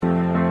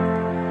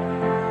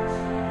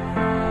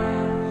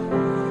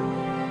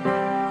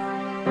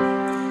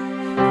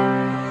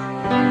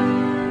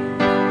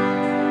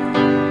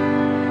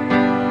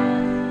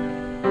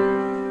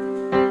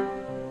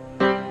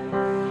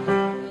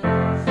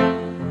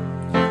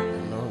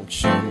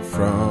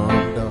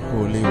from the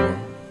Holy One.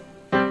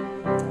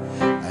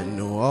 I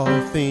know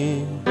all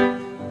things.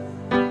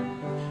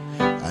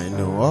 I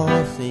know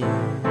all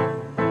things.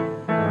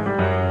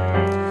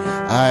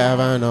 I have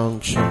an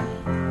unction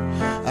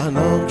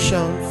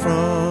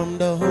from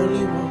the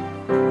Holy One.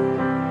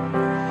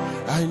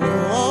 I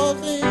know all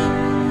things.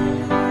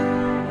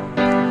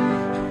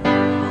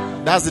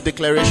 That's the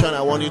declaration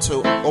I want you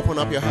to open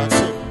up your heart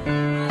to.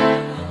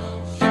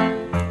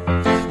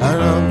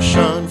 An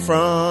unction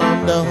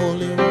from the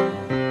Holy One.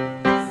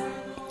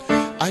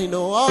 I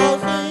know all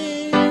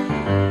things.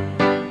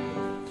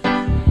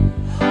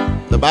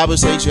 The Bible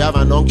says you have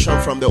an unction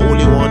from the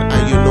Holy One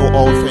and you know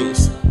all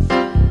things.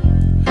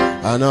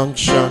 An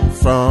unction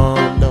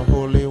from the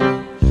Holy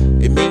One.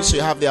 It means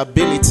you have the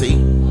ability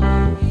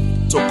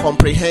to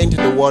comprehend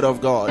the Word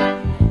of God.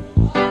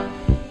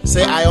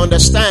 Say, I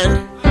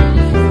understand.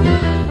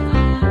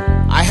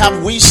 I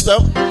have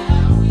wisdom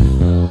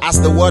as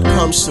the Word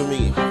comes to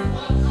me.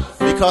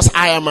 Because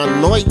I am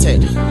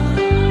anointed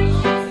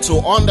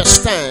to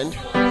understand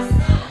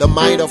the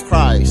mind of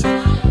Christ.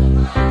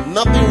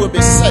 Nothing will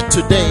be said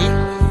today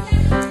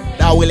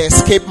that will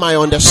escape my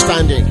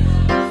understanding.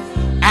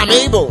 I'm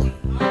able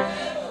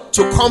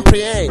to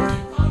comprehend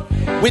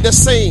with the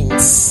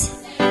saints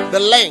the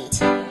length,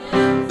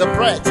 the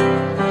breadth,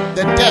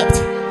 the depth,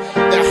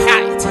 the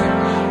height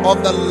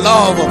of the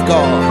love of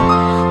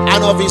God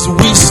and of His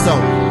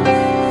wisdom.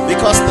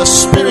 Because the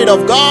Spirit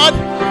of God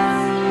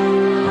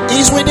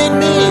is within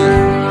me,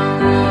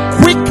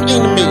 quick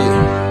in me,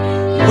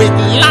 with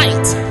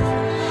light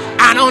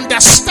and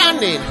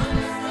understanding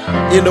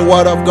in the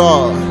Word of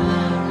God.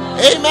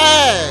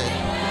 Amen.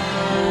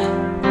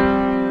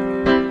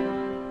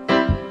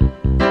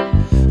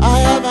 I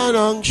have an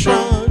unction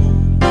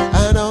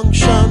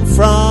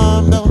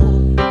from the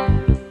Holy.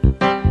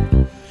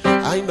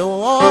 I know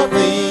all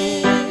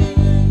things.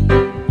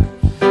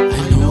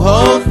 I know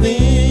all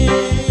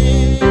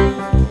things.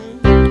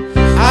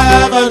 I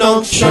have an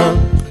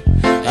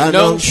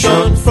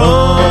unction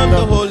from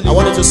the Holy. I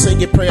wanted to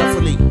sing it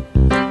prayerfully.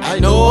 I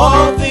know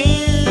all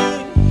things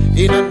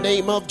in the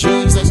name of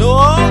Jesus. Know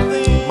all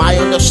things. My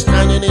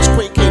understanding is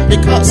quickened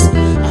because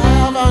I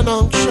have an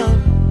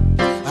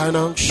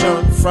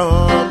unction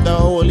from the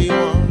Holy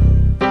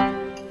One.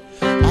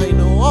 I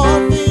know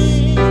all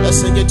things. Let's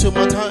sing it 2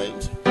 more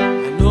times.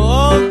 I know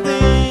all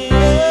things. I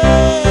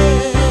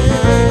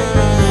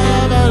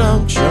have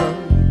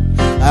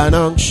an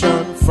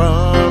unction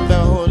from the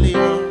Holy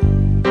One.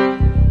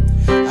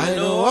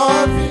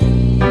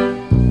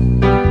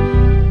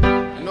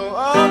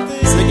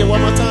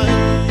 One more time.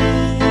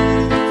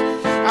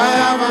 I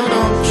have an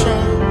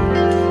unction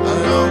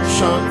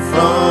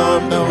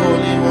from the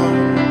Holy One.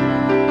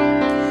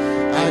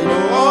 I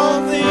know all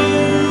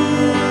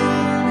things.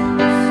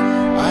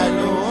 I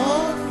know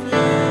all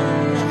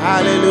things.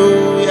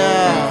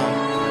 Hallelujah.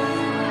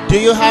 Do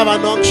you have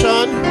an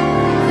unction?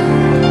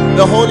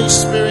 The Holy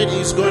Spirit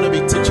is going to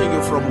be teaching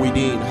you from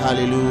within.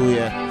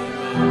 Hallelujah.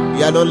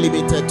 You are not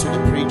limited to the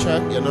preacher.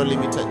 You are not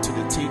limited to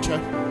the teacher.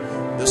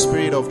 The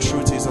Spirit of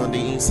truth is on the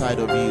inside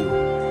of you.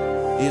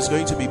 He is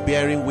going to be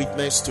bearing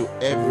witness to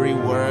every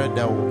word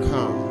that will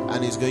come,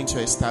 and is going to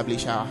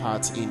establish our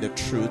hearts in the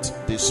truth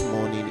this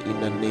morning in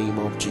the name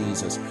of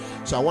Jesus.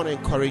 So I want to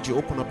encourage you,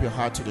 open up your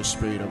heart to the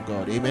Spirit of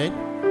God. Amen.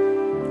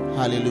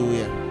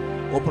 Hallelujah.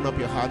 Open up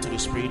your heart to the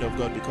Spirit of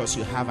God because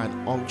you have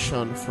an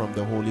unction from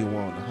the Holy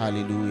One.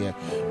 Hallelujah.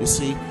 You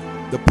see,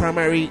 the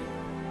primary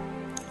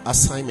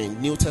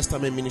assignment, New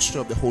Testament ministry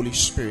of the Holy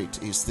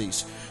Spirit is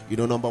this.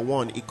 Number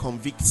one, it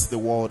convicts the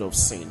world of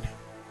sin.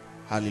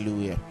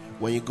 Hallelujah.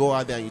 When you go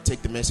out there and you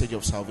take the message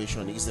of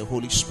salvation, it's the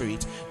Holy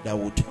Spirit that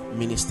would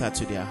minister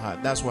to their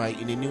heart. That's why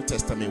in the New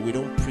Testament we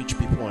don't preach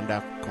people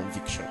under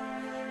conviction.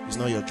 It's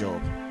not your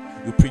job.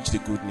 You preach the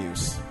good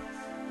news.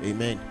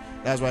 Amen.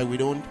 That's why we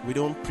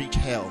don't preach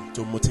hell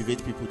to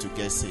motivate people to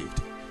get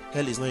saved.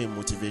 Hell is not a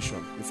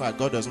motivation. In fact,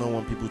 God does not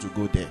want people to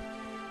go there.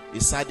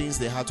 It saddens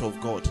the heart of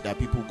God that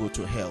people go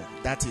to hell.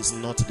 That is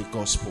not the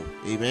gospel.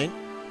 Amen.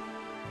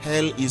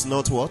 Hell is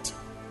not what?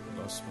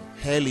 The gospel.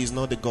 Hell is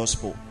not the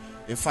gospel.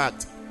 In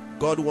fact,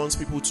 God wants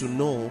people to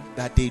know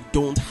that they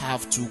don't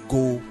have to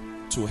go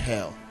to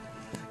hell.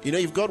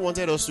 If God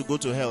wanted us to go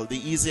to hell, the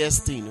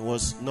easiest thing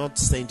was not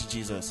send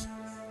Jesus.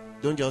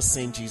 Don't just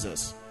send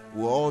Jesus.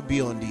 We'll all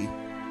be on the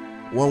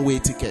one-way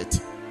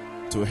ticket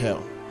to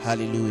hell.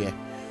 Hallelujah.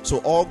 So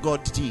all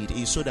God did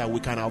is so that we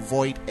can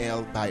avoid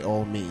hell by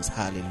all means.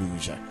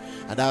 Hallelujah.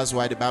 And that's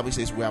why the Bible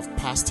says we have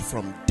passed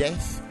from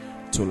death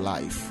to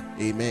life.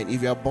 Amen.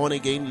 If you are born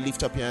again,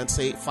 lift up your hand and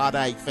say, Father,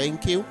 I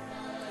thank you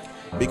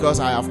because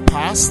I have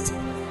passed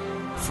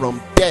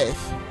from death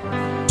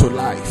to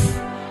life.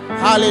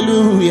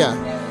 Hallelujah.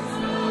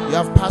 You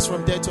have passed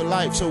from death to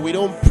life. So we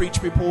don't preach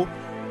people,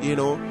 we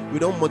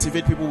don't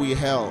motivate people with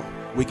hell.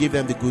 We give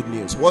them the good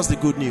news. What's the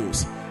good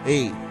news?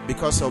 Hey,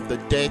 because of the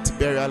death,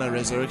 burial, and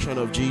resurrection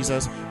of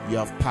Jesus, you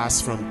have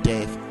passed from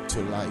death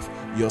to life.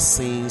 Your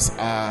sins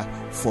are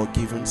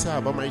forgiven.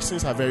 Sir, but my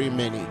sins are very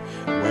many.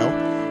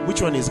 Well,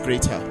 which one is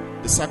greater?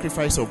 The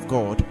sacrifice of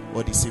God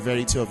or the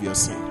severity of your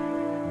sin?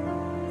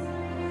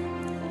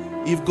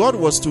 If God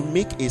was to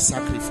make a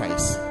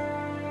sacrifice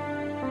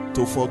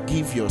to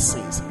forgive your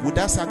sins, would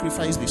that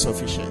sacrifice be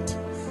sufficient?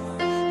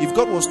 If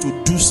God was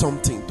to do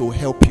something to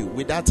help you,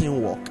 would that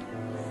thing work?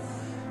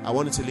 I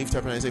want you to lift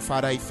up and say,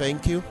 Father, I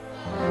thank you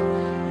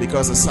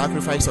because the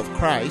sacrifice of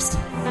Christ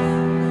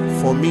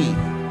for me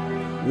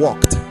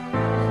worked.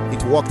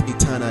 It worked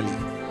eternally.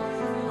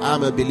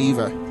 I'm a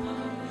believer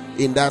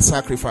in that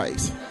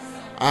sacrifice.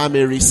 I'm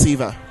a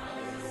receiver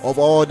of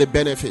all the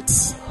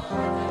benefits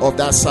of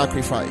that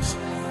sacrifice.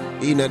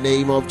 In the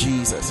name of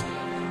Jesus.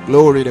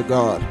 Glory to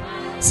God.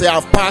 Say,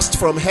 I've passed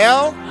from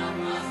hell.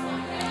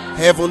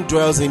 Heaven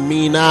dwells in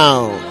me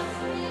now.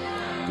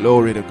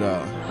 Glory to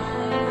God.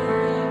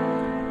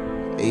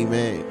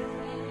 Amen.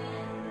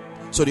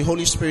 So the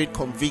Holy Spirit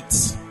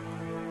convicts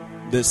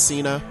the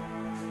sinner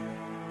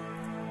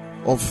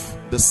of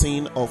the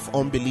sin of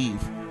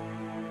unbelief.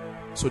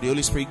 So the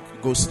Holy Spirit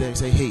goes there and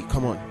says, hey,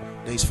 come on.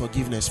 There is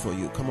forgiveness for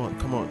you. Come on,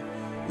 come on.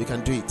 You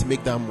can do it.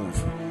 Make that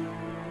move.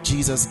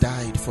 Jesus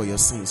died for your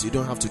sins. You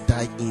don't have to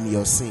die in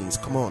your sins.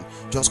 Come on,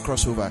 just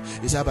cross over.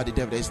 You say about the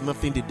devil, there's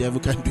nothing the devil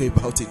can do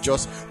about it.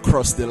 Just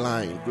cross the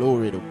line.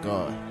 Glory to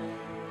God.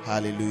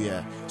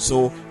 Hallelujah.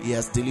 So he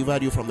has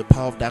delivered you from the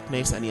power of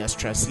darkness and he has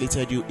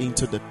translated you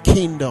into the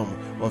kingdom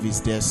of his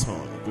dear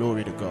son.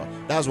 Glory to God.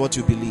 That's what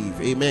you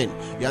believe. Amen.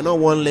 You are not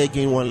one leg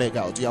in, one leg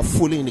out. You are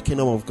fully in the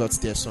kingdom of God's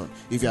dear son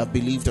if you have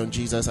believed on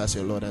Jesus as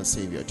your Lord and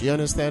Savior. Do you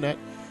understand that?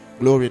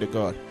 Glory to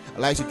God. I'd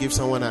like to give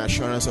someone an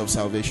assurance of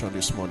salvation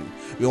this morning.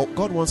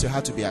 God wants your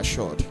heart to be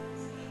assured.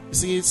 You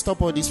see,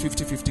 stop all this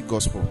 50-50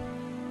 gospel.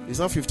 It's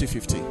not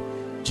 50-50.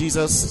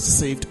 Jesus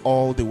saved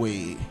all the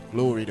way.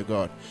 Glory to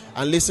God.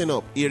 And listen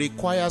up, it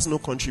requires no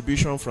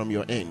contribution from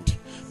your end.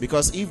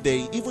 Because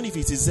even if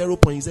it is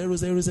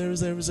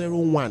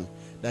 0.000001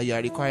 that you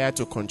are required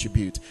to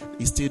contribute,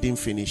 he still didn't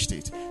finish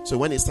it. So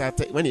when he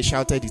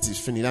shouted it is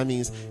finished, that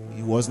means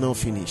it was not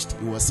finished.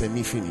 It was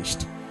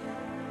semi-finished.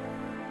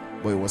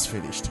 But it was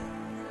finished.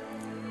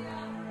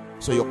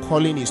 So your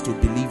calling is to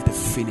believe the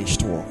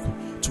finished work,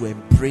 to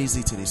embrace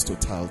it in its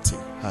totality.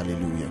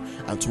 Hallelujah.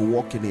 And to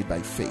walk in it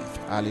by faith.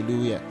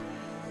 Hallelujah.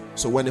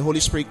 So when the Holy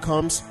Spirit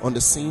comes on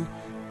the scene,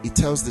 he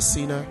tells the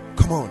sinner,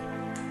 come on,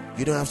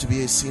 you don't have to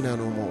be a sinner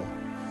no more.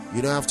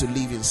 You don't have to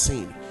live in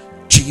sin.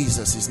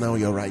 Jesus is now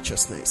your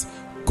righteousness.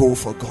 Go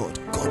for God.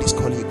 God is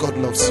calling you. God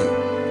loves you.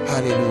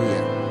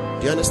 Hallelujah.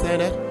 Do you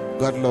understand that?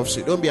 God loves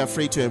you. Don't be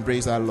afraid to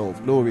embrace that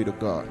love. Glory to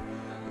God.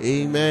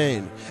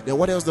 Amen. Then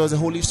what else does the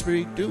Holy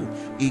Spirit do?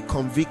 He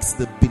convicts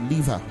the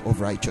believer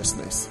of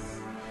righteousness.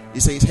 He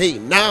says, hey,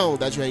 now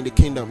that you are in the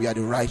kingdom, you are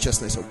the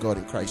righteousness of God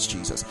in Christ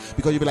Jesus.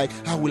 Because you'll be like,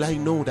 how will I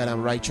know that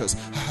I'm righteous?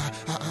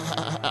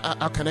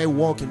 How can I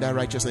walk in that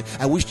righteousness?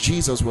 I wish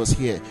Jesus was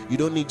here. You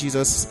don't need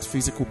Jesus'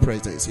 physical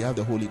presence. You have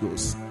the Holy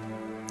Ghost.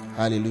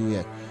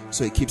 Hallelujah.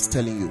 So he keeps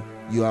telling you,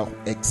 you are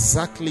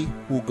exactly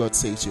who God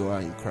says you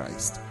are in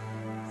Christ.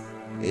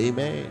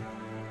 Amen.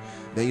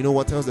 Then you know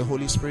what else the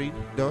Holy Spirit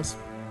does?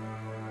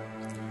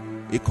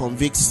 It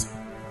convicts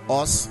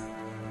us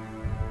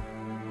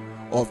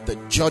of the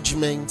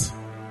judgment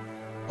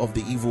of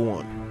the evil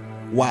one.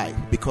 Why?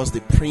 Because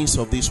the prince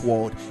of this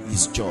world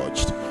is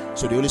judged.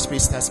 So the Holy Spirit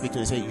starts speaking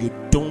and saying, you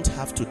don't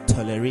have to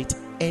tolerate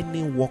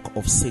any work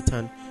of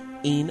Satan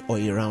in or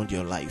around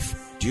your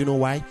life. Do you know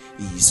why?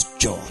 He is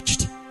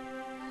judged.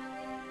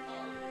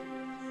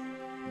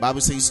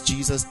 Bible says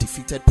Jesus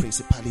defeated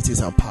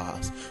principalities and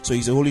powers. So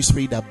it's the Holy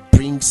Spirit that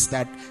brings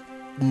that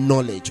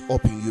knowledge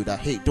up in you that,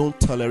 hey, don't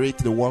tolerate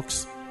the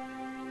works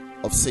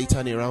of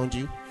Satan around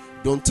you.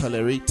 Don't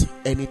tolerate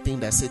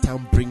anything that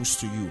Satan brings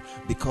to you,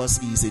 because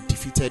he is a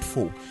defeated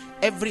foe.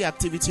 Every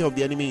activity of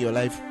the enemy in your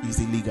life is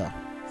illegal.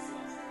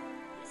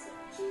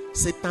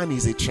 Satan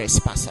is a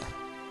trespasser.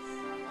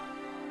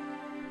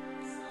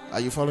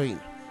 Are you following?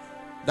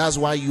 That's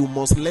why you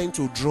must learn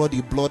to draw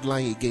the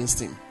bloodline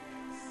against him.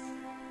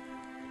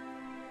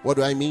 What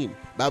do I mean?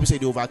 The Bible said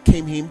they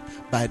overcame him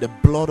by the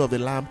blood of the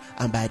Lamb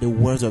and by the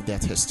words of their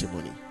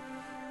testimony.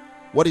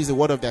 What is the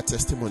word of their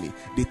testimony?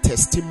 The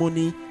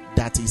testimony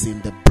that is in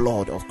the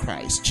blood of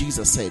Christ.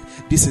 Jesus said,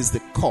 this is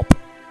the cup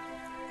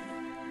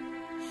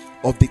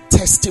of the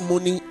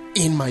testimony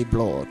in my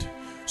blood.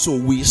 So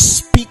we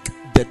speak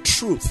the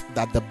truth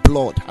that the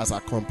blood has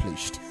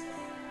accomplished.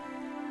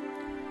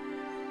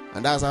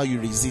 And that's how you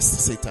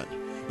resist Satan.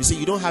 You see,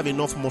 you don't have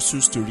enough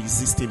muscles to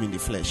resist him in the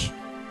flesh.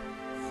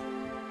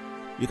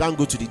 You can't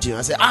go to the gym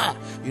and say,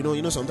 you know,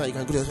 sometimes you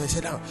can go there and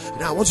say, now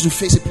I want you to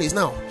face a place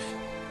now.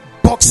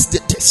 Box the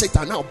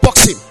Satan now,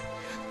 box him.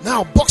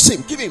 Now box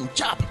him, give him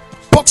jab,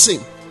 box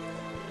him.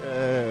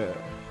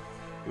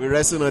 We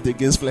wrestle not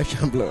against flesh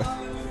and blood.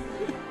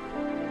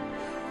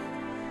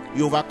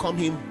 You overcome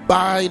him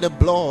by the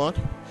blood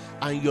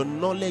and your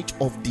knowledge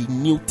of the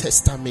New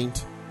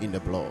Testament in the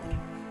blood.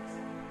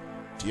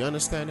 Do you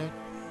understand that?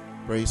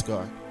 Praise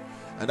God.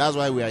 And that's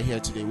why we are here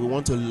today. We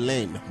want to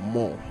learn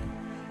more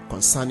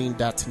concerning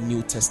that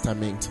New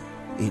Testament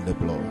in the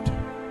blood.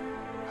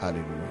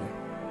 Hallelujah.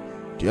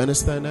 Do you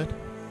understand that?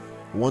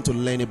 We want to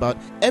learn about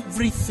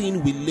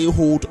everything we lay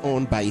hold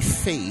on by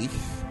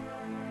faith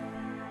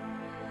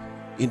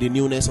in the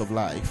newness of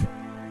life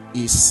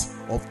is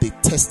of the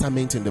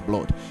testament in the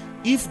blood.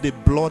 If the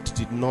blood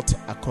did not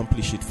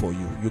accomplish it for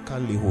you, you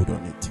can't lay hold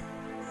on it.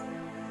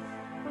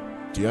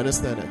 Do you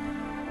understand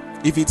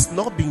that? If it's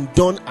not been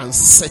done and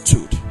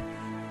settled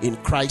in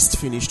Christ's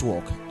finished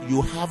work,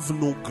 you have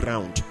no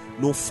ground,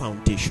 no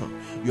foundation.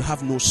 You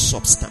have no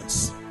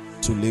substance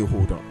to lay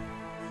hold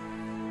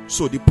on.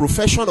 So the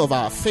profession of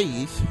our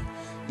faith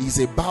is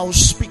about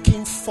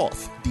speaking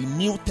forth the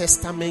New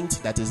Testament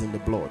that is in the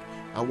blood.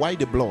 And why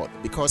the blood?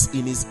 Because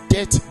in his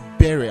death,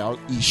 burial,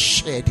 he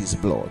shed his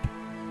blood.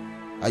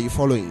 Are you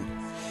following?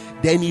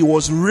 Then he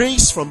was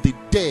raised from the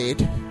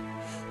dead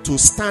to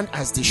stand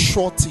as the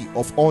surety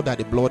of all that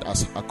the blood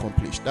has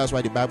accomplished. That's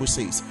why the Bible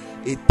says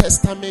a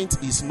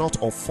testament is not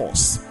of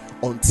force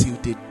until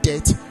the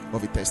death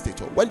of a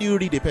testator. When do you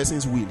read a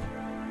person's will?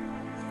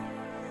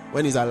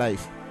 When he's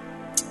alive.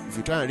 If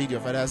you try and read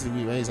your father's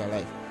will when he's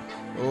alive,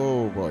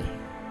 oh boy.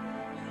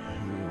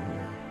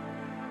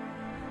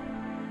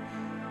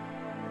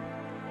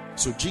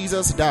 So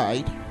Jesus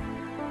died.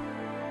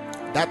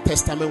 That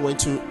testament went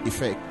to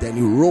effect. Then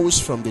he rose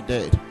from the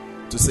dead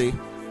to say,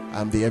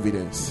 I'm the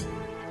evidence.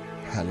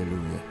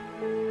 Hallelujah.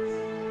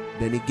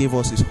 Then he gave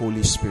us his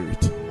Holy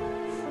Spirit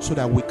so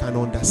that we can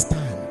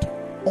understand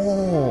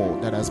all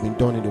that has been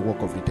done in the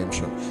work of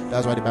redemption.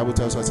 That's why the Bible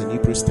tells us in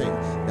Hebrews 10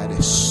 that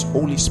the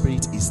Holy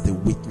Spirit is the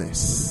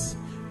witness,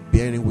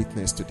 bearing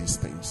witness to these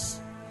things.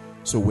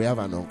 So we have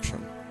an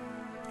unction.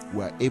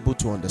 We are able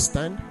to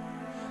understand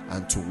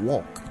and to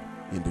walk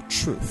in the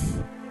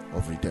truth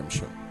of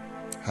redemption.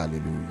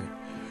 Hallelujah.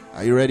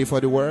 Are you ready for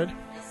the word?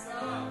 Yes,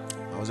 sir.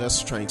 I was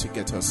just trying to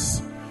get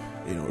us,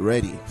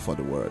 ready for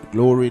the word.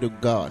 Glory to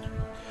God.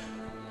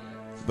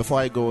 Before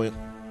I go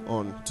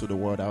on to the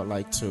word, I would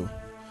like to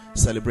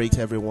celebrate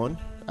everyone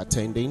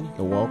attending.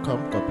 You're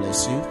welcome. God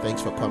bless you.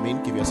 Thanks for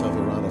coming. Give yourself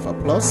a round of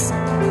applause.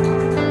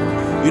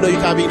 You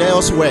can be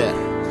elsewhere,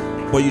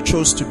 but you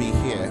chose to be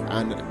here,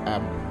 and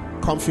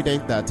I'm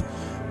confident that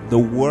the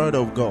word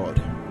of God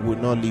will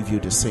not leave you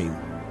the same.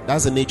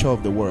 That's the nature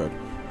of the word.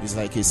 It's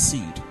like a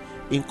seed,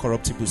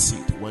 incorruptible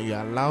seed. When you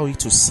allow it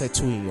to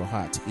settle in your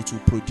heart, it will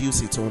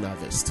produce its own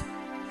harvest.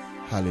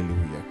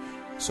 Hallelujah.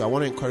 So I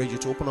want to encourage you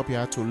to open up your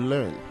heart to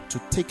learn, to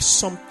take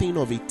something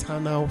of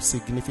eternal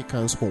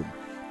significance home,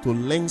 to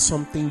learn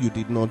something you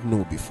did not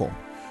know before,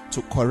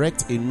 to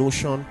correct a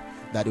notion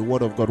that the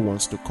word of God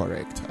wants to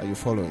correct. Are you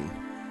following?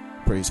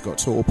 Praise God.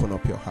 So open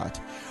up your heart.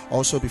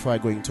 Also, before I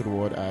go into the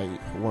word, I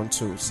want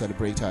to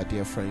celebrate our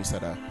dear friends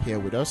that are here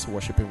with us,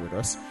 worshiping with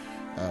us.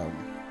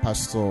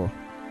 Pastor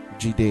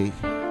Jide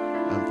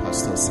and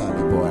Pastor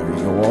Sally Boari.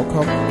 You're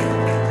welcome.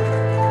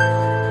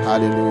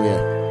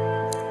 Hallelujah.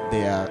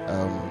 They are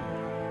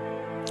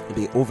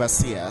the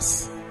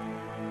overseers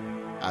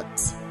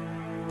at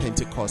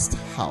Pentecost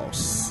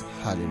House.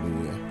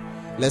 Hallelujah.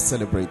 Let's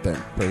celebrate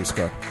them. Praise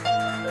God.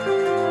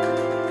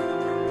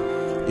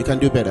 You can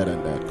do better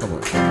than that. Come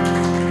on.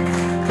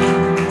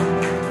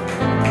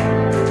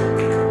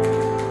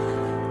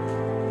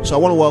 So I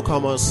want to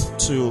welcome us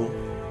to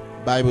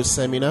Bible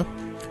Seminar.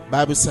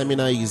 Bible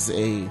Seminar is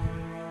a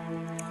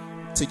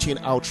teaching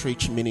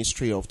outreach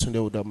ministry of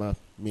Tunde Udoma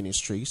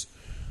Ministries.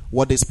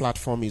 What this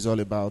platform is all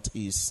about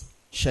is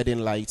shedding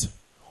light,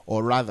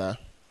 or rather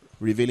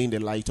revealing the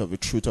light of the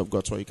truth of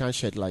God. So you can't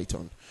shed light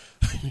on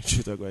the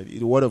truth of God.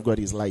 The word of God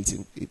is light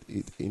in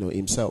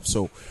himself.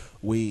 So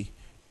we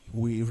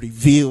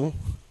reveal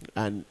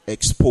and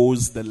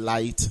expose the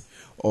light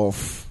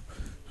of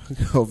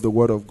the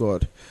word of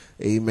God.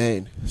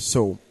 Amen.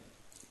 So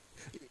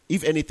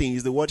if anything,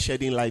 is the word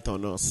shedding light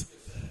on us.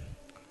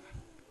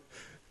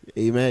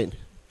 Amen.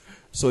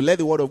 So let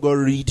the word of God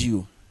read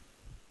you.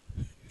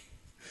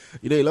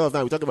 A lot of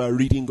times we talk about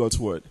reading God's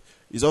word.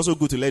 It's also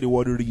good to let the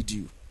word read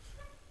you.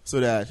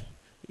 So that,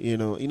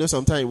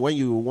 sometimes when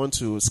you want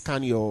to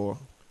scan your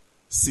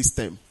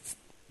system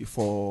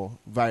for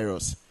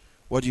virus,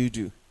 what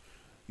do?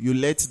 You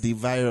let the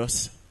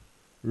virus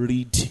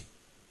read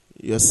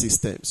your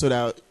system. So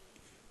that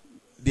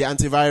the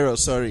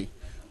antivirus,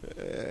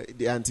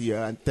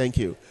 thank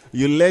you.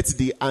 You let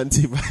the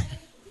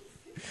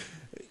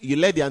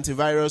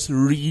antivirus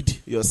read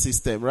your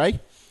system, right?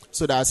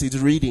 So that as it's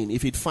reading,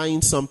 if it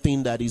finds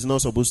something that is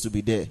not supposed to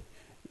be there,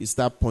 it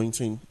starts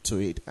pointing to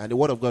it. And the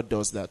word of God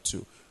does that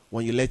too,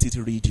 when you let it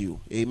read you.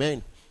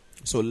 Amen.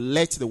 So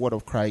let the word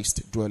of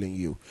Christ dwell in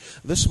you.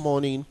 This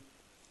morning,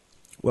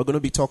 we're going to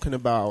be talking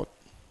about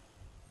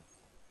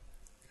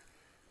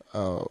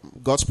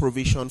God's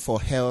provision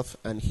for health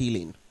and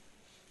healing.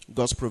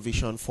 God's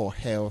provision for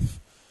health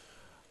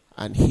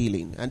and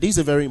healing. And this is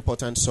a very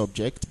important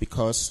subject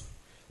because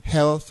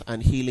health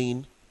and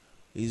healing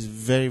is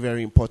very,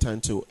 very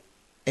important to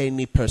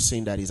any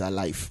person that is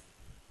alive.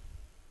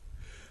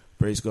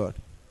 Praise God.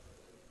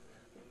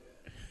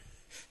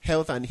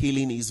 Health and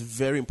healing is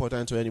very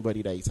important to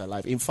anybody that is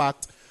alive. In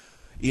fact,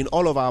 in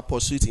all of our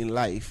pursuits in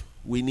life,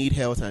 we need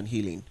health and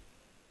healing.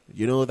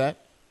 You know that?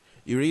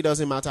 It really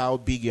doesn't matter how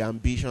big your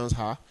ambitions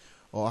are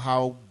or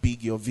how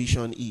big your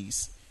vision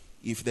is.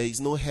 If there is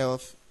no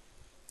health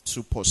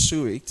to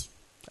pursue it,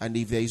 and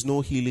if there is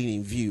no healing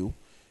in view,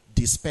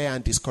 despair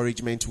and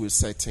discouragement will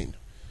set in.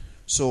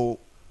 So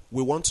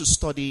we want to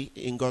study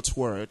in God's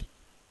word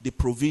the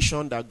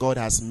provision that God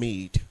has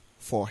made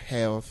for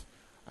health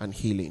and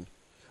healing.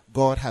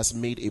 God has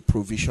made a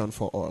provision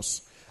for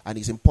us. And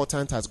it's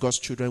important as God's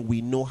children,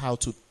 we know how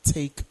to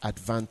take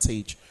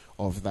advantage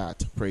of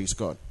that. Praise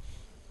God.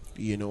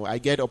 I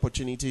get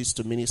opportunities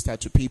to minister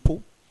to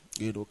people,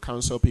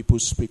 counsel people,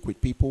 speak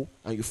with people.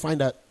 And you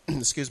find that,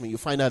 you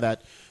find out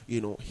that,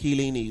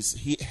 healing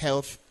is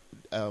health,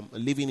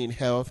 living in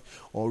health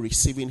or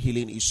receiving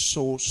healing is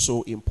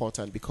so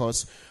important,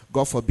 because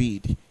God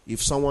forbid,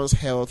 if someone's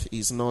health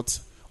is not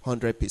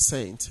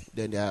 100%,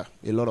 then there are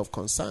a lot of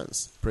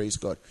concerns. Praise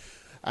God.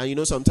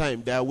 And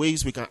sometimes there are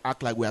ways we can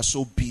act like we are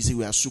so busy,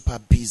 we are super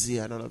busy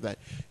and all of that.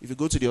 If you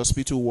go to the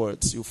hospital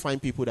wards, you'll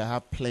find people that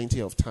have plenty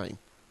of time.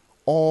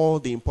 All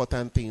the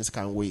important things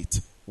can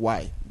wait.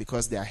 Why?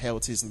 Because their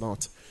health is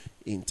not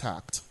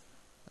intact.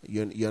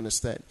 You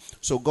understand?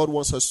 So God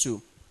wants us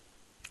to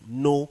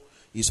know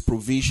his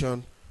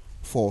provision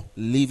for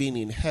living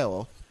in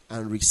health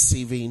and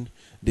receiving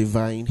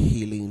divine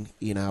healing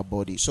in our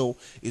body. So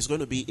it's going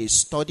to be a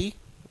study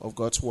of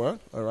God's word,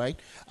 all right?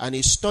 And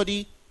a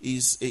study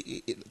is a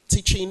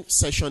teaching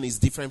session is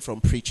different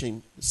from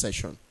preaching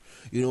session.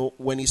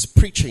 When it's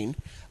preaching,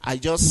 I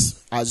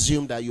just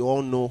assume that you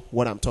all know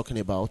what I'm talking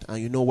about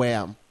and you know where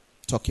I'm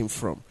talking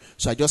from.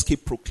 So I just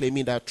keep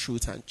proclaiming that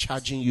truth and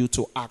charging you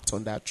to act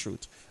on that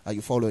truth. Are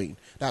you following?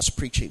 That's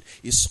preaching.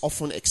 It's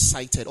often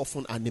excited,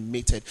 often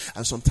animated,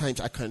 and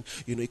sometimes I can,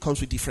 it comes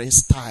with different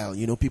style.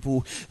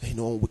 People,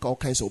 with all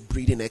kinds of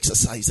breathing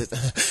exercises,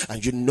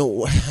 and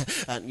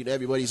and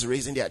everybody's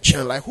raising their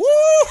chin like, whoo,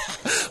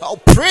 I'll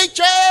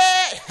preach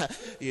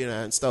it,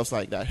 and stuff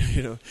like that.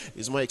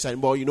 It's more exciting.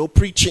 But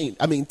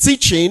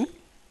teaching,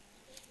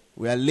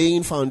 we are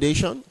laying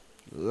foundation,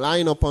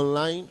 line upon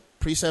line,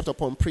 precept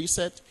upon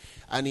precept,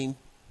 and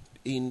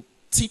in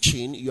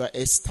teaching, you are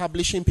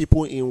establishing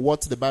people in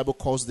what the Bible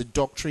calls the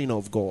doctrine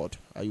of God.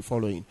 Are you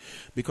following?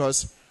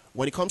 Because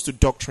when it comes to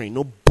doctrine,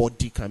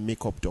 nobody can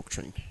make up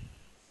doctrine.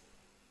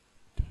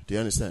 Do you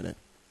understand that?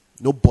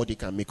 Nobody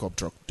can make up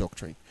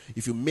doctrine.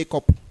 If you make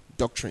up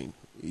doctrine,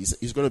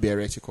 it's going to be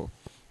heretical.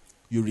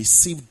 You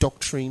receive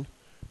doctrine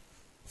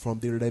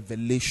from the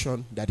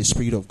revelation that the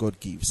Spirit of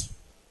God gives.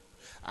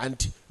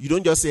 And you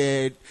don't just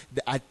say,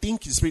 I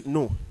think it's Spirit.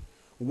 No.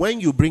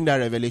 When you bring that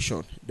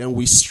revelation, then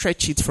we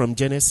stretch it from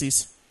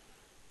Genesis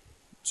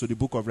to the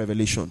book of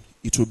Revelation.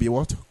 It will be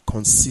what?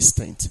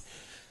 Consistent.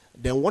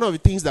 Then one of the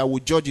things that will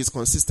judge its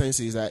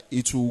consistency is that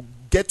it will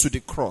get to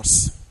the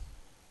cross.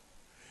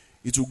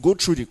 It will go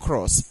through the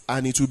cross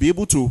and it will be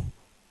able to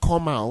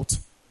come out.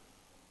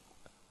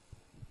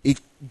 It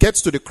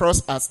gets to the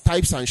cross as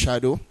types and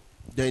shadow.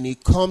 Then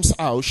it comes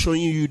out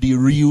showing you the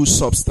real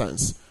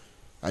substance.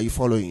 Are you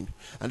following?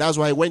 And that's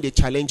why when they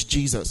challenged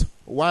Jesus,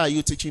 why are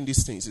you teaching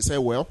these things? He said,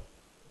 well,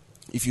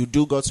 if you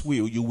do God's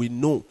will, you will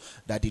know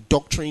that the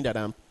doctrine that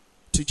I'm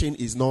teaching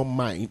is not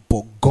mine,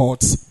 but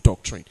God's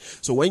doctrine.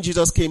 So when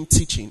Jesus came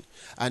teaching,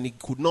 and he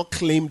could not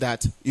claim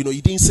that, he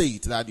didn't say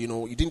it, that, he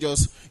didn't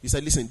just, he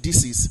said, listen,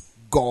 this is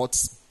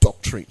God's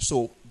doctrine.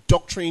 So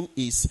doctrine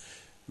is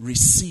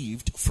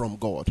received from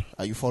God.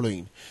 Are you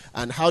following?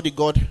 And how did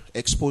God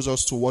expose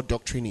us to what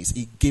doctrine is?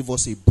 He gave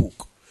us a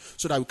book,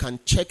 so that we can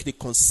check the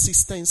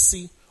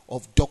consistency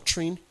of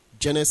doctrine.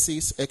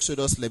 Genesis,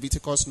 Exodus,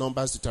 Leviticus,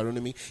 Numbers,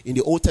 Deuteronomy. In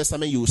the Old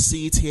Testament, you will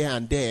see it here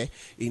and there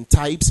in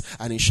types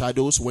and in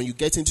shadows. When you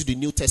get into the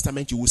New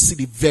Testament, you will see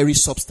the very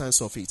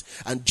substance of it.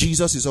 And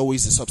Jesus is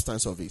always the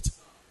substance of it.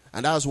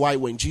 And that's why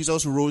when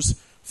Jesus rose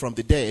from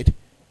the dead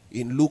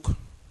in Luke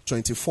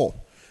 24,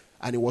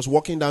 and he was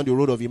walking down the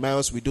road of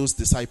Emmaus with those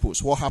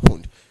disciples, what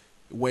happened?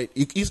 When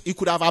he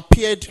could have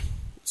appeared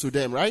to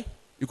them, right?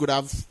 He could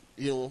have,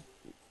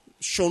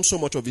 shown so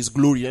much of his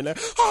glory and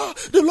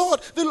the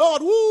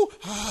Lord, woo,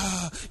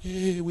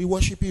 yeah, we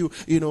worship you,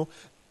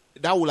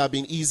 that would have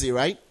been easy,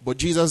 right? But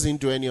Jesus didn't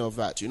do any of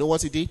that. You know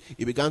what he did?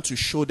 He began to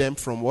show them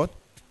from what?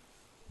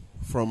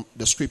 From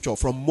the scripture,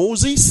 from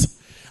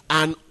Moses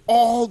and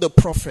all the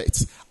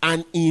prophets,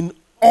 and in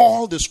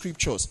all the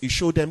scriptures, he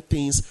showed them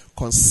things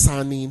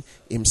concerning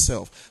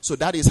himself. So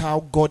that is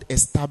how God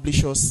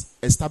establishes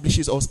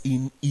us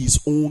in his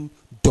own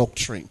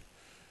doctrine.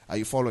 Are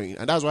you following?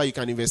 And that's why you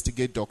can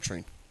investigate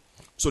doctrine.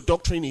 So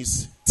doctrine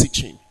is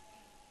teaching.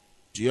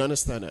 Do you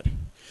understand that?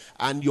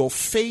 And your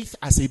faith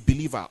as a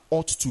believer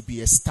ought to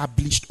be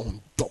established on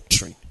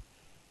doctrine.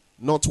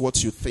 Not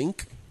what you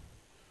think,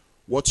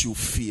 what you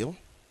feel,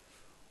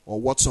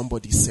 or what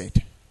somebody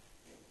said.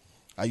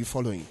 Are you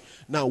following?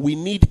 Now, we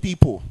need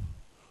people.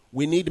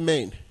 We need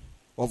men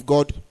of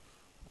God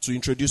to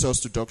introduce us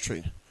to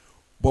doctrine.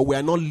 But we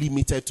are not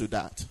limited to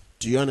that.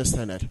 Do you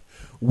understand that?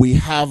 We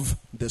have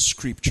the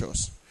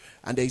scriptures.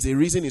 And there is a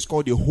reason it's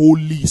called the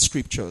Holy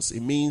Scriptures. It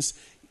means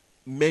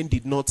men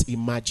did not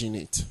imagine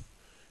it.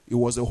 It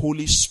was the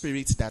Holy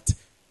Spirit that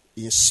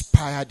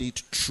inspired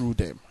it through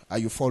them. Are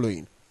you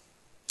following?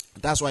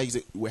 That's why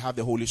we have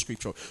the Holy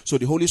Scripture. So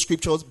the Holy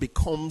Scriptures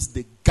becomes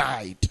the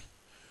guide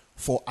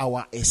for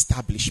our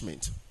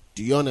establishment.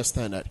 Do you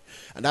understand that?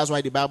 And that's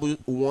why the Bible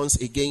warns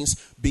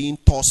against being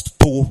tossed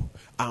to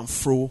and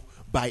fro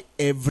by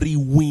every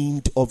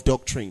wind of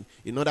doctrine.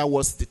 In other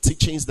words, the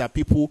teachings that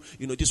people,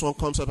 this one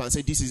comes up and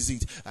say, this is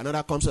it.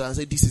 Another comes up and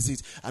say, this is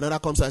it. Another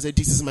comes up and say,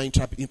 this is my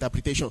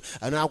interpretation.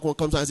 Another one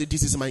comes up and say,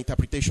 this is my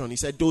interpretation. He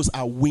said, those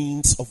are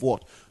winds of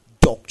what?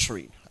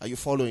 Doctrine. Are you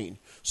following?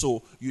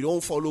 So you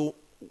don't follow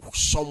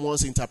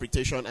someone's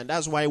interpretation, and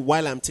that's why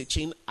while I'm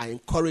teaching, I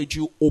encourage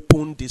you,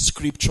 open the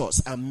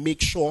scriptures and make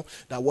sure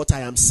that what I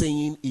am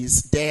saying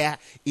is there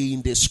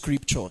in the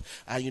scripture.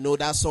 And you know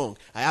that song,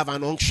 I have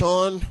an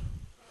unction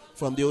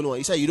from the Holy One.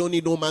 He said you don't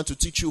need no man to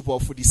teach you, but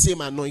for the same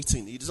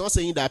anointing. It is not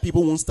saying that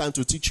people won't stand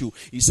to teach you.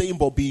 He's saying,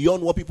 but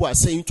beyond what people are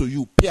saying to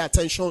you, pay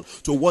attention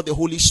to what the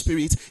Holy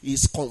Spirit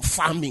is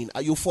confirming.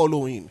 Are you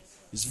following?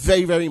 It's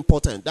very, very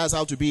important. That's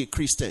how to be a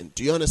Christian.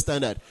 Do you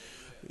understand that?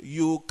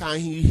 You can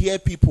hear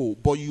people,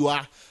 but you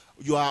are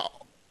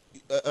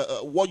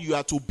what you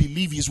are to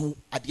believe is,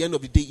 at the end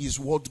of the day, is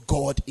what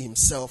God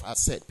himself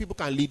has said. People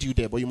can lead you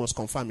there, but you must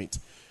confirm it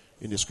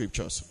in the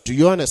scriptures. Do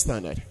you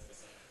understand that?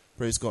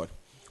 Praise God.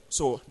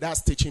 So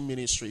that's teaching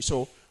ministry.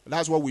 So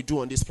that's what we do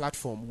on this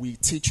platform. We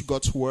teach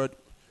God's word,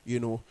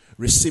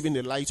 receiving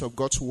the light of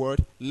God's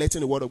word,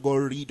 letting the word of God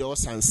read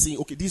us and see,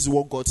 okay, this is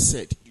what God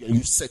said.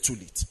 You settle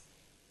it.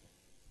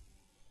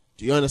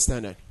 Do you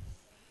understand that?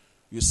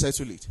 You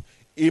settle it.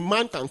 A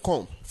man can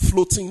come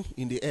floating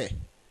in the air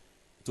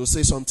to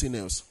say something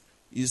else.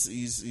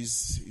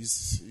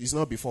 Is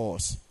not before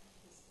us.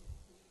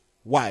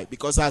 Why?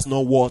 Because that's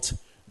not what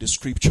the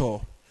scripture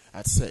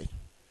had said.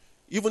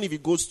 Even if he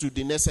goes to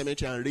the next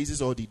cemetery and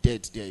raises all the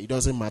dead there, it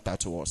doesn't matter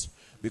to us.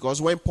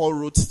 Because when Paul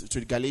wrote to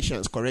the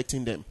Galatians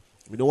correcting them,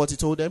 you know what he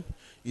told them?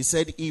 He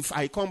said, if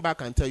I come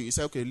back and tell you, he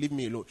said, okay, leave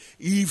me alone.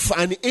 If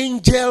an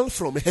angel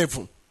from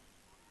heaven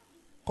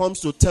comes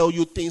to tell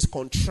you things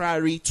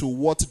contrary to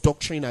what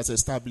doctrine has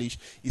established,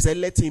 he said,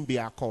 let him be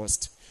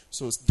accursed.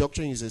 So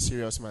doctrine is a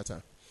serious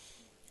matter.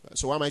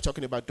 So why am I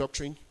talking about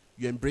doctrine?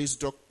 You embrace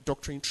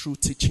doctrine through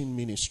teaching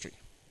ministry.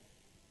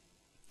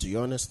 Do you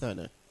understand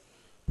that?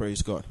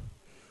 Praise God.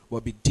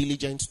 But be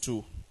diligent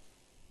to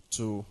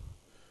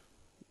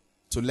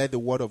let the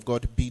word of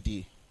God be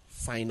the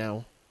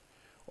final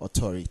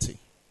authority,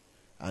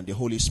 and the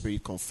Holy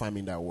Spirit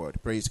confirming that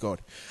word. Praise God.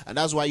 And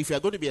that's why if you are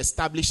going to be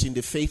established in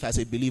the faith as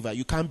a believer,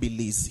 you can't be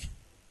lazy.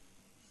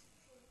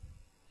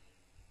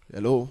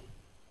 Hello?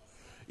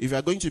 If you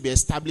are going to be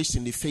established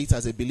in the faith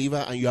as a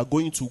believer and you are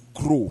going to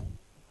grow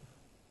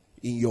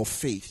in your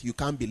faith, you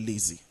can't be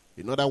lazy.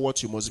 In other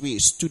words, you must be a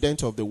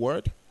student of the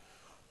word,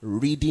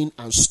 reading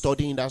and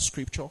studying that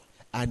scripture,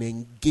 and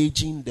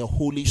engaging the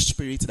Holy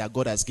Spirit that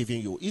God has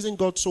given you. Isn't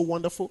God so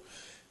wonderful?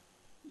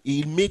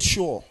 He made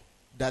sure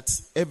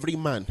that every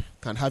man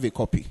can have a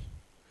copy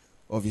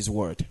of his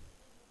word.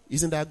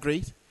 Isn't that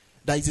great?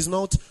 That it is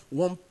not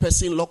one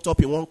person locked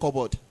up in one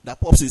cupboard that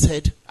pops his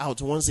head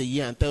out once a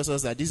year and tells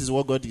us that this is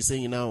what God is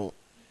saying now.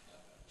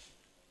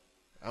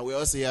 And we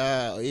all say,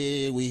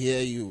 hey, we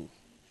hear you.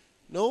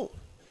 No.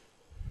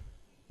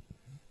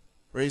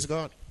 Praise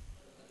God.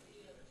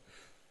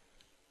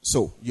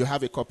 So, you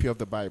have a copy of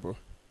the Bible.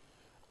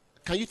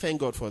 Can you thank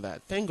God for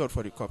that? Thank God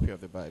for the copy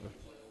of the Bible.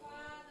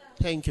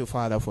 Thank you,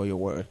 Father, for your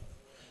word.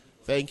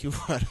 Thank you,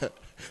 Father,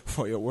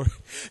 for your word.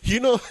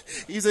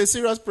 It's a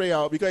serious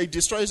prayer because it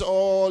destroys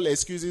all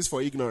excuses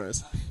for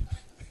ignorance.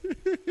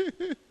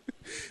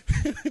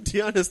 Do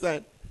you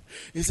understand?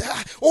 He said,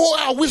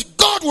 I wish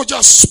God would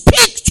just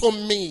speak to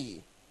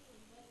me.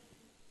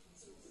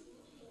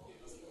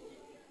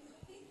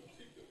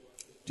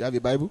 Do you have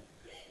a Bible?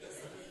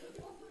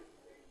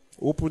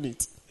 Open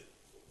it.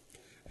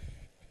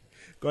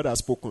 God has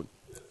spoken.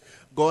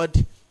 God,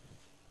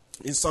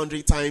 in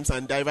sundry times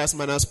and diverse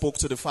manners, spoke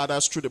to the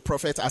fathers through the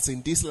prophet, as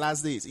in these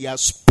last days he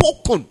has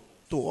spoken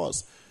to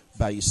us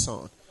by his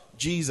Son.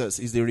 Jesus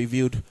is the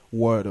revealed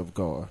word of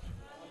God.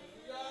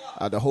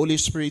 The Holy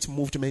Spirit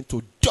moved men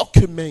to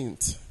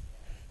document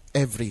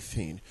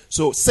everything.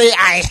 So say,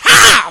 I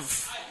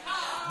have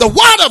the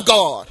word of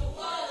God.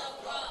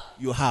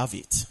 You have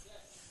it.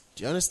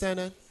 Do you understand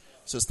that?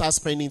 So start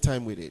spending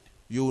time with it.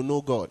 You will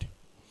know God.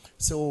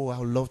 So, I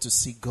would love to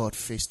see God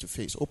face to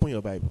face. Open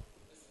your Bible.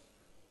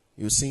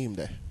 You'll see him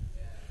there.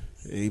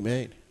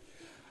 Amen.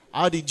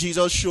 How did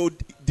Jesus show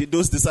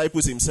those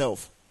disciples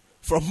himself?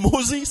 From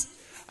Moses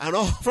and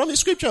all, from the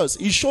scriptures.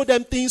 He showed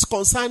them things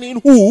concerning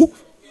who?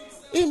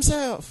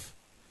 Himself.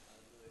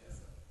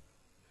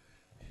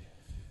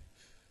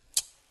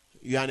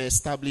 You are an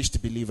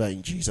established believer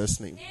in Jesus'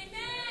 name.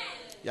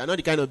 You are not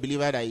the kind of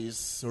believer that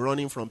is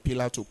running from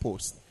pillar to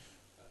post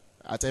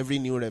at every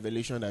new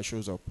revelation that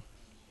shows up.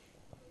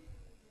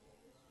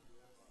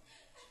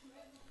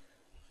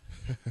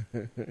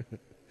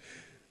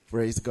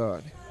 Praise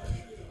God.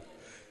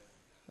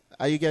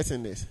 Are you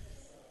getting this?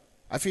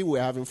 I feel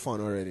we're having fun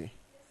already.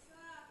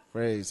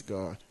 Praise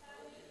God.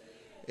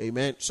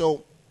 Amen.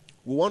 So,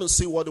 we want to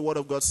see what the Word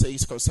of God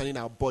says concerning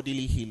our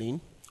bodily healing,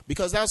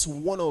 because that's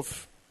one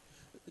of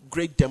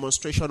great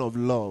demonstration of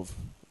love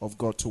of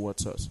God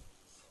towards us.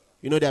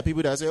 You know, there are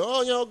people that say,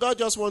 oh, God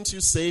just wants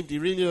you saved. He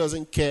really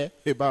doesn't care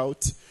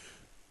about,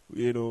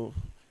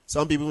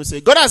 some people will say,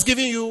 God has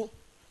given you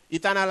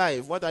eternal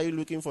life. What are you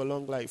looking for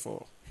long life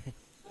for?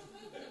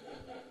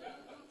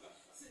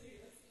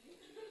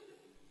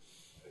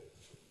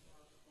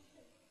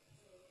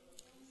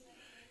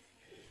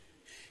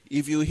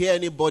 If you hear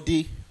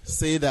anybody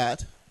say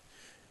that,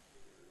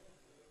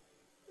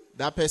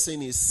 that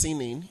person is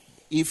sinning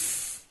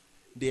if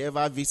they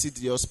ever visit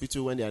the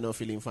hospital when they are not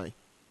feeling fine.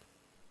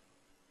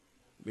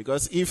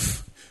 Because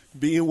if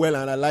being well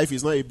and alive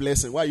is not a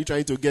blessing, why are you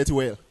trying to get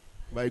well?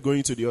 By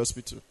going to the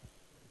hospital.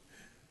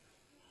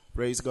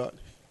 Praise God.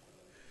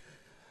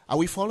 Are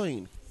we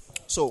following?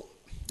 So,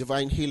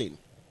 divine healing.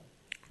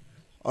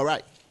 All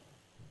right.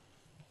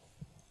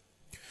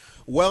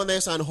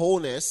 Wellness and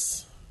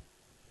wholeness,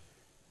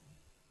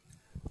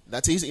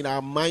 that is in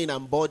our mind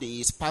and body,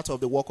 is part of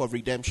the work of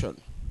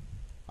redemption.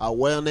 Our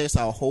wellness,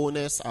 our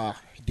wholeness, our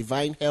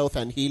divine health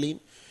and healing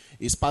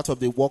is part of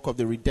the work of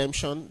the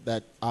redemption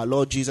that our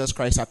Lord Jesus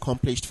Christ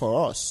accomplished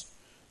for us.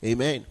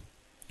 Amen.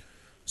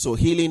 So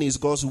healing is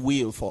God's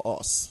will for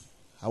us.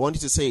 I want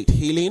you to say it.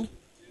 Healing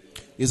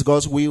is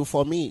God's will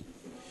for me.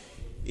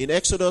 In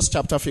Exodus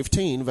chapter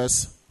 15,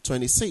 verse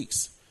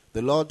 26,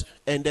 the Lord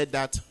ended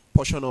that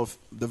portion of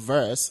the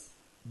verse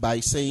by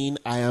saying,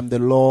 I am the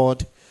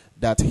Lord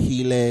that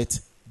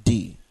healeth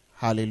thee.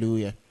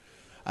 Hallelujah.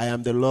 I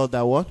am the Lord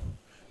that what?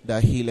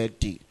 That healeth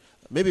thee.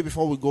 Maybe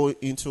before we go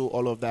into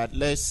all of that,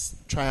 let's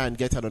try and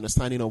get an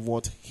understanding of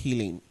what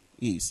healing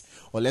is.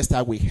 Or let's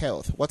start with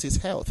health. What is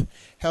health?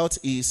 Health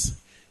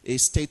is a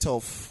state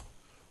of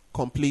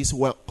complete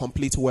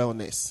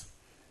wellness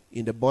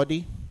in the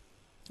body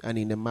and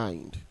in the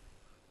mind.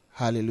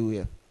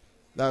 Hallelujah.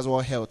 That's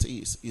what health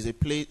is. Is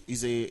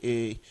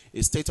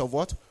a state of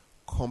what?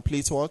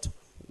 Complete what?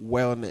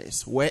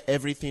 Wellness. Where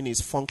everything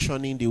is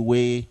functioning the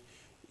way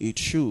it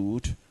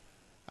should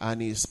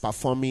and is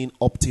performing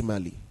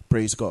optimally.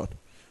 Praise God.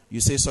 You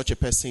say such a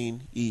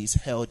person is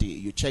healthy.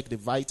 You check the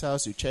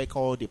vitals, you check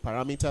all the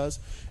parameters.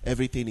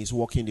 Everything is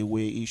working the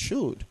way it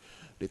should.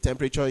 The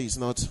temperature is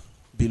not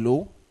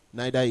below,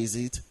 neither is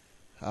it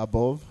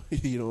above.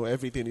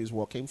 Everything is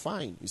working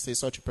fine. You say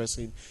such a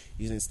person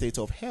is in state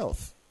of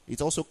health.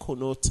 It also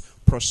connotes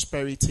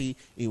prosperity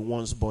in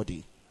one's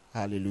body.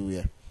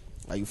 Hallelujah.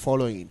 Are you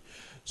following?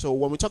 So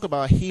when we talk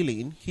about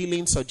healing,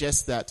 healing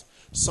suggests that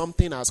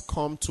something has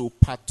come to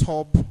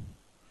perturb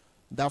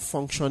that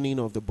functioning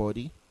of the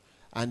body,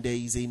 and there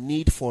is a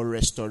need for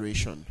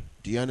restoration.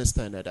 Do you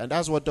understand that? And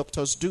that's what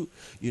doctors do.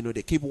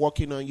 They keep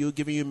working on you,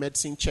 giving you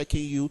medicine,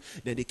 checking you.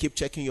 Then they keep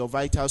checking your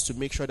vitals to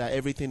make sure that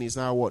everything is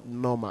now what?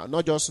 Normal.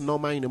 Not just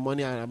normal in the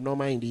morning and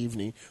abnormal in the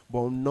evening,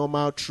 but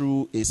normal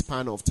through a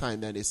span of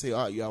time. Then they say,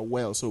 you are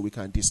well, so we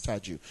can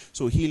discharge you.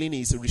 So healing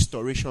is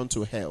restoration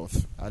to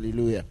health.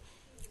 Hallelujah.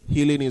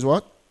 Healing is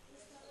what?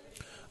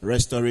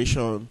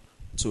 Restoration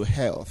to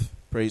health.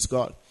 Praise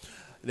God.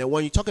 Then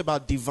when you talk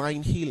about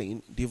divine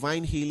healing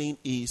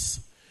is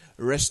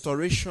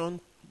restoration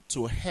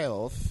to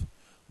health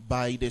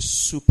by the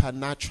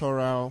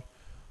supernatural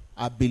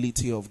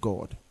ability of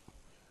God.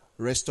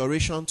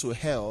 Restoration to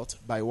health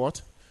by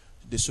what?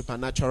 The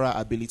supernatural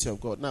ability of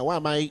God. Now, why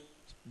am I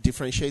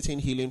differentiating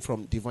healing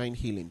from divine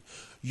healing?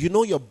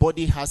 Your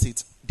body has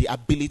the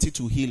ability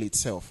to heal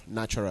itself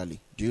naturally.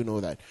 Do you know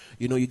that?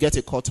 You get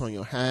a cut on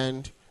your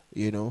hand,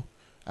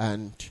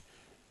 and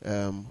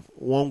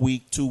 1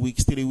 week, 2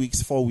 weeks, 3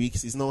 weeks, 4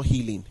 weeks is not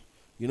healing.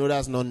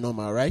 That's not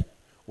normal, right?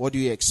 What do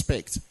you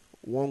expect?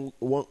 One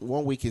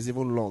week is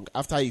even long.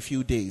 After a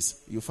few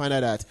days, you find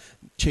out that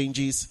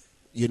changes,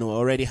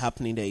 already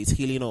happening there. It's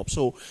healing up.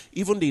 So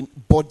even the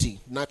body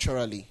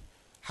naturally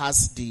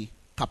has the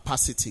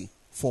capacity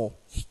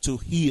to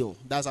heal.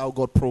 That's how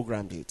God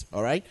programmed it.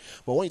 All right.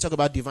 But when you talk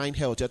about divine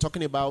health, you're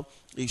talking about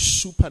a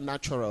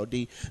supernatural,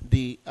 the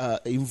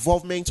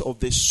involvement of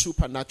the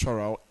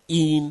supernatural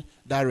in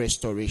that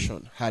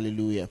restoration.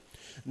 Hallelujah.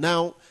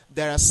 Now,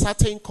 there are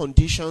certain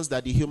conditions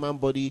that the human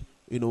body,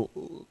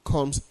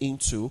 comes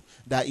into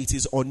that it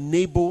is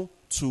unable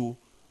to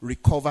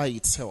recover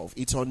itself.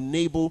 It's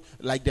unable,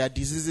 like there are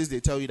diseases, they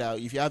tell you that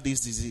if you have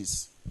this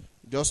disease,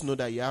 just know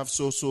that you have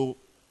so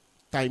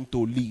time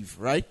to live,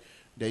 right?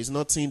 There is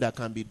nothing that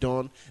can be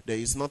done. There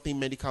is nothing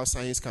medical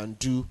science can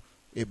do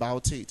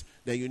about it.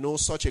 Then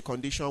such a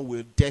condition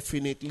will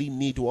definitely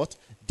need what?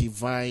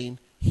 Divine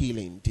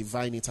healing,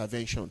 divine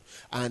intervention.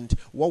 And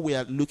what we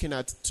are looking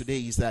at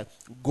today is that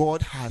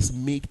God has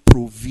made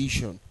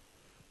provision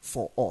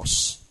for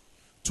us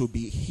to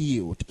be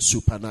healed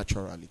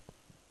supernaturally.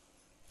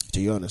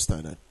 Do you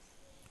understand that?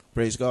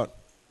 Praise God.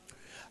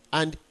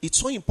 And it's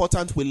so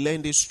important we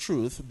learn this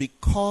truth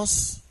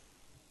because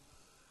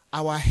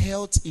our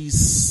health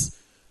is,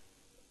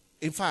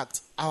 in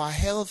fact, our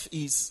health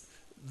is,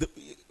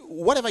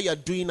 whatever you're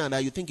doing and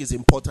that you think is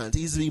important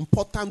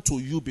to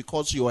you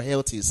because your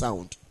health is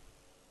sound.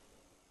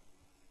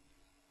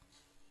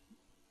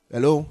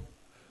 Hello?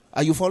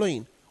 Are you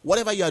following?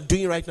 Whatever you are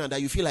doing right now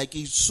that you feel like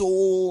is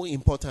so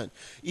important,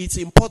 it's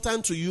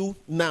important to you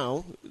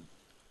now.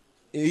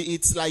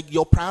 It's like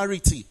your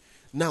priority.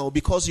 Now,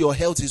 because your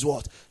health is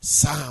what?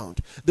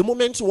 Sound. The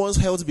moment one's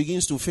health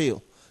begins to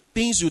fail,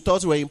 things you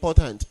thought were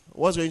important,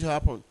 what's going to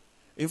happen?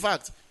 In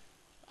fact,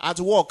 at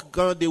work,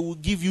 God, they will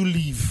give you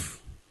leave.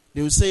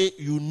 They will say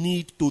you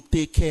need to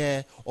take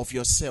care of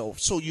yourself.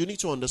 So you need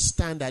to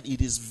understand that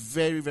it is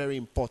very, very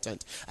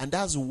important. And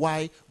that's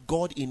why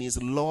God in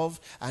his love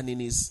and in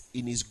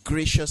his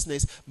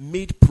graciousness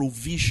made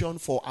provision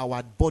for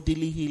our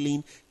bodily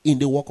healing in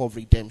the work of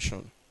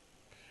redemption.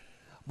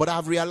 But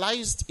I've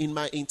realized in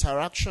my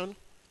interaction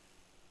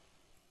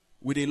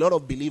with a lot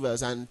of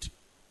believers and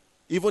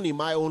even in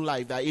my own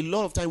life that a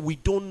lot of time we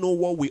don't know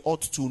what we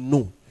ought to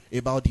know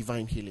about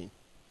divine healing.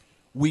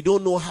 We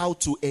don't know how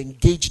to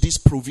engage this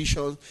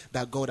provision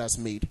that God has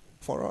made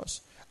for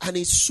us. And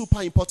it's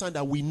super important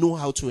that we know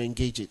how to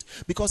engage it.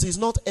 Because it's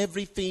not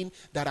everything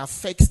that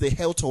affects the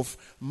health of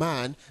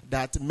man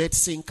that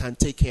medicine can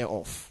take care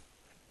of.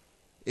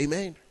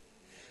 Amen.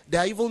 There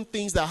are even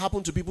things that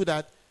happen to people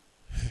that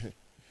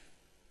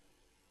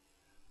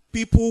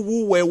people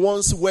who were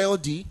once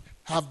wealthy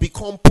have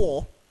become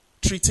poor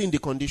treating the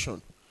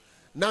condition.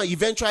 Now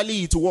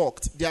eventually it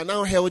worked. They are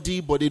now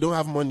healthy but they don't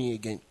have money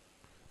again.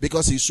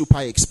 Because it's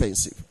super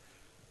expensive.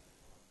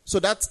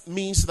 So that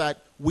means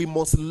that we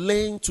must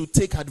learn to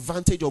take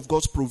advantage of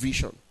God's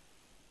provision.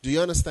 Do you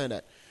understand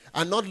that?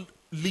 And not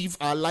live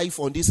our life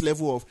on this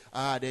level of,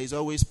 there is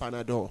always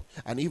Panadol.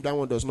 And if that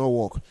one does not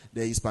work,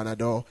 there is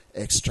Panadol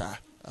extra.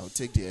 I'll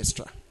take the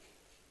extra.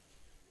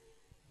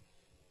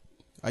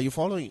 Are you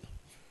following?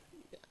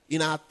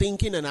 In our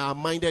thinking and our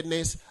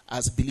mindedness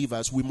as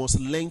believers, we must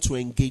learn to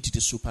engage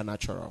the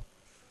supernatural.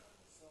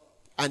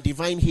 And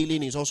divine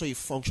healing is also a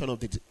function of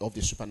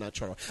the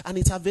supernatural. And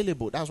it's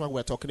available. That's why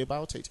we're talking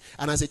about it.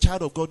 And as a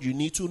child of God, you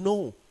need to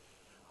know.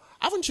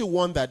 Haven't you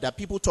wondered that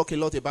people talk a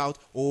lot about,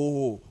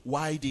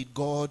 why did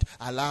God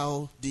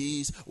allow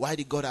this? Why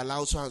did God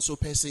allow so and so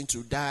person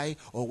to die?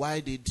 Or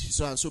why did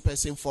so and so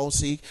person fall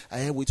sick?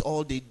 And with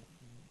all they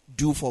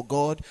do for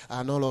God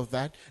and all of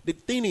that. The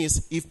thing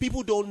is, if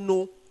people don't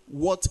know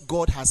what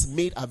God has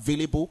made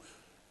available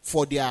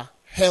for their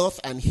health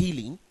and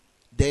healing,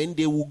 then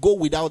they will go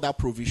without that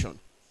provision.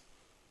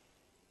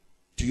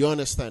 Do you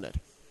understand that?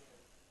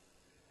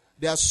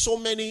 There are so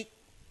many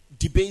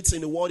debates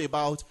in the world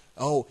about,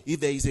 if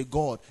there is a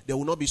God, there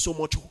will not be so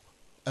much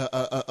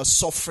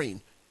suffering,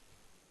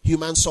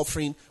 human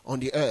suffering on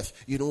the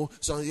earth.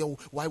 So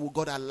why would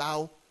God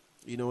allow,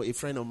 a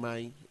friend of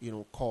mine,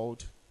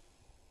 called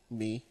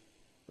me,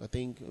 I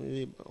think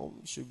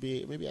should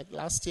be maybe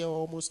last year or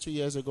almost 2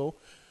 years ago.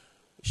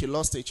 She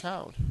lost a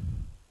child.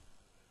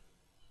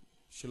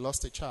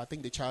 I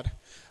think a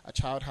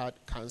child had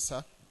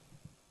cancer,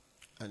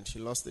 and she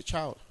lost the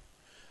child.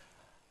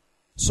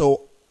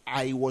 So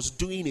I was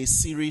doing a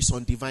series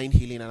on divine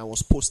healing, and I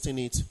was posting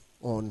it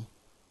on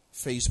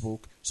Facebook.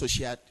 So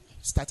she had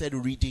started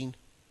reading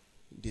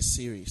the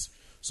series.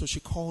 So she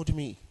called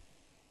me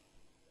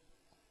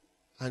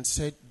and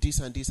said this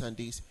and this and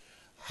this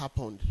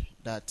happened,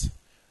 that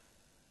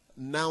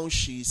now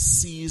she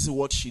sees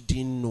what she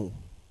didn't know.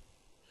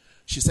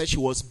 She said she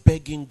was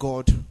begging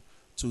God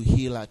to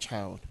heal her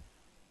child.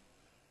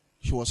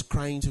 She was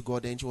crying to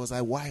God, and she was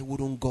like, why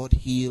wouldn't God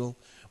heal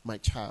my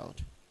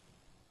child?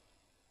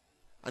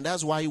 And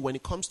that's why when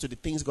it comes to the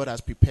things God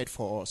has prepared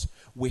for us,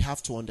 we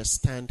have to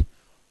understand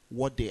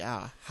what they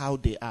are, how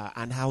they are,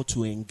 and how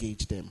to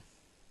engage them.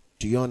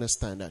 Do you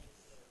understand that?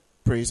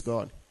 Praise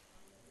God.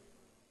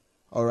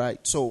 All right,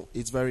 so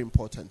it's very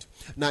important.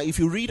 Now, if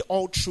you read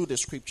all through the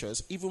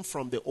scriptures, even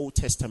from the Old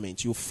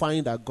Testament, you'll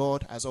find that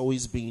God has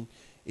always been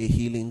a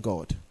healing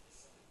God.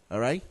 All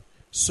right?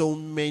 So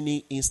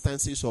many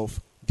instances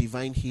of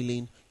divine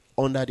healing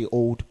under the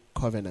Old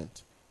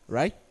Covenant.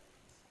 Right?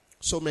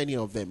 So many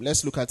of them.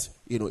 Let's look at,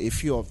 a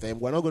few of them.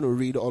 We're not going to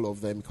read all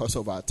of them because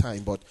of our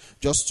time, but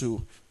just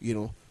to,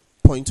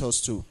 point us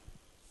to,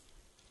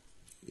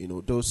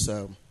 those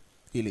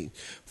healing.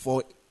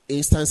 For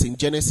instance, in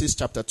Genesis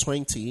chapter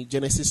 20,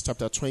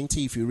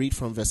 if you read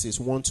from verses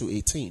 1 to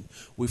 18,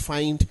 we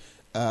find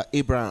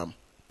Abraham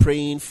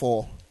praying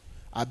for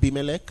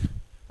Abimelech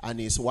and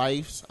his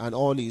wives and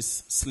all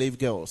his slave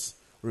girls.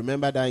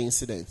 Remember that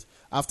incident?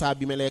 After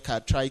Abimelech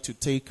had tried to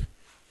take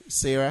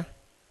Sarah,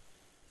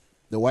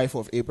 the wife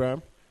of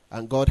Abraham,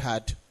 and God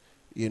had,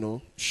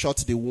 shut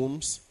the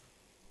wombs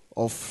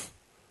of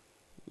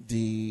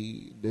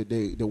the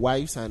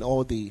wives and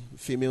all the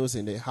females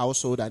in the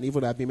household, and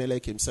even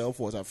Abimelech himself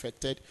was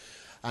affected.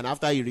 And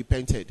after he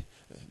repented,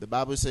 the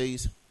Bible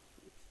says,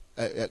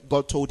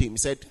 God told him, he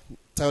said,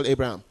 tell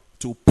Abraham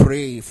to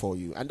pray for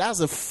you. And that's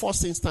the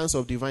first instance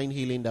of divine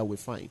healing that we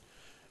find.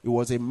 It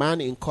was a man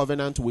in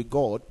covenant with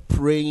God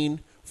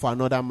praying for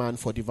another man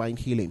for divine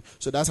healing.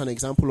 So that's an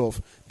example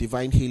of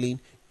divine healing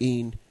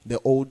in the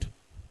Old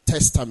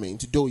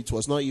Testament, though it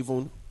was not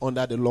even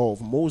under the law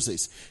of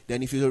Moses.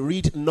 Then if you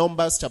read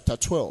Numbers chapter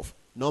 12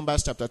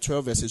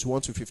 verses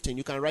 1 to 15,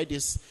 you can write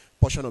this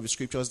portion of the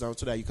scriptures down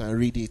so that you can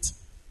read it,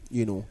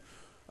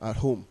 at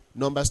home.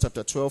 Numbers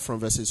chapter 12 from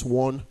verses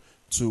 1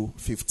 to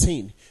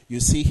 15. You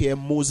see here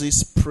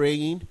Moses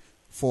praying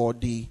for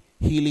the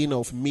healing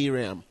of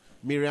Miriam,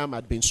 Miriam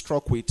had been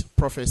struck with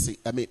prophecy.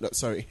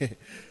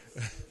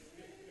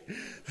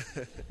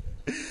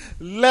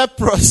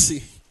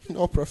 Leprosy.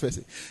 No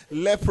prophecy.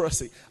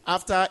 Leprosy.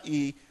 After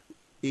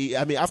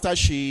after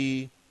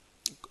she,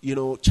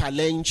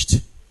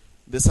 challenged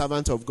the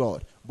servant of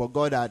God. But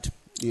God had,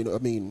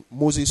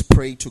 Moses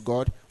prayed to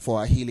God for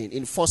her healing.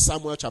 In 1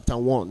 Samuel chapter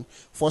 1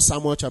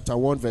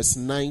 verse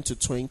 9 to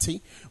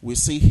 20, we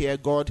see here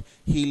God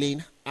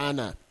healing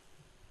Anna.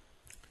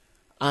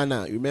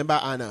 Anna, remember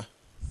Anna?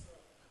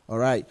 All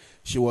right.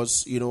 She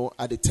was,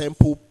 at the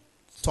temple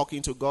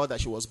talking to God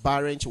that she was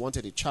barren. She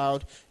wanted a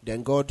child.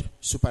 Then God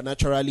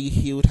supernaturally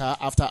healed her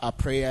after her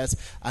prayers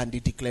and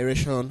the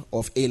declaration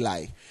of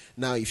Eli.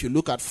 Now, if you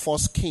look at 1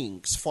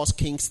 Kings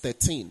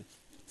 13,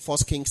 4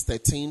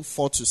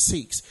 to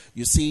 6,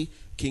 you see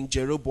King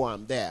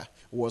Jeroboam there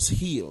was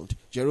healed.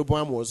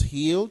 Jeroboam was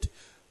healed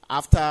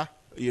after,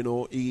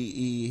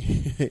 he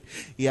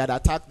had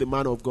attacked the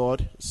man of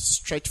God,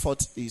 stretched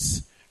forth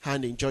his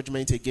hand in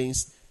judgment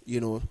against,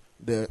 a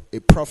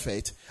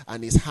prophet,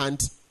 and his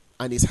hand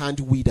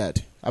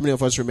withered. How many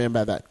of us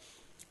remember that?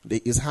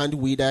 His hand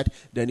withered.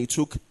 Then he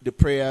took the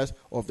prayers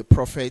of the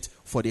prophet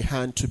for the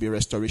hand to be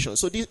restoration.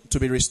 So to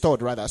be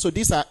restored rather. So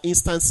these are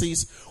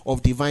instances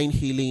of divine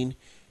healing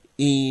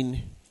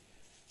in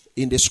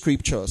the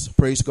scriptures.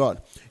 Praise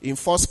God. In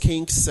 1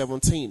 Kings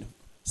 17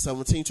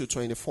 to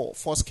 24.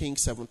 1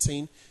 Kings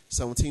 17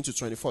 to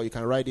 24. You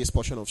can write this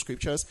portion of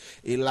scriptures.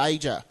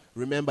 Elijah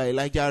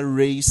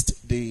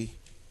raised the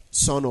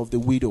son of the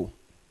widow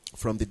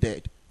from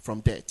death.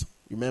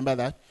 Remember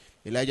that?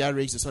 Elijah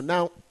raised the son.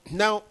 Now,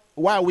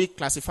 why are we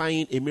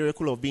classifying a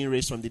miracle of being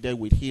raised from the dead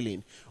with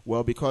healing?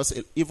 Well, because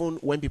even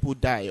when people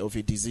die of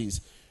a disease,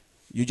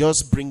 you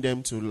just bring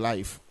them to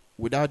life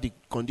without the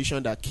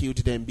condition that killed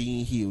them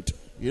being healed.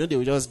 They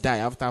will just die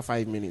after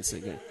 5 minutes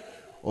again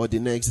or the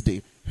next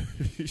day.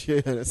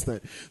 You understand?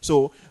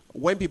 So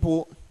when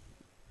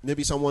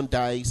maybe someone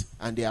dies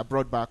and they are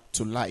brought back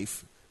to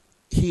life,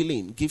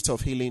 gift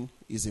of healing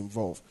is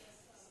involved.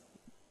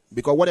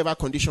 Because whatever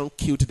condition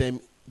killed them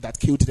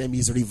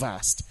is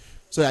reversed.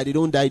 So that they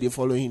don't die the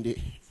following day.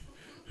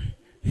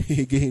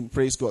 Again,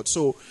 praise God.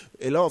 So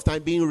a lot of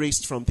time being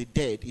raised from the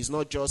dead is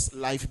not just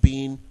life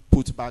being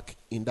put back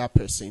in that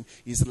person.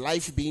 It's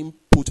life being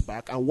put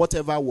back and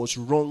whatever was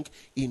wrong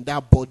in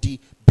that body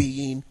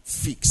being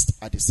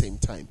fixed at the same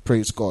time.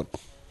 Praise God.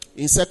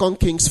 In 2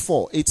 Kings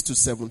 4, 8 to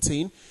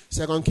 17,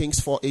 2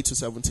 Kings 4, 8 to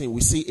 17, we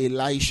see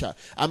Elisha.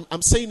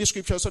 I'm saying the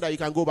scripture so that you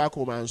can go back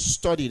home and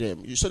study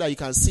them. So that you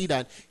can see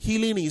that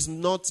healing is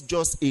not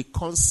just a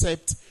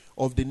concept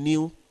of the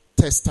New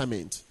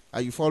Testament.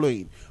 Are you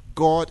following?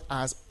 God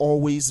has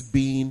always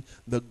been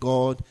the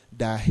God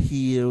that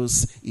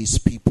heals his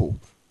people.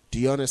 Do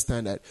you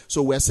understand that?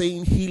 So we're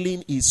saying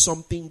healing is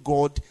something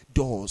God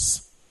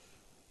does.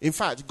 In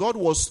fact, God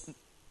was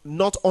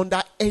not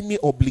under any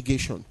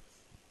obligation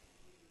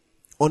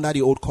under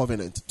the old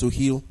covenant to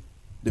heal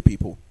the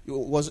people. It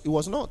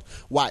was not.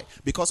 Why?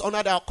 Because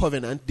under that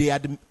covenant, they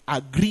had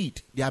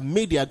agreed, they had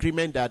made the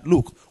agreement that,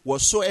 look,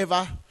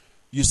 whatsoever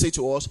you say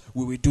to us,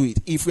 we will do it.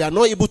 If we are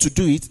not able to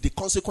do it, the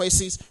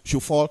consequences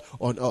should fall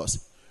on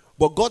us.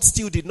 But God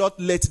still did not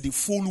let the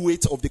full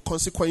weight of the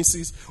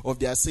consequences of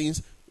their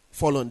sins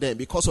fall on them.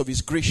 Because of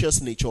his gracious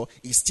nature,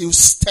 he still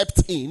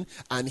stepped in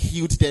and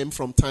healed them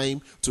from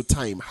time to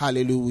time.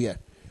 Hallelujah.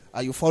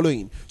 Are you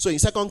following? So in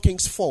 2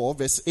 Kings 4,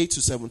 verse 8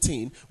 to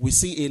 17, we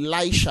see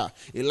Elisha.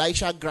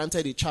 Elisha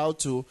granted a child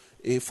to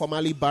a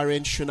formerly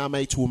barren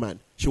Shunammite woman.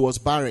 She was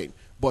barren.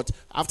 But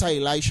after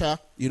Elisha,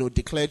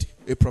 declared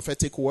a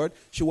prophetic word,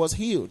 she was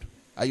healed.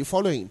 Are you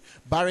following?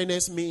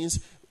 Barrenness means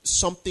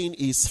something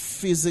is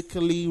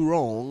physically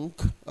wrong,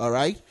 all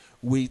right,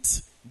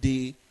 with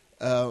the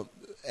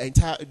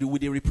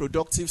with the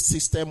reproductive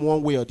system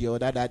one way or the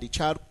other, that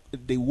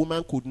the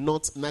woman could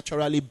not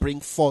naturally bring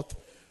forth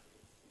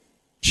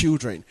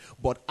children.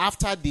 But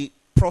after the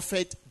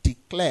prophet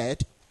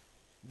declared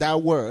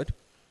that word,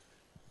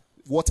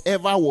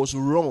 whatever was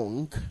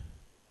wrong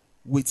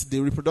with the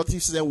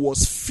reproductive system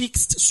was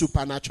fixed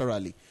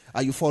supernaturally.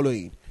 Are you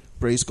following?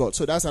 Praise God.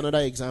 So that's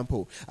another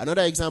example.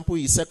 Another example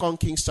is 2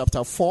 Kings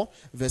chapter 4,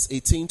 verse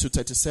 18 to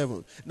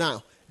 37.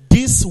 Now,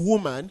 this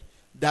woman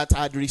that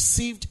had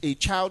received a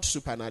child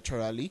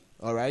supernaturally,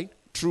 all right,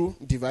 through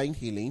divine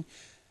healing,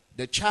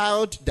 the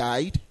child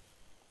died,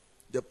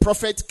 the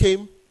prophet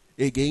came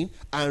again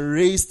and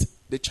raised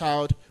the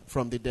child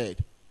from the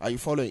dead. Are you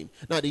following?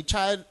 Now the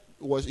child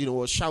was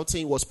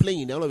shouting, was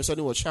playing, and all of a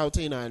sudden was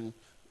shouting and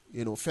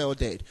fell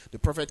dead. The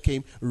prophet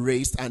came,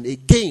 raised, and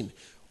again,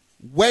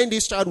 when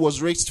this child was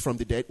raised from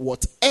the dead,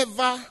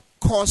 whatever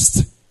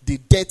caused the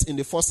death in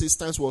the first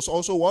instance was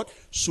also what?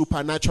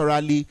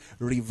 Supernaturally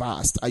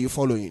reversed. Are you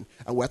following?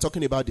 And we're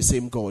talking about the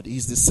same God.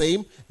 He's the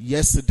same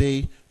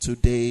yesterday,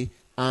 today,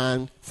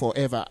 and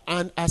forever.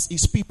 And as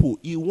his people,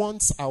 he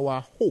wants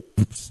our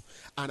hopes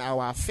and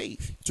our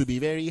faith to be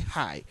very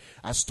high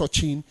as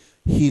touching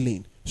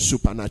healing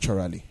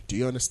supernaturally. Do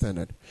you understand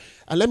that?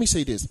 And let me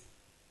say this.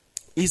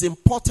 It's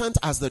important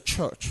as the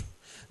church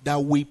that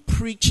we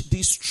preach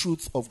this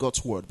truth of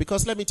God's word.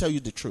 Because let me tell you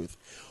the truth.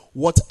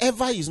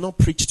 Whatever is not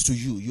preached to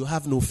you, you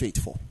have no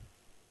faith for.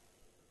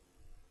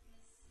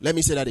 Let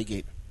me say that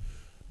again.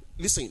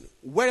 Listen,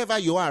 wherever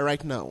you are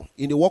right now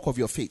in the walk of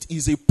your faith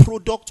is a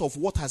product of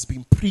what has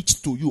been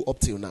preached to you up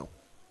till now.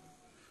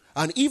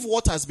 And if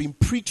what has been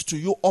preached to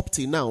you up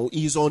till now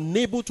is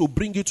unable to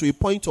bring you to a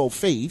point of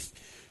faith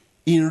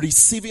in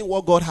receiving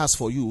what God has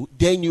for you,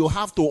 then you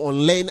have to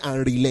unlearn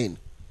and relearn.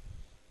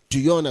 Do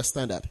you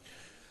understand that?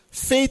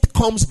 Faith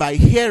comes by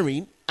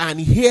hearing, and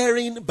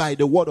hearing by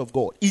the word of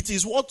God. It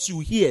is what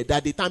you hear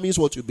that determines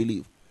what you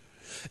believe.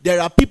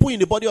 There are people in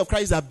the body of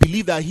Christ that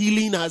believe that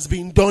healing has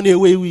been done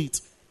away with.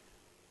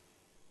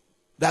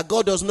 That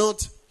God does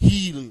not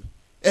heal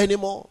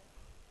anymore.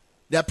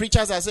 There are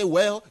preachers that say,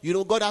 well,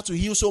 God had to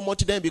heal so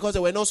much then because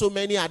there were not so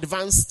many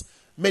advanced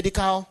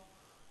medical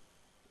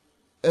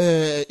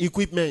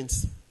equipment.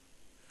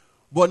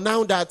 But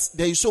now that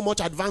there is so much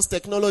advanced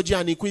technology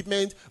and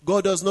equipment,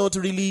 God does not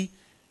really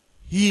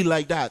heal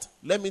like that.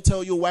 Let me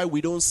tell you why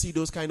we don't see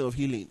those kind of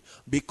healing.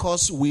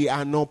 Because we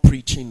are not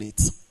preaching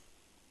it.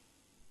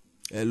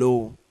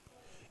 Hello.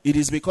 It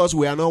is because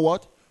we are not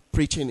what?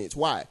 Preaching it.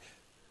 Why?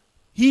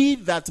 He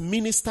that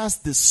ministers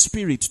the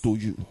Spirit to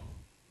you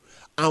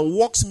and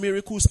works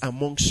miracles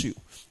amongst you,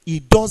 he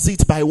does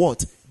it by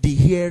what? The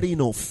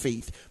hearing of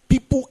faith.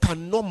 People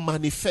cannot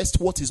manifest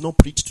what is not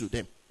preached to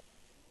them.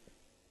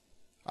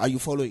 Are you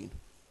following?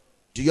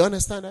 Do you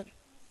understand that?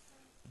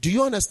 Do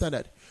you understand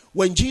that?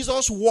 When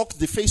Jesus walked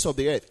the face of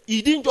the earth,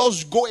 he didn't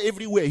just go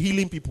everywhere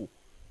healing people.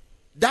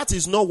 That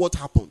is not what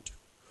happened.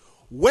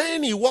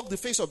 When he walked the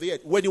face of the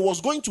earth, when he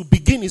was going to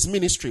begin his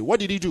ministry, what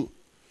did he do?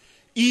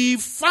 He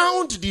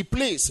found the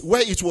place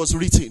where it was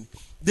written,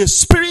 the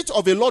Spirit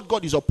of the Lord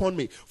God is upon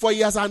me, for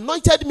he has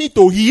anointed me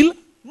to heal?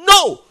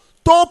 No,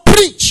 to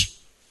preach.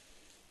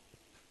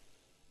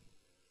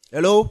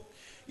 Hello?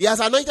 He has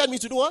anointed me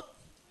to do what?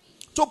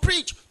 To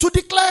preach, to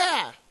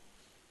declare.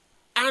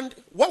 And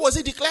what was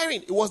he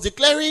declaring? It was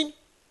declaring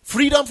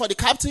freedom for the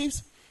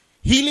captives,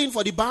 healing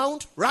for the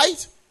bound,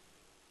 right?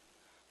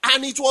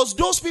 And it was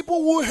those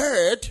people who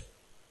heard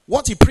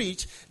what he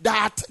preached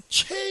that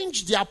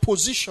changed their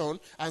position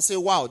and say,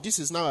 wow, this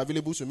is now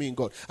available to me in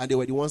God. And they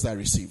were the ones that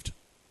received.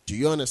 Do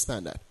you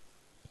understand that?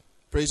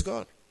 Praise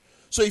God.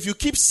 So if you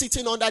keep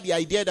sitting under the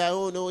idea that,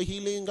 oh no,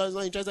 healing, God's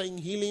not interested in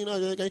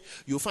healing,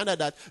 you'll find out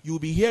that you'll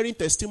be hearing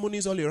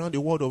testimonies all around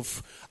the world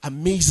of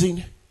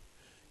amazing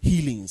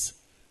healings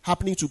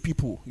happening to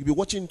people. You'll be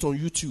watching it on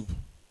YouTube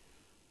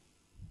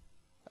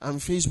and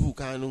Facebook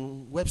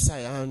and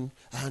website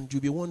and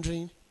you'll be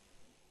wondering,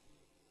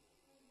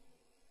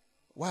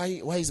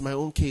 why is my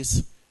own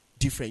case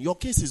different? Your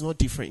case is not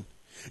different.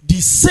 The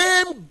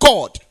same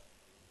God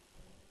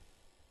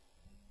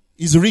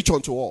is rich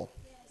unto all.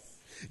 Yes.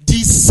 The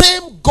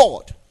same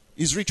God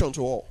is rich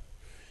unto all.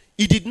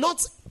 He did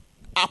not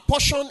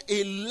apportion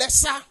a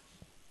lesser,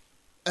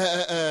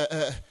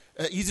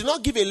 he did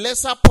not give a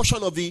lesser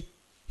portion of the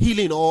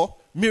healing or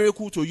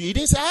miracle to you. He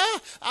didn't say,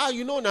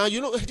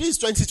 this is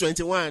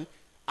 2021.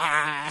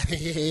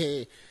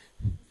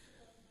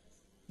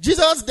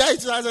 Jesus died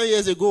 2,000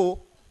 years ago.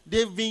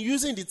 They've been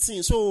using the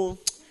thing, so,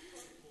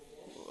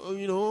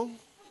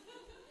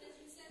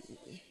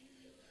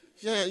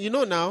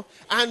 yeah, now.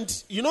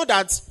 And you know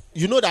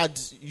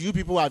that you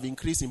people have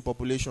increased in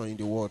population in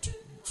the world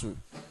too.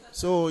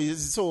 So you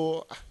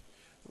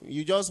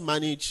just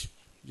manage,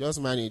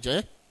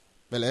 eh?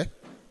 Bele?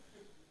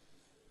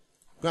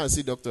 Go and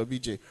see Dr.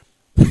 BJ.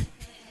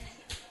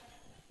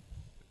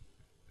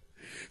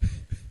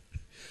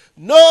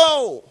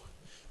 No!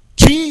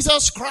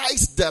 Jesus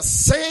Christ the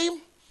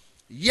same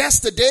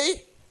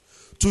yesterday,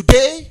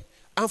 today,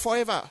 and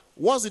forever.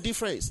 What's the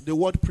difference? The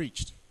word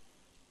preached.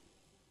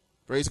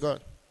 Praise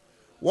God.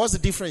 What's the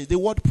difference? The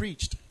word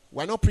preached.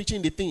 We're not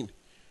preaching the thing.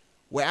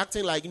 We're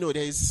acting like, there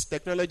is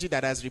technology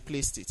that has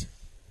replaced it.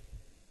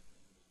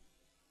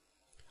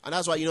 And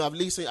that's why, I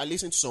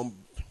listened to some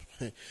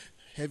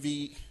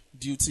heavy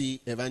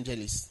duty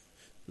evangelists,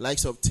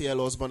 likes of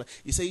T.L. Osborne.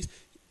 He says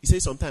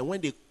sometimes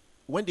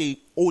when they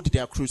hold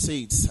their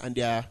crusades and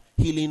their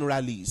healing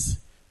rallies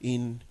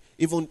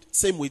even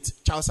same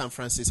with Charles and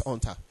Francis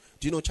Hunter.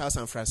 Do you know Charles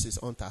and Francis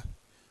Hunter?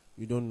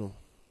 You don't know.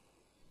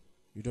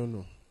 You don't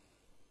know.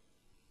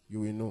 You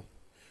will know.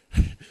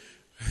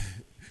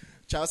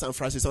 Charles and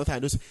Francis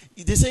Hunter.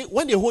 They say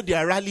when they hold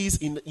their rallies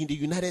in the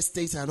United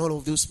States and all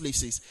of those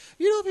places,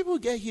 people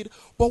get hit.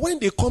 But when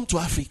they come to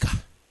Africa,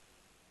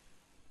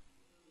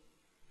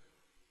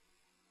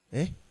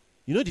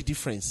 you know the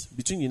difference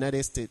between the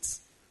United States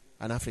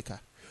and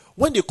Africa?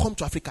 When they come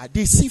to Africa,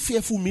 they see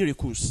fearful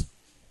miracles.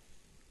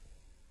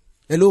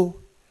 Hello?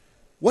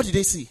 What did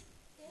they see?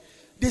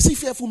 They see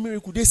fearful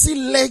miracles. They see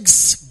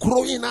legs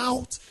growing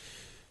out.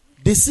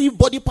 They see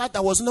body part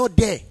that was not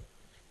there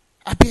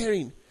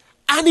appearing.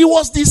 And it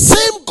was the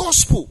same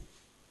gospel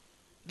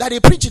that they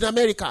preach in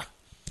America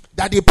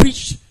that they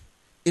preach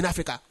in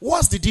Africa.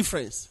 What's the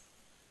difference?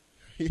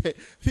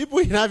 People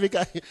in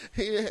Africa,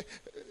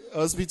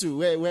 hospital,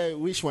 where,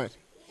 which one?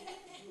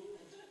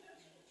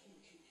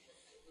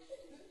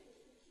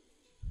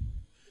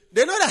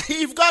 They know that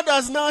If God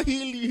does not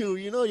heal you,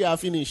 you know you are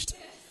finished.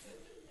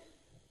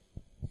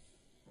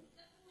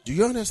 Do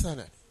you understand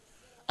that?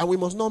 And we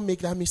must not make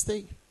that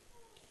mistake.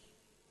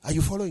 Are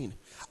you following?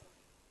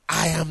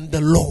 I am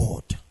the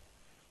Lord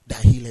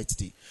that healeth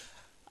thee.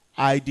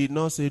 I did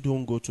not say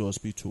don't go to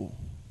hospital.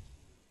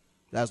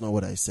 That's not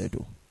what I said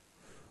though.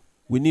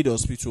 We need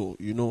hospital,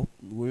 you know.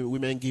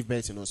 Women give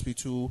birth in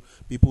hospital.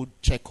 People do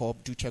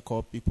check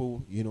up.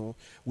 People, you know.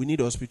 We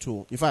need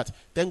hospital. In fact,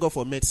 thank God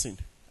for medicine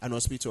and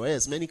hospital.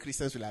 Yes, many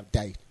Christians will have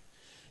died.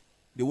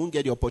 They won't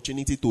get the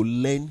opportunity to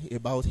learn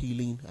about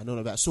healing and all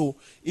of that. So,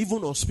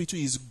 even hospital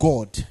is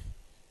God.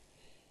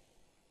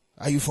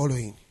 Are you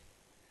following?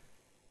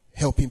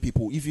 Helping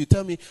people. If you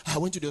tell me, I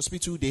went to the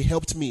hospital, they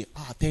helped me.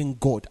 Thank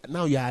God.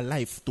 Now you are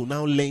alive to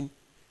now learn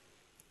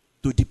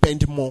to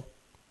depend more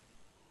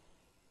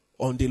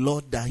on the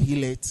Lord that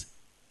healeth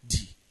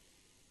thee.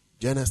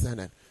 Do you understand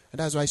that? And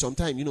that's why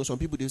sometimes, you know, some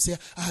people, they say,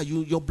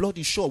 your blood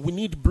is short. We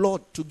need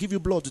blood to give you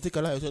blood to take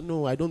a life. I say,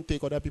 no, I don't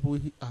take other people.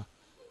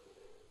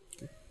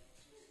 Okay.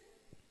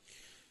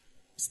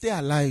 Stay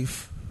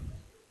alive.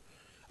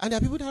 And there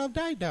are people that have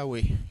died that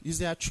way. It's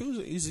their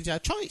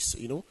choice,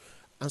 you know,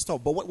 and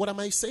stuff. But what am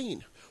I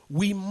saying?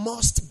 We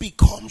must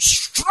become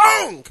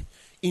strong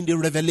in the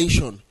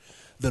revelation,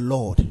 the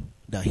Lord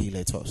that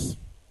healeth us.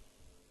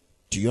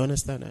 Do you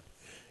understand that?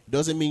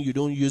 Doesn't mean you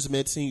don't use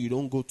medicine, you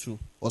don't go to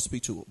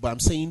hospital. But I'm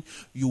saying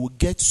you will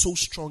get so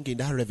strong in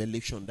that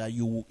revelation that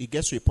it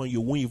gets to a point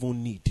you won't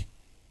even need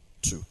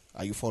to.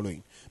 Are you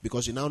following?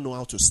 Because you now know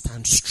how to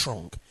stand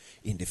strong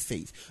in the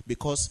faith.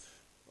 Because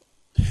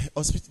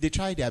they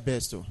try their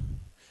best though.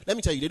 Let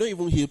me tell you, they don't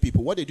even heal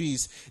people. What they do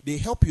is they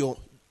help your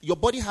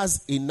body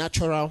has a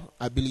natural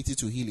ability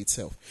to heal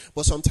itself.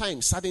 But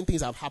sometimes certain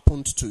things have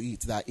happened to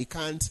it that it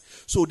can't.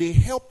 So they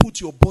help put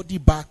your body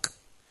back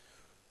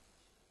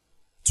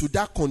to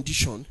that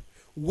condition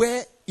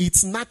where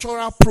its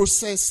natural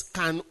process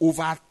can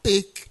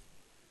overtake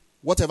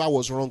whatever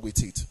was wrong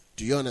with it.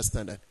 Do you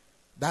understand that?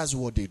 That's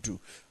what they do.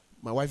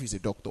 My wife is a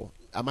doctor.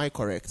 Am I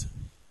correct?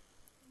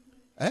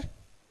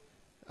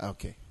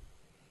 Okay.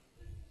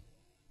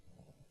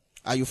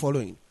 Are you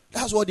following?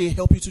 That's what they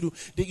help you to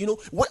do.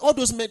 All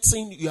those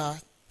medicine you are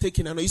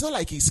taking, it's not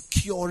like it's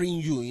curing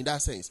you in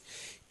that sense.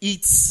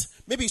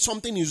 It's maybe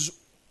something is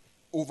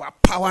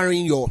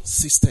overpowering your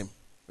system,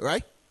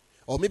 right?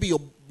 Or maybe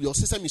your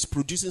system is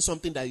producing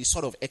something that is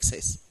sort of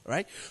excess,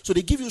 right? So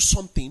they give you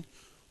something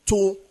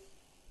to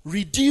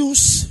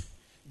reduce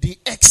the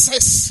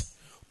excess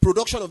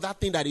production of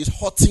that thing that is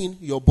hurting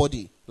your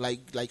body,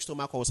 like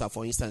stomach ulcer,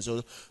 for instance.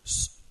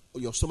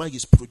 Your stomach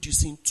is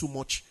producing too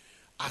much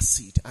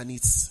acid and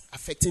it's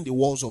affecting the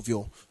walls of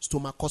your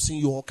stomach, causing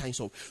you all kinds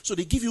of. So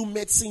they give you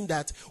medicine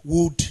that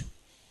would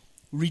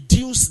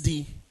reduce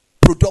the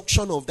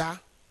production of that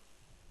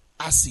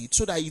acid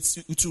so that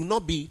it will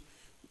not be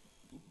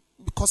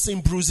causing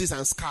bruises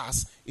and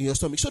scars in your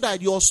stomach, so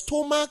that your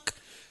stomach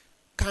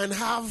can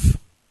have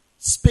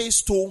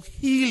space to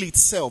heal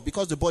itself,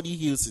 because the body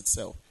heals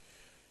itself.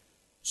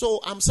 So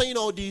I'm saying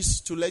all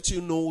this to let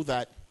you know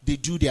that they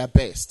do their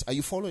best. Are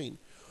you following?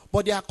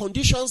 But there are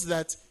conditions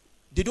that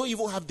they don't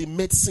even have the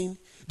medicine.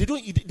 They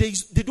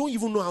don't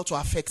even know how to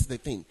affect the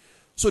thing.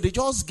 So they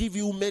just give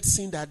you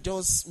medicine that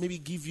just maybe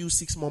give you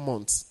 6 more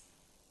months.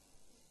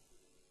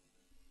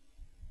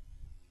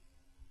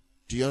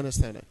 Do you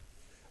understand that?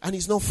 And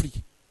it's not free.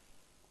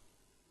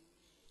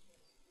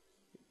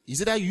 Is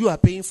it that you are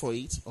paying for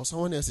it or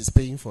someone else is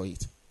paying for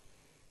it?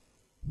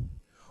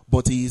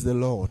 But He is the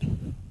Lord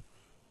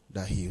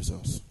that heals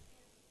us.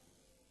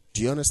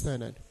 Do you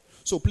understand that?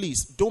 So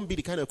please, don't be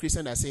the kind of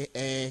Christian that say,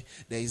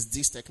 there is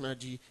this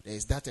technology, there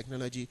is that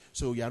technology,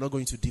 so you are not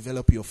going to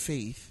develop your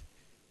faith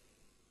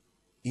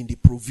in the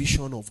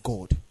provision of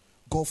God.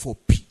 God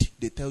forbid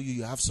they tell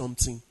you have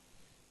something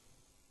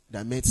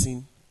that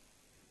medicine.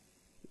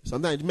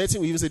 Sometimes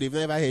medicine will even say they've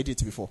never heard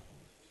it before.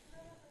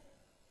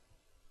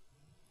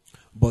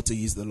 But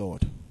He is the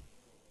Lord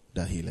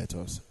that healeth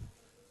us.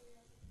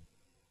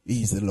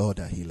 He is the Lord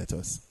that healeth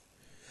us.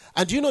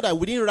 And do you know that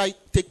we didn't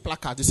take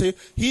placards? They say,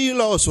 heal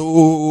us,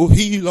 oh,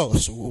 heal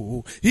us,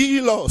 oh,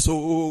 heal us,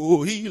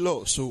 oh,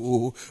 heal us,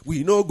 oh.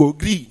 We no go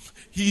grieve,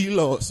 heal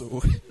us,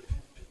 oh.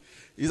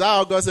 Is that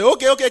how God say,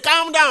 okay,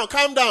 calm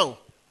down.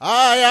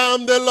 I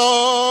am the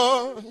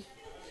Lord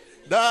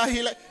that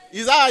healeth.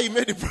 Is that how He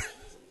made the prayer?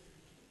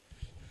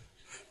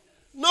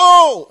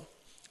 No.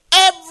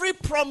 Every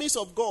promise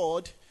of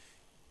God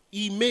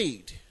He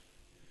made,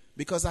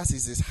 because that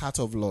is His heart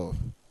of love.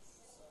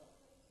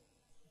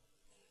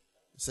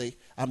 Say,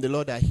 I'm the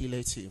Lord that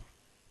healeth you.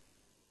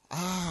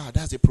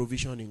 That's a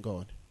provision in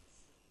God.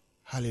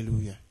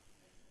 Hallelujah.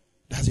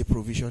 That's a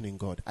provision in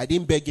God. I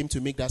didn't beg Him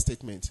to make that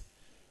statement.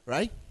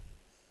 Right?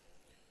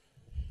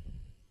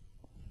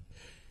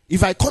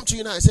 If I come to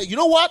you now and say, you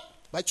know what?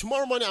 By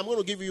tomorrow morning, I'm going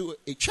to give you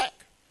a check.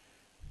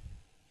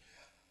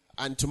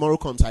 And tomorrow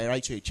comes, I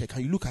write you a check.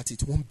 And you look at it,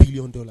 $1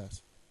 billion.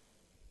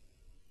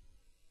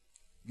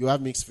 You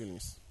have mixed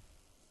feelings.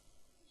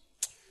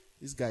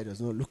 This guy does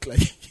not look like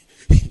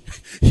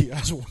he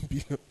has $1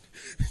 billion.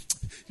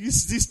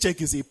 This check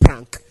is a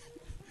prank.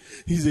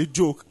 It's a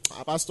joke.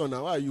 Pastor,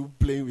 now why are you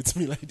playing with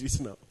me like this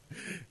now?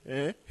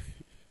 Eh?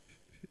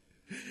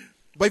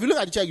 But if you look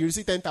at the check, you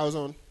receive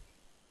 10,000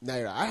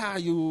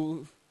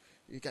 naira.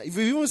 If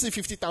you even see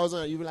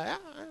 50,000, you'll be like,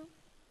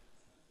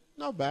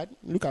 not bad.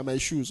 Look at my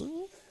shoes.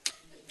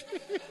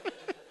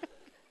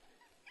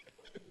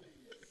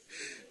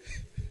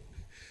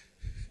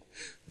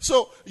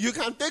 So you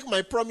can take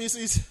my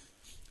promises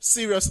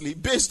seriously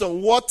based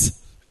on what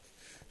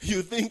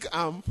you think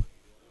I'm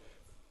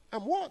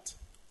what?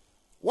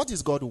 What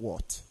is God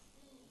what?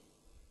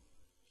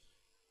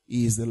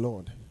 He is the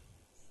Lord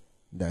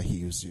that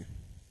heals you.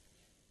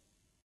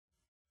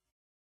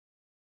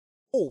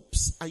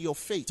 Hopes and your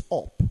faith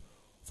up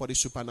for the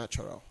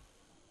supernatural.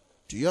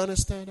 Do you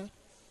understand that?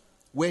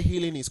 Where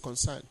healing is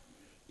concerned,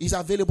 is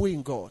available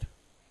in God.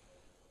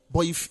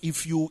 But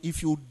if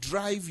you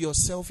drive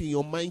yourself in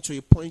your mind to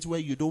a point where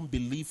you don't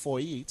believe for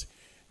it,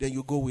 then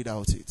you go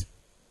without it.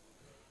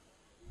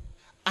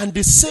 And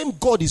the same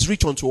God is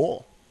rich unto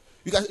all.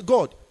 You guys,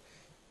 God,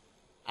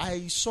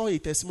 I saw a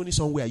testimony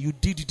somewhere. You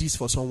did this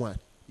for someone.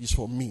 It's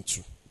for me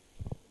too.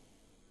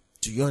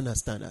 Do you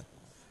understand that?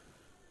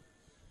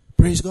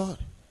 Praise God.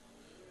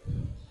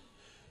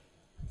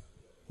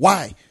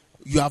 Why?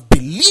 You have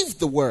believed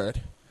the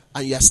word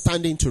and you are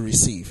standing to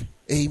receive.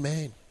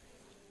 Amen.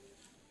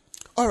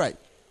 All right.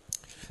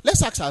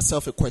 Let's ask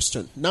ourselves a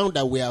question. Now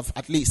that we have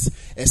at least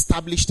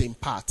established in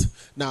part.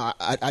 Now,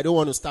 I don't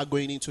want to start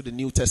going into the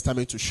New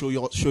Testament to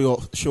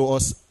show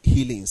us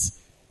healings.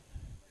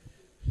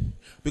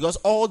 Because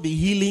all the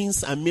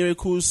healings and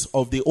miracles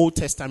of the Old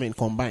Testament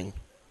combined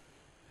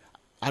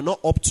are not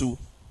up to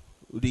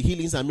the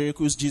healings and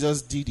miracles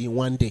Jesus did in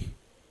one day.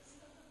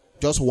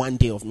 Just one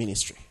day of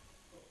ministry.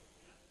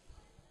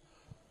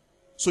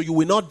 So you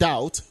will not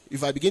doubt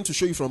if I begin to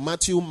show you from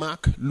Matthew,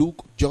 Mark,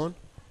 Luke, John.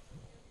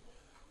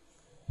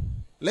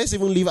 Let's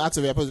even leave Acts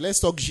of the Apostles. Let's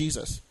talk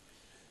Jesus.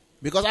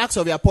 Because Acts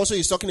of the Apostles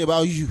is talking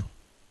about you,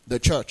 the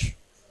church.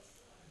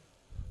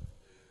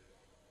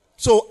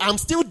 So I'm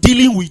still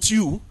dealing with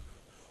you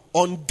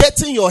on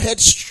getting your head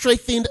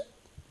straightened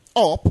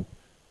up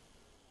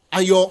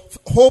and your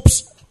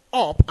hopes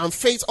up and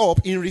faith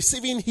up in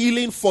receiving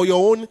healing for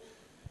your own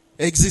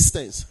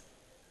existence.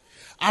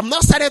 I'm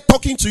not started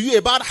talking to you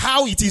about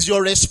how it is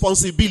your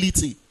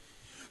responsibility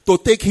to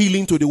take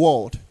healing to the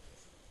world.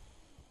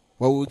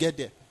 Well, we'll get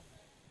there.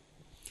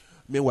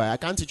 Meanwhile, I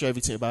can't teach you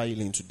everything about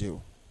healing today.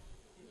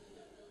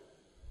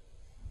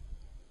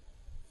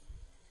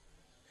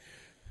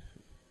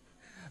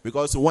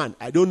 Because one,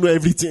 I don't know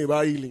everything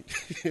about healing.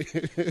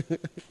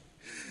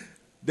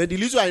 Then the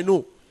little I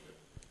know,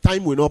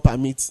 time will not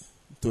permit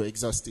to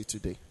exhaust it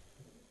today.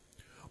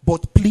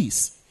 But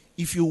please,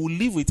 if you will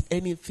live with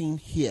anything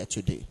here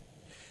today,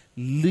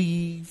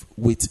 live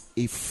with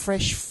a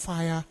fresh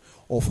fire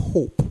of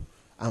hope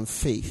and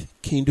faith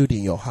kindled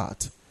in your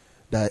heart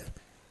that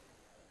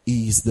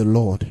He is the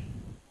Lord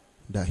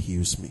that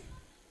heals me.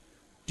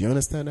 Do you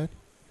understand that?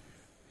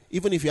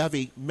 Even if you have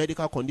a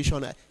medical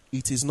condition,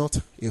 it is not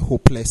a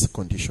hopeless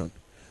condition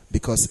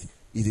because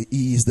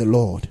He is the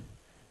Lord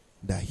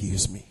that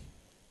heals me.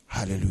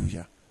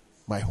 Hallelujah.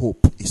 My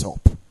hope is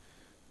up.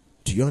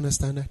 Do you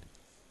understand that?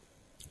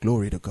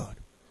 Glory to God.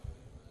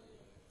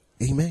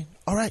 Amen.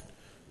 All right.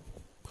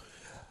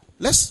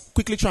 Let's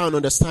quickly try and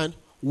understand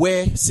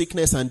where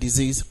sickness and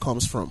disease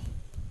comes from.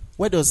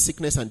 Where does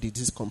sickness and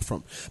disease come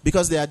from?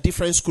 Because there are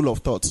different school of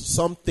thought.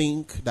 Some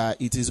think that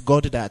it is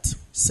God that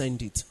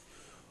sent it.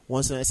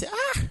 Once in a while I say,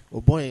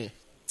 oh boy,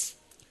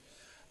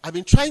 I've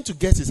been trying to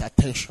get his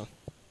attention.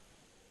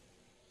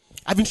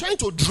 I've been trying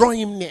to draw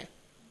him near.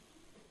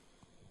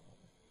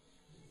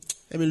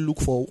 Let me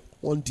look for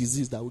one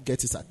disease that will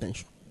get his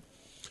attention.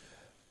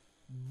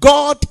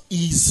 God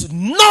is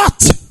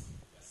not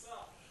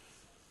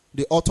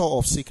the author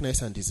of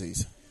sickness and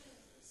disease.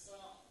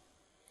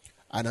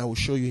 And I will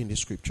show you in the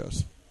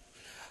scriptures.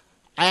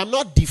 I am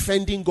not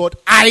defending God.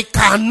 I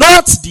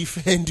cannot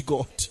defend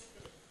God.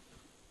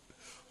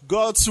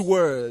 God's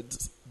word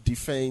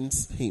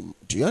defends him.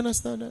 Do you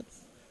understand that?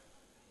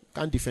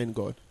 Can't defend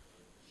God.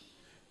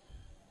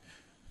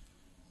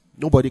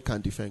 Nobody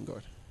can defend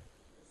God.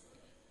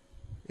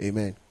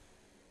 Amen.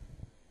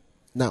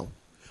 Now,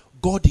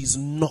 God is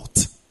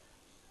not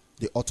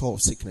the author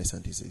of sickness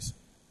and disease.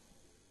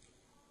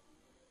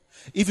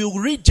 If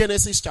you read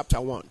Genesis chapter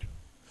 1,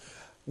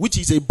 which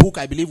is a book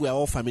I believe we are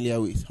all familiar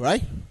with,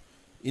 right?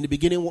 In the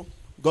beginning,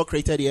 God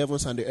created the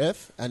heavens and the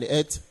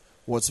earth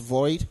was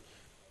void,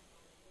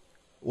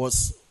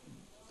 was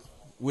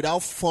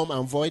without form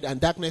and void, and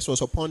darkness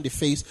was upon the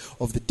face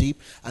of the deep,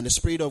 and the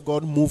Spirit of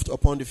God moved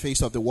upon the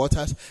face of the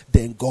waters.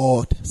 Then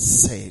God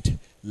said,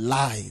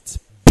 light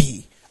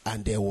be,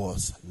 and there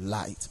was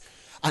light.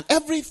 And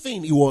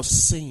everything he was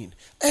saying,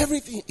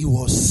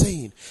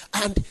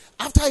 and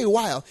after a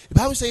while, the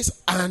Bible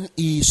says, and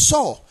he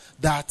saw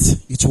that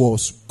it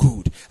was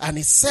good. And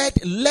he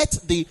said, let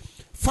the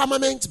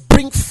firmament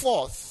bring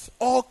forth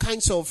all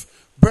kinds of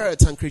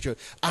birds and creatures,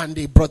 and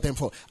they brought them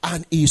forth.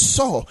 And he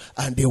saw,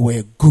 and they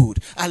were good.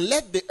 And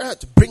let the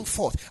earth bring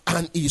forth,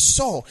 and he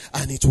saw,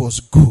 and it was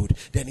good.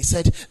 Then he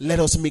said, let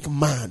us make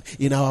man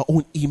in our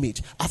own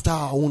image, after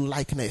our own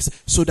likeness,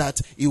 so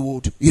that he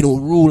would,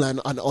 rule and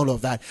all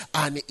of that.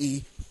 And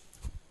he,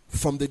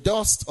 from the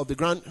dust of the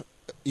ground,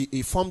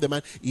 he formed the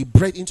man, he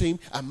breathed into him,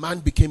 and man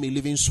became a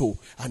living soul.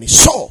 And he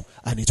saw,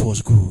 and it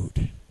was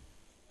good.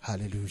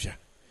 Hallelujah.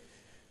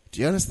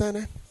 Do you understand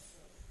that?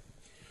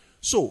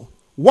 So,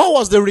 what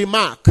was the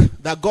remark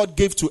that God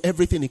gave to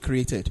everything he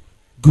created?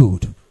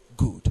 Good,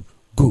 good,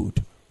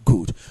 good,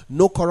 good.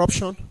 No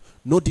corruption,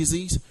 no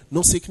disease,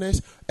 no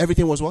sickness.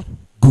 Everything was what?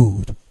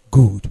 Good,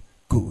 good,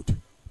 good.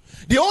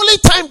 The only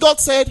time God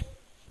said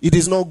it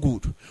is not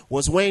good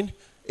was when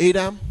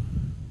Adam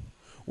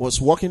was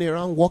walking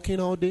around, walking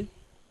all day,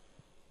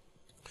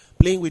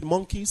 playing with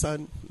monkeys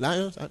and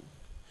lions. And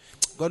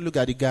God looked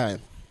at the guy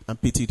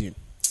and pitied him.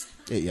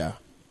 Hey, yeah.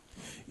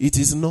 It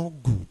is not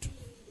good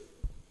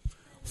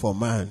for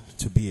man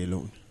to be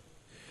alone.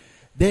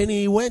 Then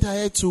he went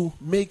ahead to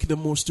make the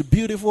most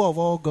beautiful of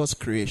all God's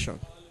creation.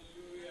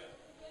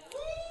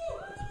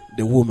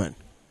 The woman.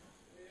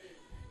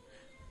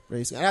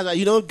 Praise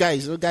God.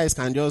 Guys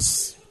can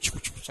just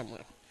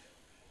somewhere.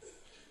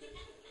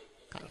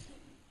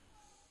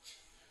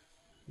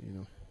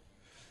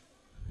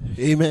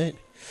 Amen.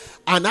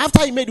 And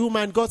after he made the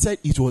woman, God said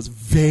it was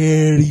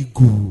very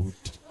good.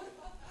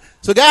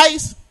 So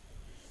guys,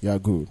 you are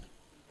good.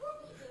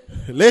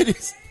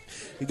 Ladies,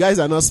 you guys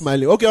are not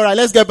smiling. Okay, all right,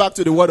 let's get back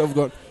to the word of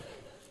God.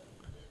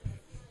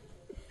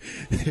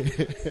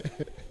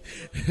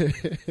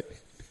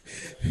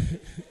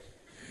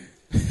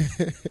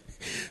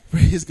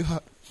 Praise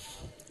God.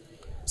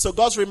 So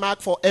God's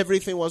remark for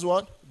everything was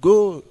what?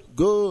 Good,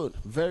 good,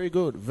 very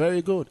good,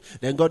 very good.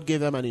 Then God gave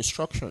them an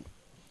instruction.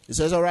 He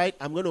says, all right,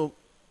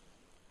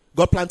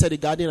 God planted a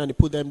garden and he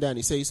put them there and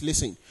he says,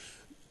 listen,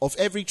 of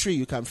every tree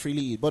you can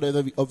freely eat, but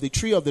of the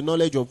tree of the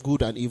knowledge of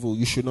good and evil,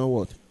 you should not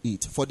what?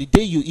 Eat. For the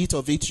day you eat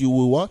of it, you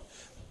will what?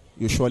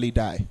 You surely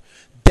die.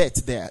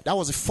 Death there. That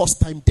was the first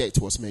time death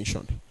was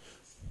mentioned.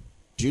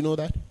 Do you know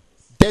that?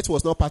 Death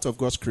was not part of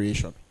God's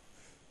creation.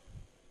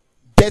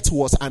 Death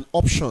was an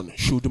option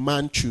should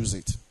man choose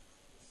it.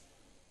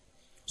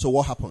 So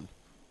what happened?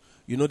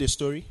 You know the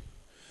story?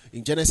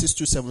 In Genesis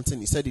 2:17,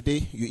 he said the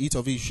day you eat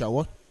of it, you shall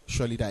what?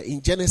 Surely die.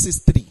 In Genesis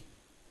 3,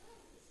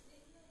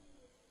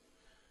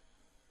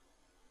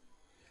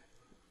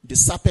 the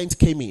serpent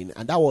came in,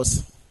 and that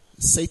was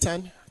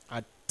Satan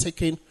had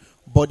taken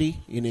body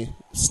in a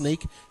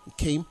snake,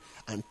 came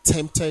and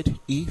tempted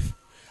Eve,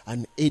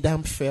 and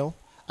Adam fell,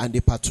 and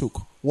they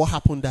partook. What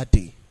happened that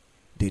day?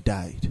 They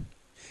died.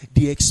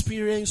 The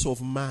experience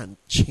of man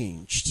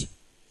changed,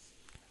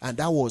 and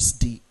that was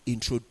the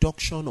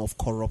introduction of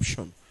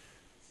corruption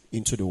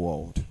into the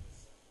world.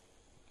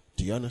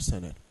 Do you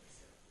understand that?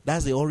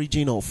 That's the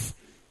origin of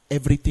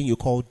everything you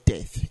call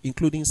death,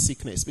 including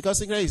sickness. Because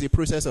sickness is a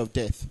process of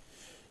death.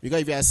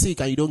 Because if you are sick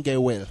and you don't get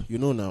well, you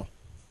know now,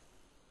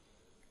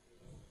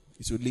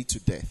 it will lead to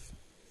death.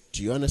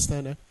 Do you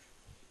understand that?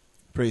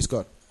 Praise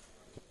God.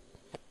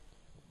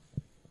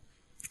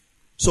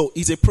 So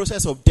it's a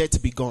process of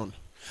death begun.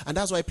 And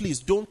that's why, please,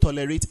 don't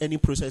tolerate any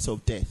process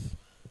of death.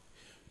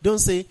 Don't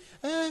say,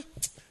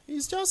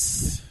 it's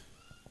just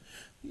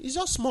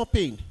small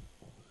pain.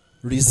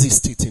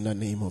 Resist it in the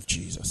name of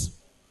Jesus.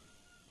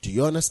 Do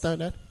you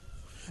understand that?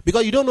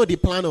 Because you don't know the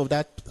plan of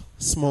that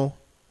small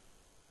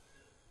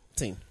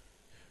thing.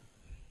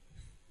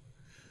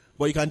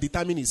 But you can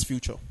determine his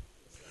future.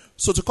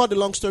 So to cut the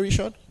long story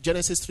short,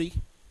 Genesis 3,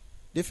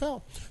 they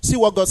fell. See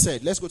what God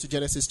said. Let's go to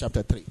Genesis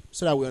chapter 3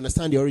 so that we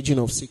understand the origin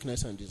of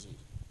sickness and disease.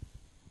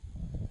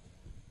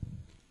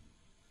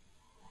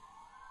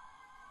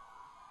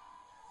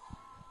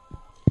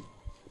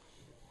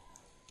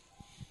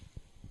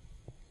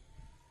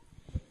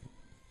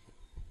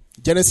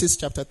 Genesis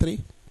chapter 3.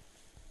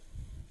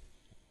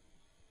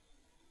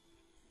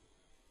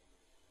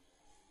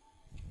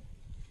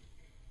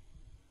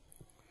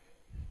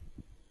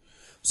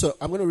 So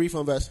I'm going to read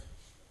from verse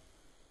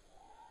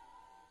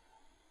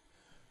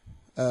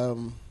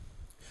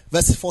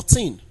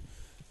 14.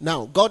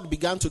 Now God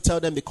began to tell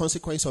them the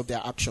consequence of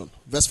their action.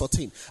 Verse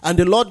 14. And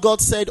the Lord God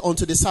said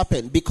unto the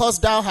serpent, because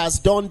thou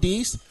hast done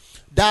this,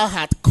 thou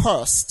hast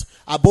cursed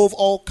above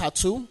all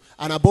cattle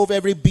and above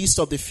every beast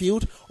of the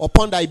field.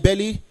 Upon thy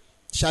belly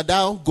shalt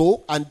thou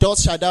go, and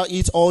dust shalt thou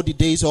eat all the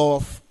days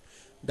of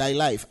thy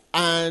life.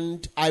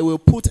 And I will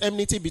put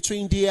enmity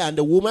between thee and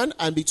the woman,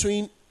 and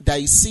between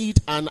thy seed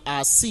and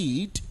her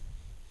seed.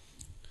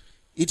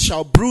 It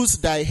shall bruise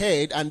thy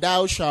head, and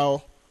thou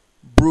shalt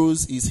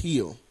bruise his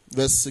heel.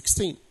 Verse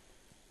 16.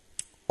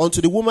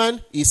 Unto the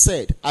woman he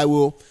said, I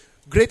will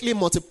greatly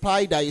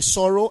multiply thy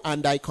sorrow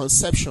and thy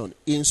conception.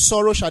 In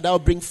sorrow shalt thou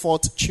bring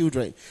forth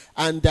children,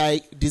 and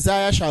thy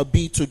desire shall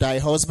be to thy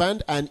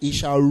husband, and he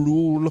shall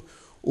rule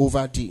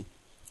over thee.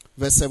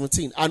 Verse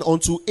 17. And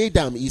unto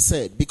Adam he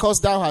said, because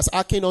thou hast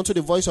hearkened unto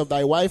the voice of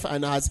thy wife,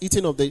 and hast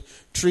eaten of the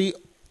tree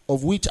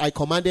of which I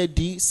commanded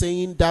thee,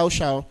 saying, thou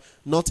shalt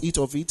not eat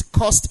of it,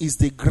 cursed is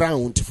the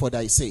ground for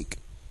thy sake.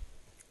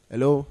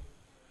 Hello?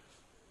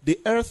 The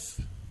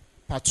earth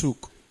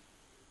partook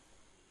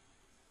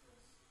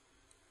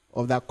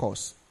of that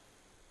curse.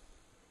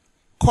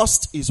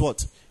 Cursed is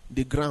what?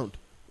 The ground.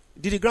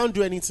 Did the ground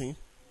do anything?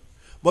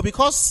 But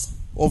because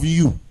of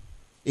you,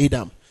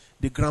 Adam,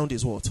 the ground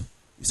is what?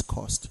 Is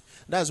cursed.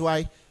 That's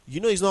why,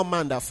 it's not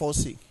man that falls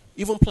sick.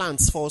 Even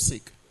plants fall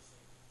sick.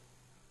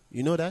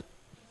 You know that?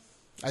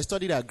 I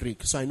studied at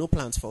Greek, so I know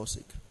plants fall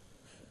sick.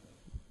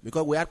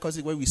 Because we had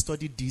courses where we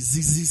studied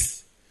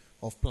diseases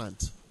of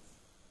plants.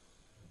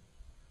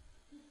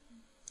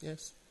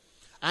 Yes.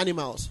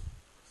 Animals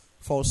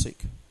fall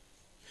sick.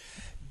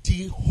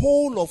 The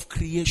whole of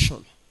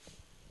creation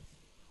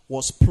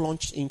was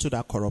plunged into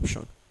that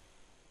corruption.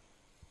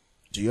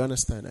 Do you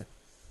understand that?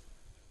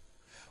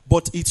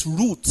 But its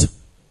root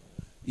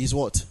is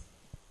what?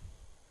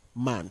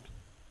 Man.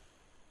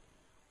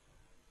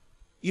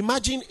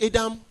 Imagine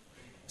Adam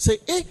say,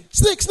 hey,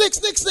 snake.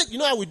 You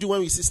know how we do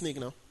when we see snake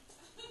now?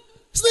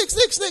 Snake.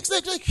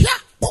 Yeah.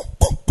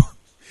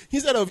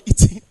 Instead of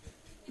eating,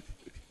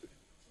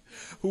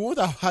 we would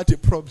have had a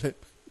problem.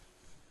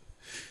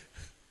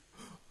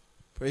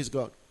 Praise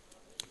God.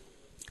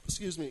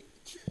 Excuse me.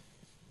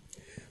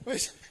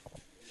 Wait.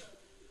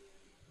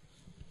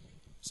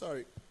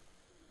 Sorry.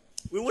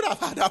 We would have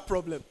had that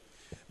problem.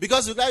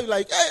 Because the guy was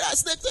like, hey, that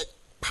snake.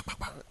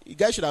 You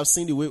guys should have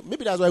seen the way.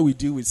 Maybe that's why we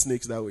deal with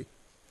snakes that way.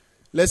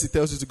 Unless he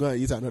tells you to go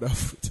and eat another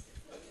fruit.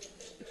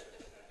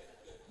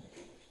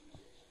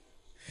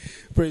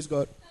 Praise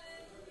God.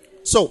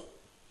 So,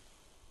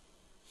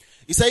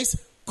 he says,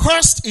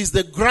 cursed is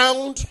the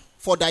ground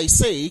for thy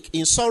sake,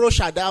 in sorrow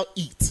shalt thou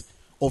eat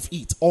of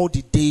it all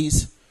the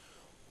days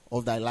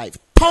of thy life.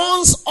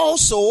 Thorns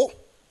also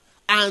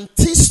and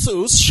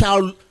thistles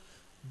shall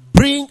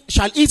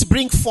it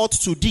bring forth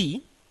to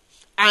thee,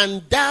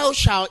 and thou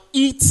shalt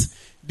eat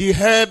the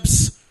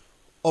herbs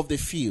of the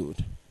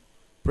field.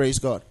 Praise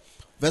God.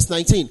 Verse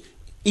 19.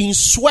 In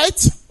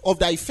sweat of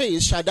thy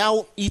face shalt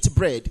thou eat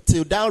bread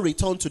till thou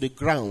return to the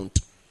ground.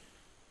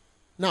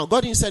 Now,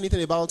 God didn't say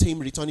anything about him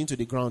returning to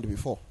the ground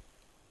before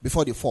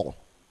the fall.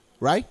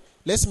 Right?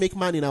 Let's make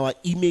man in our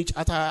image,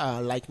 after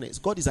our likeness.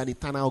 God is an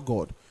eternal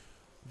God.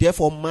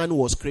 Therefore, man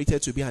was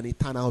created to be an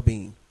eternal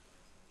being.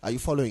 Are you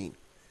following?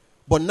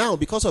 But now,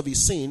 because of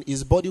his sin,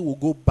 his body will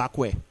go back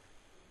where?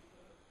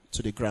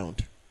 To the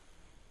ground.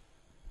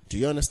 Do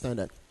you understand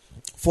that?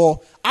 For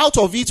out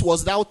of it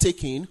was thou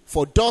taken,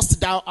 for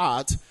dust thou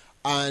art,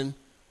 and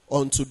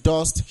unto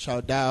dust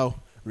shalt thou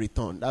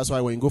return. That's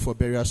why when you go for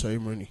burial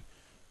ceremony,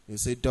 you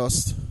say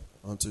dust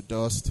unto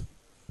dust,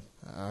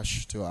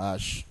 ash to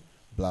ash,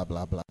 blah,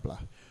 blah, blah, blah.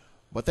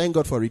 But thank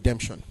God for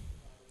redemption.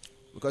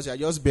 Because you are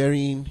just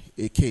burying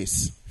a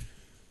case.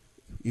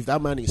 If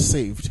that man is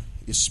saved,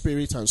 his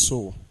spirit and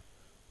soul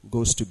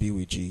goes to be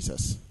with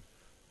Jesus.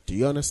 Do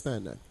you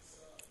understand that?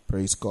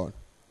 Praise God.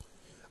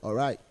 All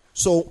right.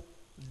 So,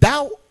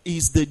 that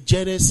is the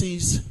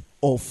genesis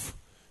of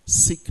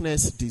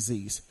sickness,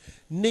 disease.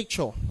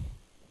 Nature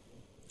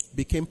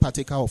became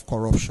partaker of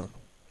corruption.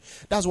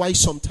 That's why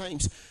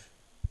sometimes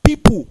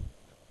people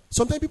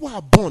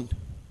are born.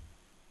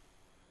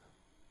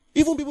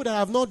 Even people that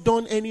have not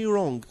done any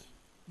wrong,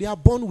 they are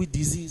born with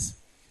disease,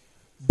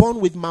 born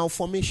with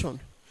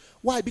malformation.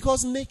 Why?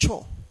 Because nature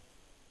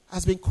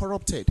has been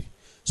corrupted.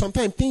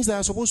 Sometimes things that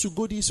are supposed to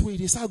go this way,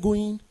 they start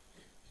going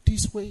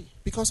this way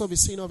because of the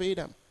sin of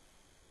Adam.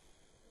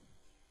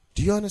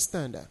 Do you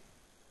understand that?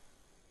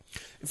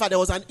 In fact, there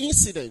was an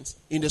incident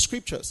in the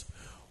scriptures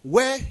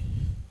where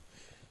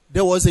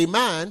there was a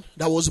man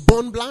that was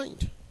born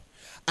blind.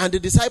 And the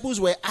disciples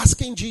were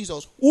asking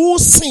Jesus, who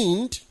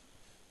sinned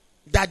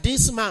that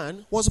this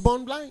man was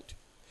born blind?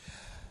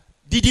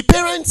 Did the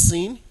parents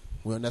sin?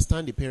 We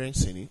understand the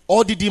parents sinning.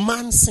 Or did the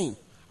man sin?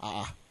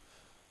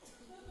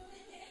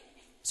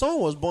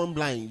 Someone was born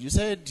blind. You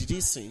said, did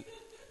he sin?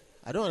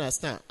 I don't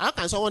understand. How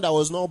can someone that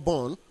was not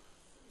born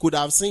could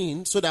have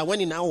sinned so that when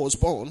he now was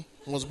born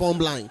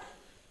blind?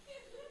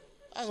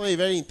 That's not a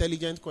very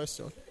intelligent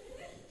question.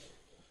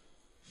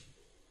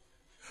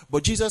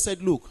 But Jesus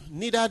said, look,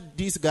 neither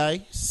these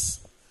guys,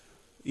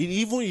 he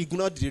even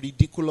ignored the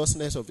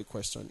ridiculousness of the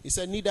question. He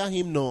said, neither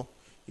him nor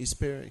his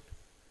parent.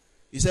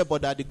 He said,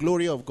 but that the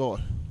glory of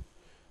God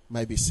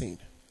might be seen.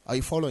 Are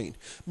you following?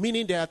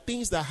 Meaning there are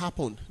things that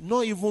happen,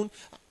 not even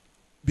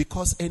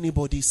because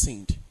anybody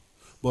sinned,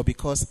 but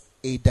because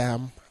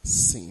Adam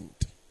sinned.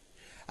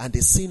 And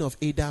the sin of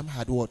Adam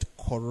had what?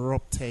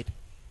 Corrupted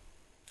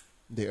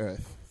the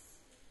earth.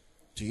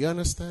 Do you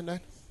understand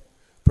that?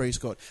 Praise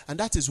God. And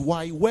that is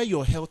why where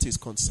your health is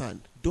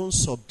concerned, don't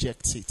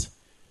subject it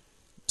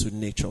to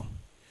nature.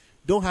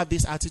 Don't have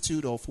this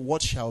attitude of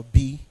what shall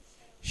be,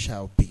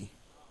 shall be.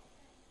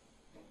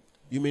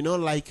 You may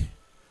not like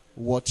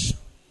what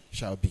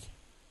shall be.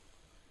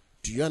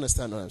 Do you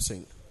understand what I'm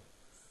saying?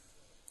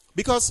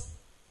 Because,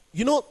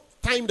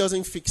 time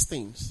doesn't fix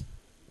things.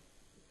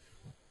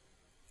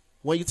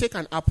 When you take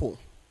an apple,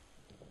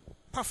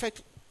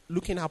 perfect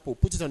looking apple,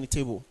 put it on the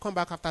table, come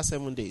back after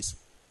 7 days.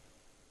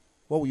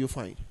 what will you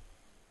find?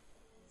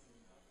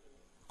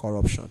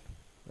 Corruption.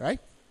 Right?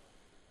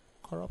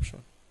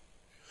 Corruption.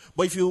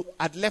 But if you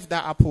had left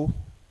that apple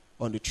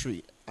on the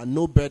tree and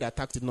no bird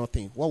attacked it,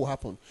 nothing, what will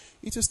happen?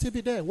 It will still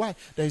be there. Why?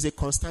 There is a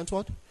constant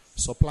what?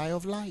 Supply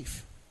of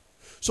life.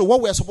 So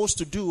what we are supposed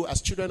to do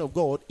as children of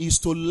God is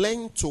to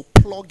learn to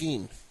plug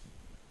in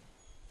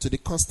to the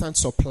constant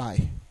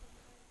supply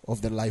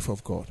of the life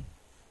of God,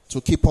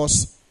 to keep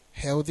us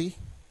healthy,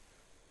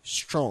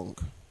 strong,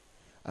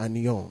 and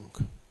young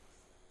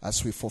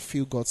as we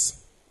fulfill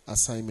God's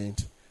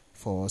assignment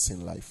for us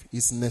in life.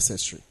 It's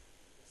necessary.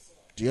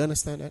 Do you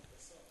understand that?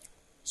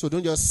 So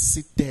don't just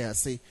sit there and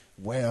say,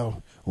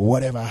 well,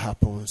 whatever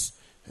happens,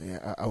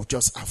 I'll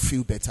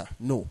feel better.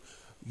 No.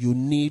 You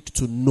need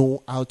to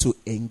know how to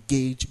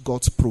engage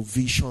God's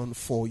provision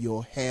for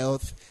your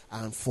health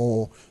and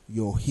for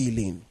your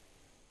healing.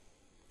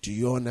 Do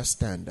you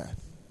understand that?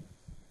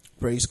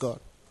 Praise God.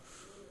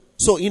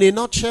 So in a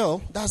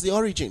nutshell, that's the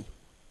origin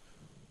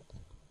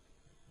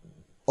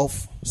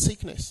of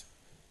sickness,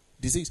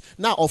 disease.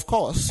 Now, of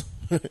course,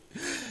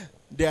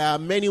 there are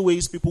many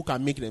ways people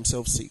can make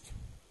themselves sick.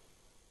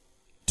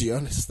 Do you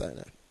understand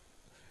that?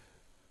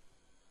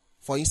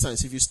 For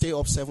instance, if you stay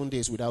up 7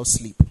 days without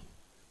sleep,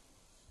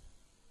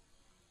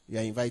 you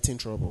are inviting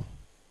trouble.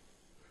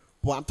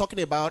 But I'm talking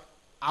about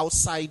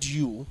outside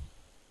you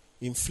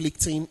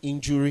inflicting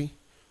injury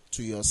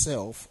to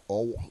yourself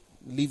or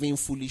living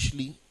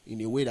foolishly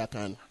in a way that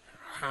can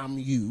harm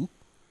you.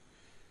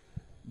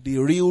 The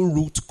real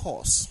root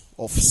cause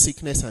of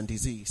sickness and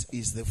disease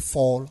is the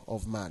fall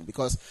of man.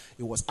 Because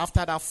it was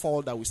after that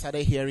fall that we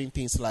started hearing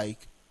things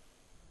like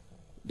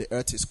the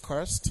earth is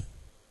cursed,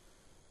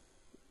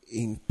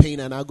 in pain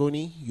and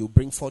agony, you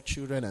bring forth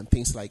children and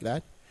things like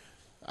that.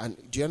 And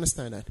do you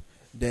understand that?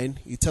 Then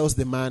he tells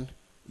the man,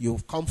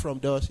 you've come from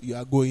dust, you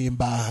are going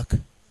back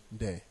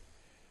there.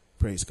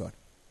 Praise God.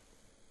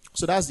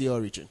 So that's the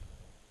origin.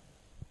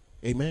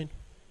 Amen.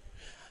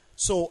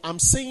 So I'm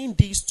saying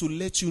this to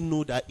let you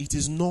know that it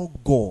is not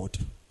God.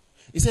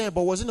 He said,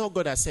 but was it not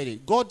God that said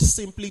it? God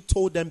simply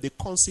told them the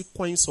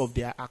consequence of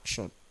their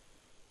action.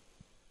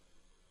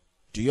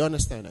 Do you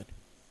understand that?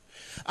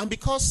 And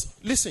because,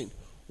 listen,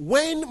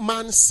 when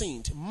man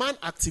sinned, man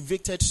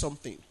activated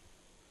something.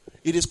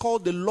 It is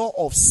called the law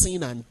of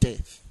sin and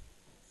death.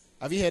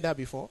 Have you heard that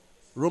before?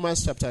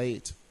 Romans chapter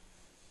 8.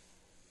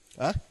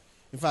 Huh?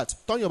 In fact,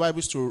 turn your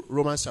Bibles to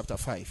Romans chapter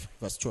 5,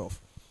 verse 12.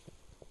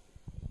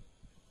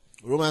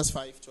 Romans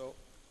 5:12.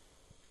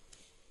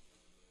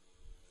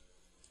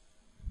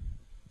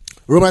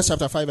 Romans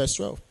chapter 5, verse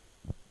 12.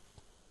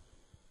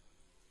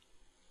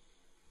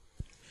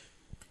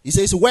 He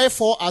says,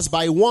 wherefore, as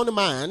by one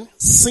man,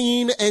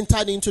 sin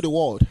entered into the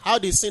world. How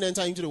did sin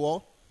enter into the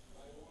world?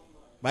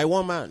 By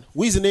one man.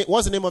 What's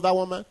the name of that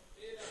one man?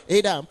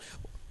 Adam.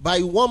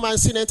 By one man,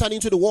 sin entered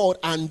into the world,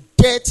 and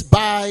death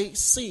by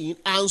sin.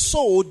 And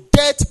so,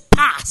 death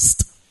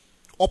passed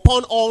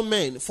upon all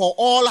men, for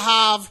all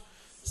have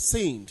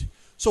sinned.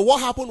 So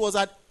what happened was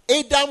that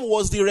Adam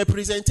was the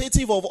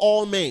representative of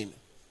all men.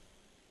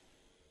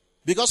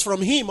 Because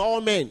from him,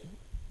 all men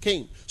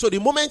came. So the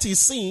moment he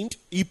sinned,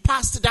 he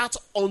passed that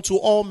on to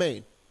all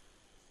men.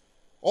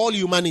 All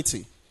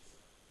humanity.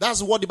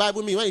 That's what the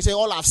Bible means when he says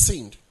all have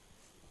sinned.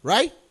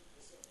 Right?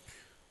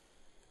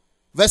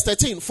 Verse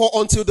 13. For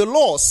until the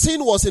law,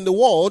 sin was in the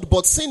world,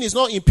 but sin is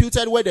not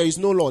imputed where there is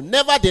no law.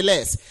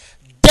 Nevertheless,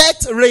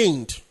 death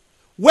reigned.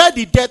 Where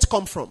did death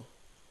come from?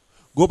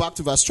 Go back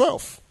to verse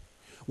 12.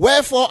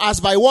 Wherefore, as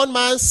by one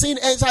man sin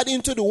entered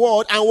into the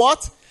world, and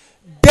what?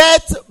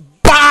 Death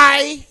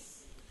by.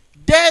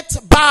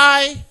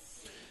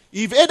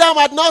 If Adam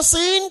had not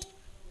sinned,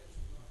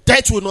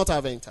 death would not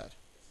have entered.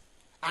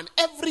 And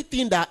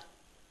everything that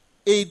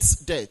aids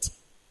death.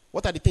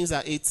 What are the things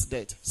that aids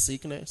death?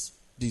 Sickness,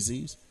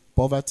 disease,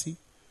 poverty.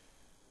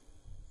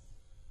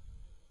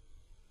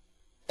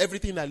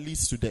 Everything that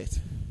leads to death.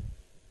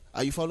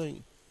 Are you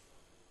following?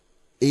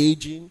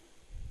 Aging.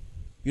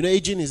 You know,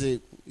 aging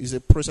is a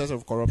process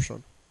of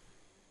corruption.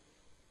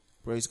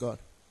 Praise God.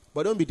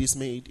 But don't be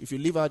dismayed. If you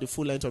live out the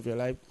full length of your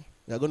life,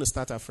 you're going to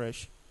start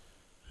afresh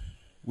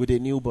with a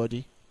new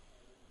body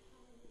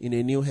in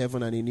a new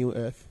heaven and a new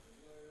earth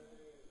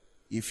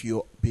if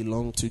you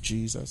belong to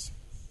Jesus.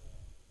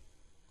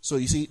 So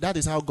you see, that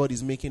is how God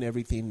is making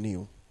everything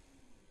new.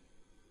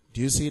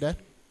 Do you see that?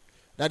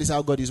 That is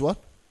how God is what?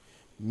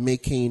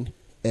 Making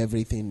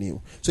everything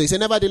new. So he said,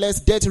 nevertheless,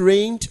 death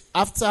reigned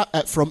after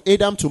from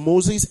Adam to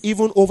Moses,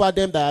 even over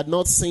them that had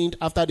not sinned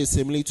after the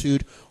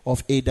similitude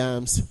of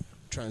Adam's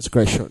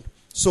transgression.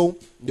 So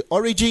the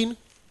origin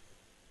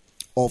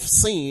of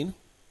sin,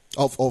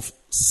 of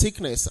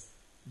sickness,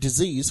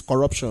 disease,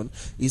 corruption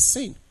is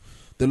sin.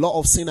 The law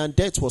of sin and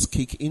death was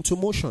kicked into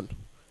motion.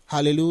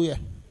 Hallelujah.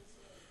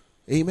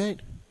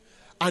 Amen.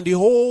 And the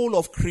whole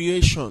of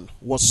creation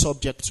was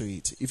subject to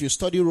it. If you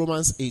study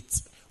Romans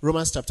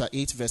chapter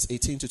 8, verse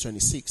 18 to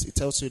 26, it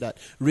tells you that.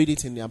 Read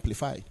it in the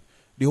Amplified.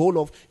 The whole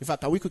of, in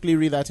fact, can we quickly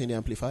read that in the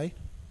Amplified?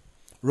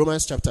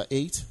 Romans chapter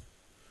 8,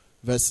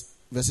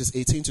 verses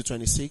 18 to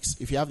 26.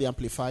 If you have the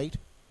Amplified.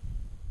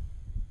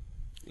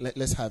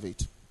 Let's have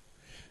it.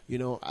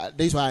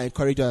 This is why I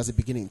encourage you at the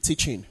beginning.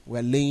 Teaching.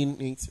 We're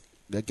laying it.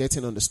 We're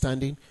getting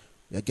understanding.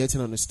 We're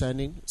getting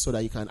understanding so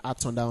that you can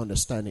act on that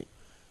understanding.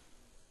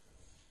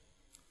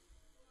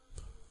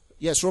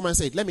 Yes,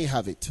 Romans 8. Let me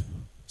have it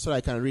so that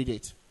I can read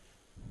it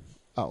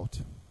out.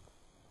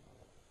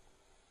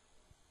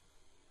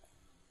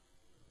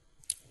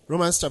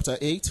 Romans chapter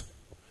 8,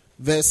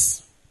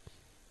 verse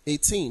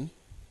 18.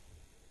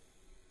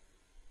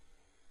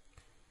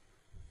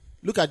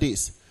 Look at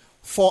this.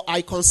 For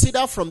I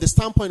consider from the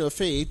standpoint of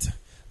faith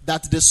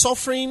that the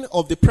suffering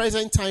of the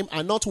present time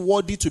are not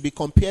worthy to be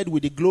compared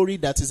with the glory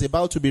that is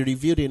about to be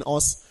revealed in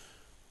us,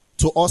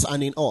 to us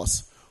and in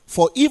us.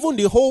 For even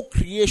the whole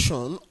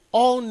creation,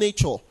 all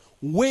nature,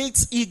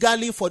 waits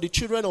eagerly for the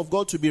children of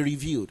God to be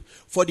revealed.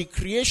 For the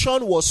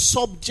creation was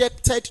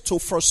subjected to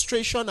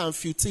frustration and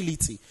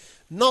futility,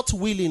 not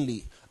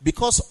willingly,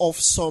 because of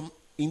some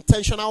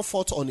intentional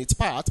fault on its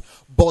part,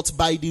 but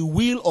by the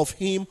will of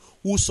him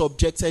who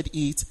subjected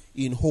it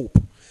in hope,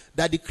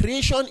 that the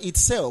creation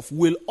itself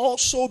will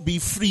also be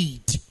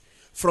freed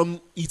from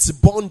its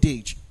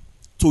bondage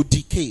to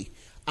decay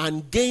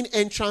and gain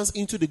entrance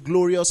into the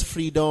glorious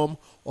freedom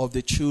of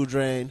the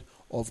children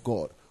of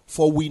God.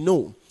 For we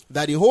know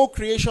that the whole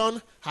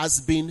creation has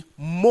been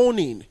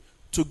mourning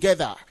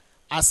together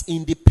as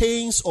in the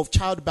pains of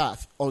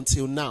childbirth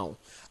until now.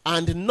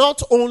 And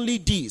not only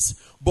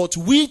this, but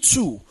we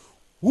too,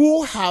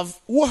 who have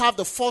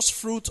the first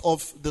fruit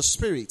of the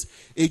Spirit,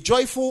 a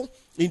joyful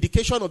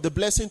indication of the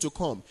blessing to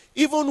come,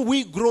 even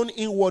we groan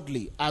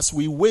inwardly as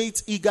we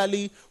wait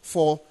eagerly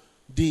for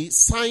the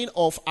sign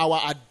of our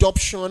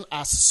adoption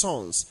as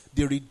sons,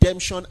 the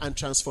redemption and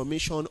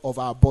transformation of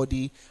our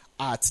body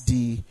at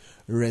the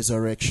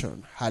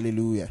resurrection.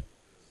 Hallelujah.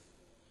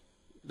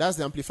 That's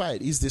the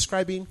Amplified. He's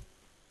describing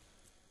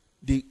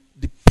the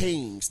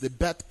pains, the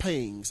birth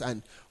pains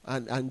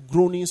and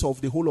groanings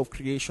of the whole of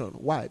creation.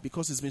 Why?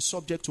 Because it's been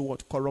subject to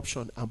what?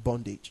 Corruption and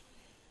bondage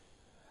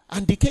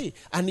and decay.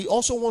 And he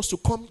also wants to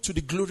come to the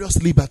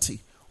glorious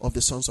liberty of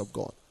the sons of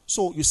God.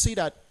 So you see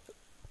that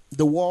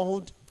the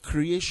world,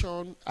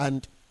 creation,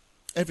 and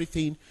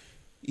everything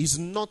is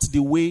not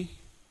the way,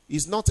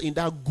 is not in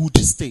that good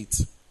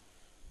state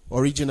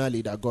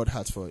originally that God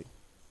had for it.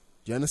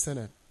 Do you understand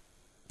that?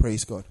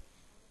 Praise God.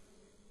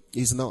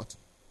 It's not.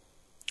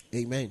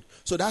 Amen.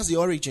 So that's the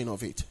origin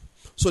of it.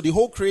 So the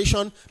whole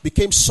creation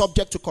became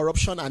subject to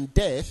corruption and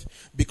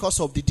death because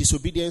of the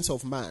disobedience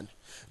of man.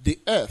 The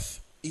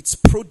earth, its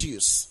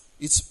produce,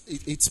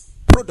 its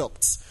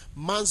products,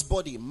 man's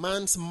body,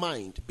 man's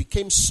mind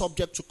became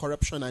subject to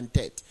corruption and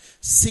death.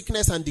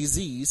 Sickness and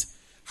disease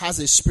has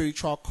a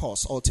spiritual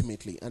cause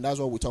ultimately, and that's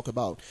what we talk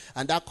about.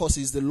 And that cause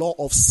is the law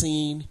of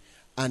sin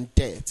and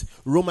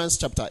death. Romans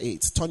chapter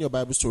 8. Turn your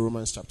Bibles to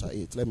Romans chapter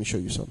 8. Let me show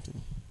you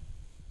something.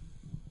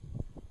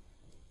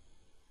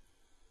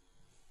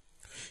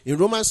 In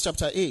Romans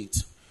chapter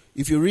 8,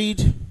 if you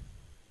read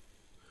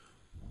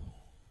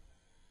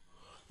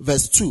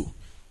verse 2,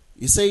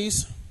 it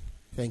says,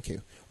 thank you.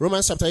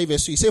 Romans chapter 8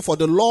 verse 2, it says, for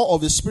the law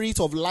of the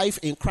Spirit of life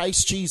in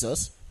Christ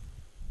Jesus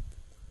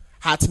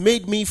hath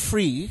made me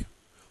free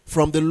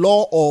from the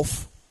law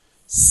of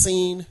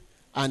sin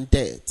and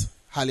death.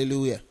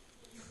 Hallelujah.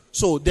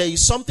 So there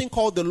is something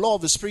called the law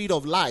of the Spirit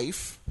of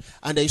life,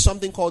 and there is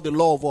something called the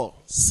law of what?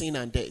 Sin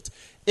and death.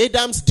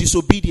 Adam's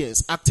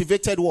disobedience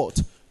activated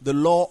what? The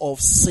law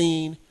of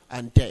sin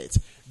and death.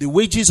 The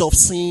wages of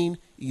sin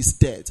is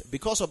death.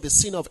 Because of the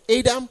sin of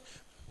Adam,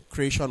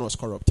 creation was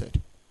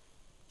corrupted.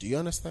 Do you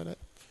understand that?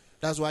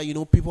 That's why,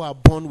 people are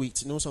born with,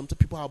 some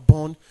people are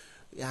born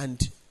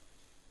and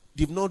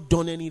they've not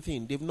done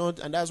anything.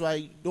 And that's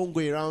why don't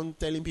go around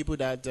telling people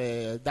that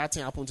that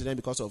thing happened to them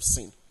because of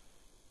sin.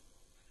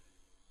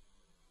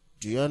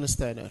 Do you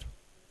understand that?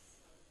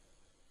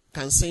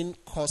 Can sin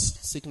cause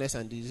sickness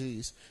and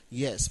disease?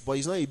 Yes, but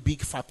it's not a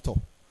big factor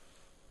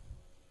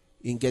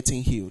in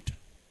getting healed.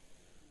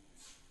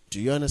 Do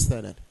you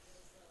understand that?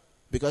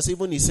 Because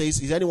even he says,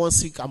 is anyone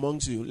sick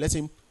amongst you? Let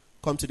him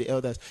come to the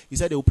elders. He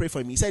said they will pray for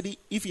him. He said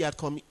if he had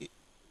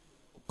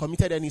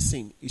committed any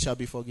sin, he shall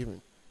be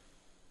forgiven.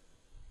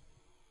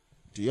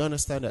 Do you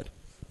understand that?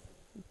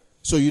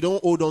 So you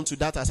don't hold on to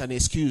that as an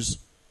excuse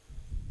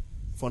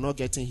for not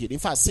getting healed. In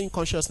fact, sin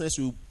consciousness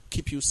will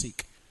keep you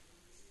sick.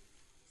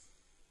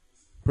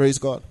 Praise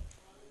God.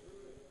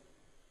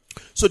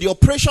 So the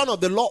operation of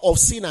the law of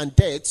sin and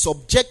death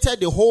subjected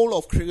the whole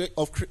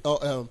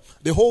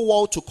the whole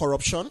world to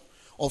corruption,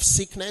 of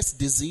sickness,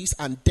 disease,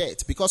 and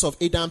death because of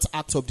Adam's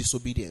act of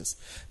disobedience.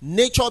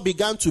 Nature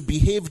began to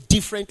behave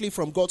differently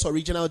from God's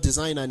original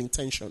design and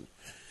intention.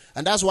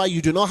 And that's why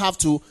you do not have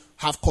to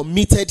have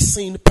committed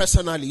sin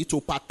personally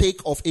to partake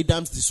of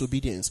Adam's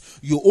disobedience.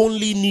 You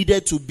only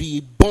needed to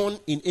be born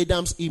in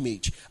Adam's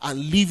image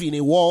and live in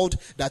a world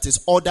that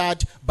is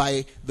ordered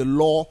by the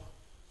law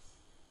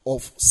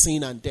of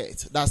sin and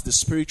death. That's the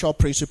spiritual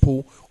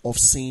principle of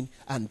sin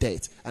and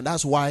death. And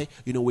that's why,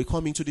 we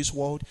come into this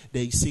world,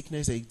 there is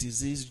sickness, there is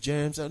disease,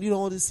 germs, and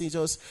all these things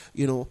just,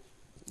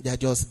 they're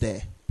just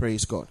there.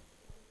 Praise God.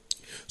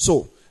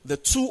 So, the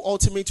two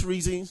ultimate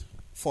reasons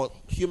for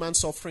human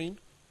suffering,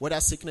 whether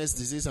sickness,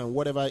 disease, and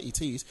whatever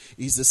it is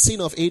the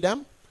sin of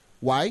Adam.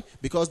 Why?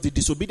 Because the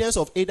disobedience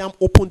of Adam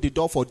opened the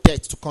door for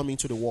death to come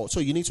into the world. So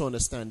you need to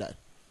understand that.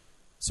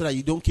 So that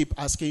you don't keep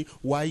asking,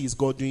 why is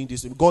God doing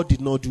this? God did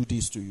not do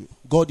this to you.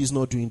 God is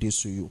not doing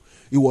this to you.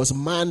 It was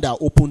man that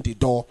opened the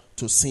door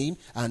to sin,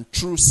 and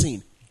through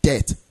sin,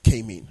 death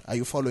came in. Are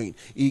you following?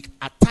 He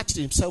attached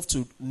himself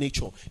to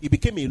nature. It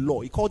became a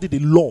law. He called it a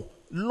law.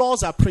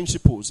 Laws are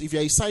principles. If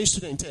you're a science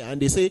student and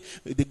they say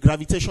the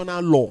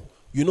gravitational law,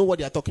 you know what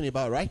they are talking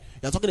about, right?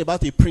 They are talking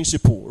about a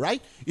principle,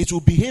 right? It will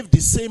behave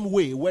the same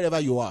way wherever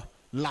you are,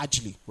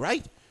 largely,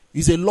 right?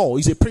 It's a law,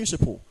 it's a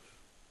principle,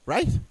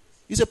 right?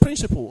 It's a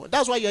principle.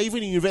 That's why you're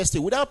even in university.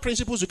 Without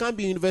principles, you can't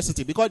be in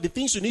university, because the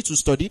things you need to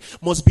study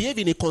must behave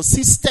in a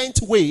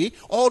consistent way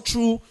all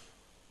through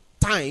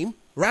time,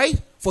 right?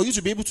 For you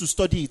to be able to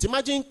study it.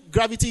 Imagine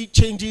gravity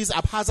changes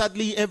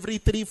haphazardly every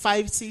 3,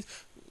 5,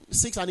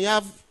 6, and you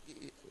have,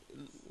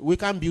 we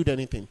can't build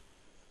anything.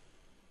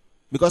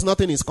 Because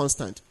nothing is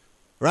constant.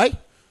 Right?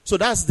 So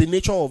that's the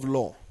nature of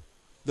law.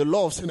 The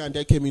law of sin and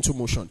death came into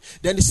motion.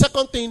 Then the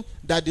second thing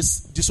that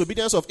this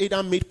disobedience of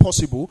Adam made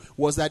possible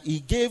was that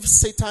he gave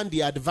Satan the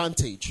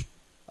advantage.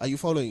 Are you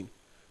following?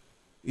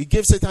 He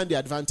gave Satan the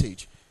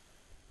advantage.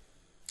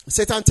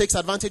 Satan takes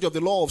advantage of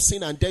the law of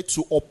sin and death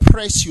to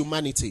oppress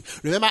humanity.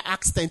 Remember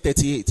Acts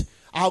 10:38.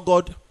 How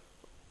God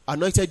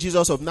anointed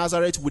Jesus of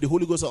Nazareth with the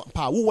Holy Ghost and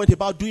power, who went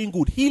about doing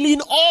good,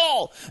 healing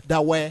all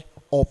that were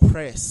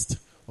oppressed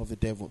of the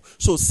devil.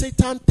 So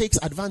Satan takes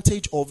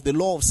advantage of the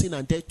law of sin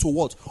and death to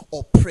what?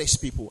 Oppress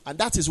people. And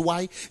that is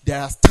why there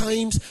are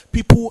times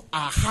people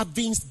are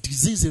having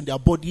disease in their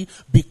body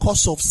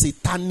because of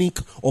satanic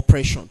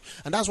oppression.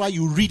 And that's why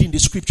you read in the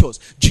scriptures,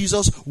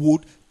 Jesus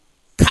would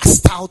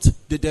cast out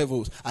the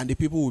devils and the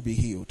people will be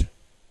healed.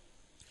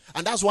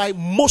 And that's why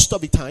most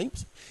of the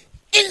times,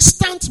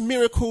 instant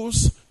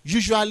miracles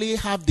usually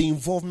have the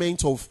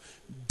involvement of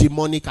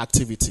demonic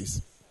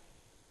activities.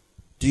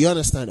 Do you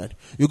understand that?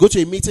 You go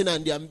to a meeting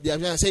and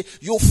they say,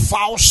 you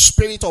foul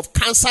spirit of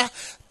cancer,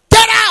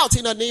 get out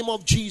in the name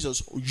of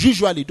Jesus.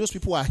 Usually those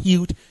people are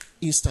healed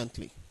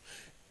instantly.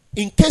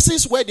 In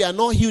cases where they are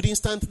not healed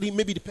instantly,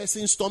 maybe the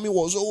person's stomach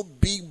was so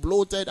big,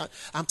 bloated.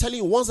 I'm telling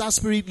you, once that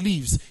spirit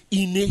leaves,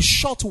 in a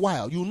short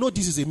while, you know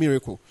this is a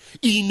miracle.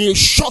 In a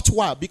short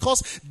while,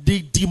 because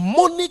the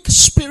demonic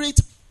spirit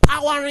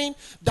powering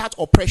that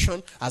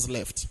oppression has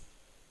left.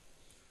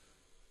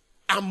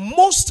 And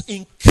most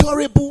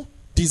incurable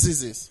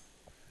diseases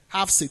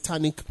have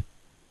satanic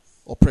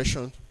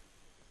oppression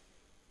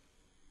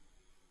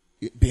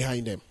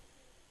behind them.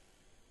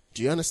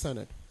 Do you understand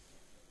that?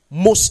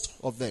 Most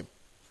of them.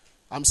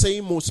 I'm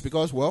saying most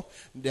because, well,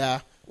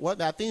 there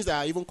are things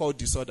that are even called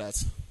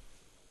disorders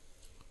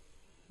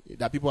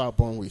that people are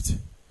born with,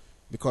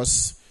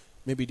 because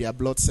maybe their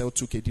blood cell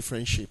took a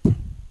different shape.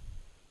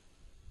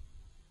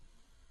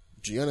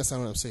 Do you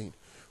understand what I'm saying?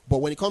 But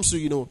when it comes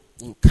to,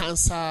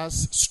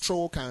 cancers,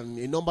 stroke, and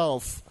a number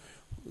of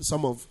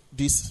some of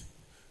these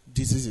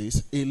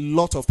diseases, a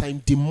lot of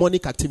time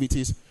demonic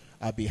activities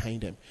are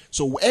behind them.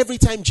 So every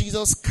time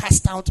Jesus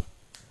cast out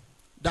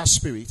that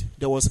spirit,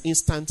 there was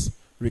instant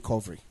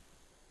recovery.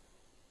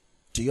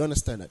 Do you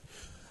understand that?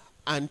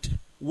 And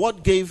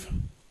what gave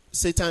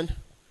Satan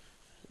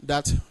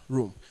that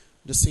room?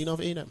 The sin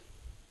of Adam.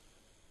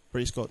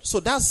 Praise God. So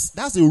that's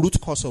the root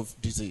cause of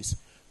disease.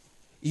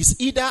 It's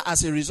either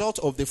as a result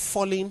of the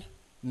fallen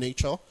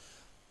nature,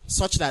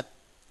 such that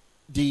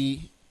the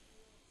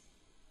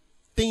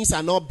things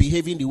are not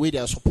behaving the way they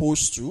are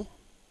supposed to,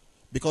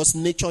 because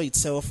nature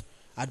itself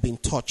had been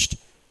touched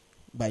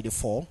by the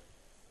fall,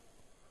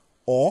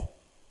 or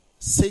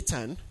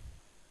Satan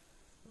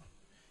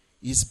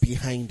is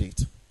behind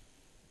it.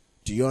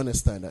 Do you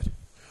understand that?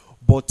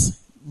 But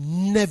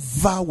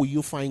never will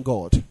you find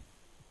God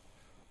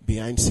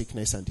behind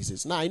sickness and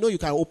disease. Now, I know you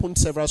can open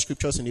several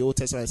scriptures in the Old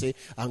Testament and say,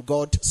 and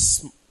God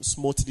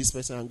smote this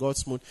person, and God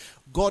smote.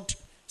 God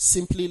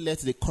simply let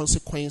the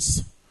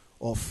consequence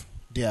of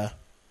their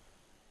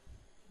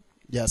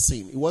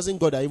sin. It wasn't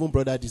God that even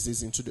brought that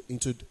disease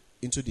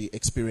into the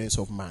experience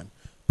of man.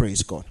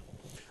 Praise God.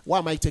 Why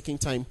am I taking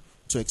time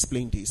to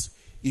explain this?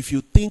 If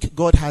you think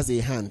God has a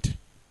hand,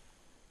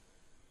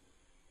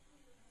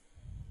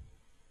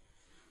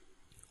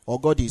 or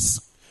God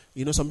is,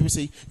 some people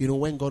say,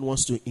 when God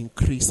wants to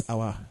increase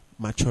our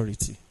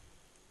maturity.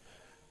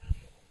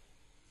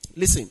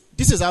 Listen,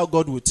 this is how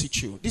God will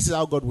teach you. This is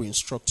how God will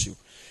instruct you.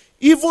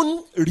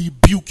 Even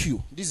rebuke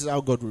you. This is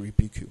how God will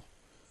rebuke you.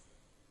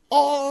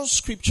 All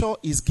scripture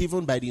is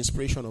given by the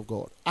inspiration of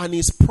God and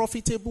is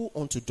profitable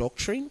unto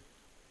doctrine,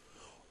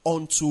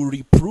 unto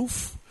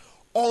reproof,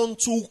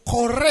 unto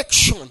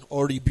correction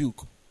or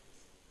rebuke,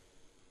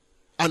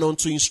 and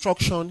unto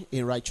instruction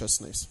in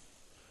righteousness.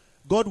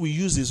 God will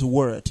use his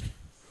word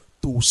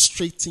to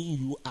straighten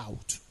you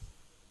out.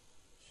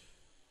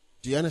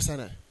 Do you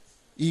understand that?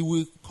 He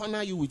will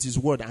corner you with his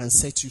word and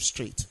set you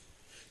straight.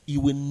 He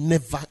will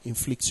never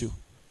inflict you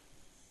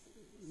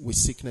with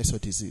sickness or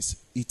disease.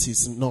 It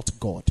is not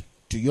God.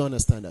 Do you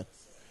understand that?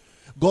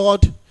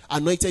 God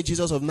anointed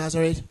Jesus of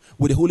Nazareth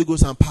with the Holy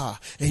Ghost and power,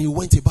 and he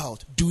went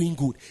about doing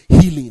good,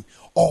 healing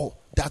all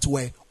that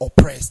were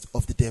oppressed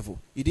of the devil.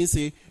 He didn't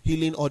say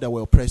healing all that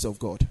were oppressed of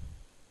God.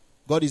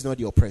 God is not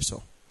the oppressor.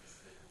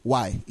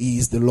 Why? He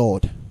is the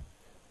Lord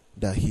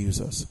that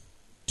heals us.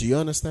 Do you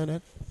understand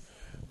that?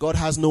 God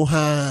has no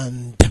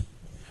hand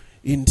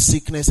in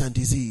sickness and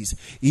disease.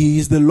 He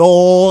is the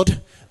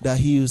Lord that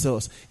heals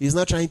us. He's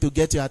not trying to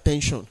get your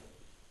attention.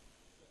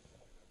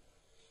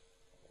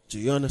 Do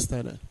you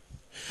understand that?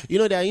 You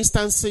know, there are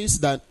instances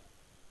that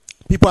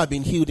people have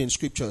been healed in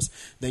scriptures.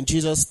 Then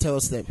Jesus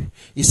tells them,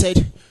 he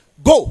said,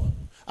 go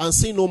and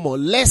sin no more,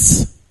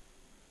 lest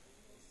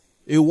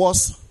a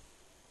worse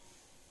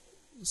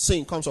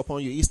sin comes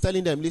upon you. He's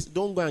telling them, listen,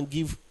 don't go and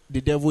give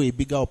the devil a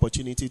bigger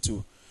opportunity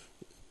to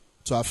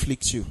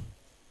afflict you.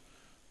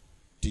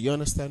 Do you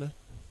understand that?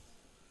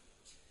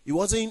 It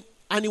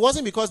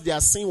wasn't because their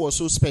sin was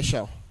so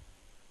special.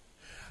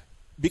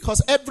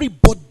 Because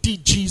everybody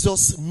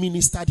Jesus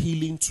ministered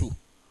healing to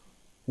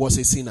was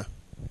a sinner.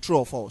 True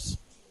or false?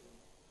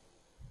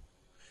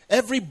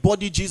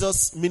 Everybody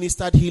Jesus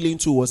ministered healing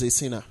to was a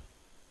sinner.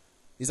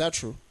 Is that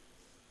true?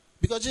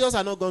 Because Jesus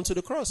had not gone to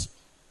the cross.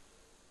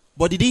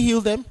 But did he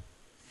heal them?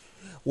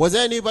 Was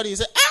there anybody who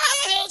said,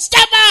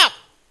 step up!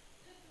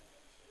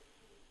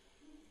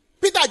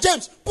 Peter,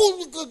 James,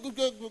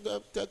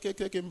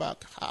 take him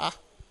back.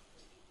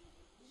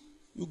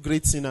 You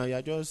great sinner, you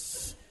are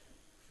just...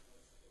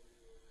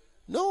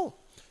 No.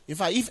 In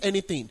fact, if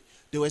anything,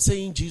 they were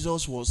saying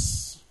Jesus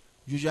was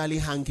usually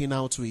hanging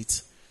out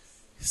with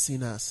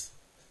sinners.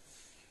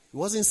 He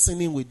wasn't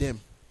sinning with them.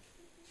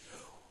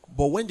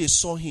 But when they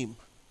saw him,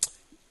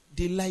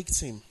 they liked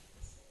him.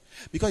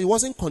 Because he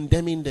wasn't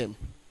condemning them.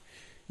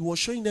 He was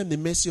showing them the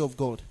mercy of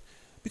God.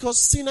 Because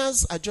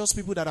sinners are just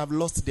people that have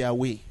lost their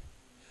way.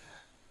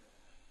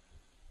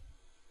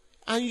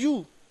 And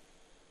you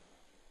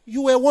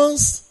were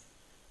once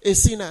a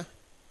sinner.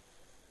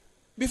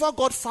 Before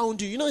God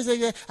found you. You know, he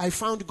said, I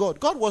found God.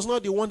 God was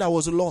not the one that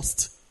was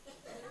lost.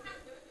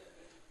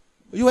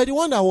 You were the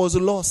one that was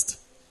lost.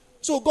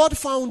 So God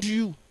found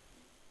you.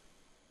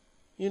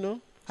 You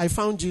know, I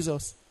found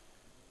Jesus.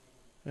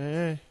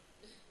 You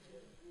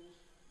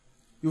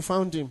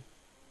found him.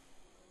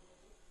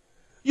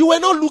 You were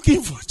not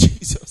looking for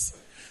Jesus.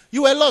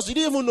 You were lost. You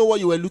didn't even know what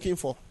you were looking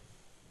for.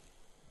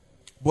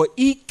 But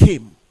he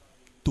came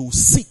to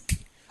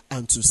seek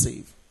and to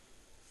save.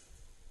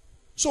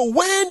 So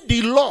when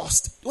they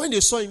lost, when they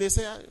saw him, they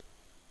said,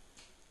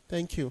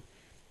 thank you.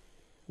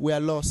 We are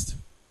lost.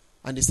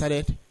 And they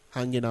started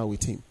hanging out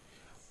with him.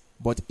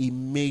 But he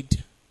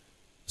made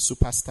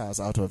superstars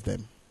out of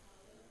them.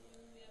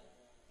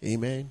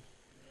 Amen.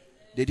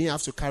 They didn't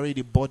have to carry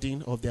the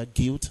burden of their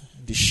guilt,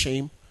 the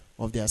shame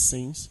of their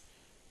sins.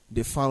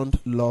 They found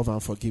love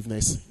and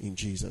forgiveness in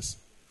Jesus.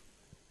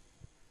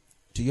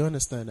 Do you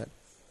understand that?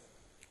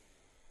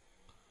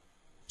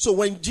 So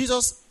when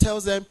Jesus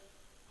tells them,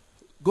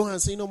 go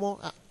and sin no more,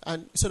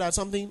 and so that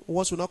something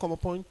worse will not come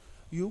upon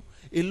you,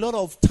 a lot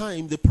of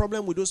time the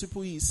problem with those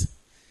people is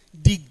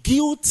the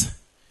guilt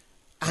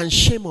and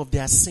shame of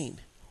their sin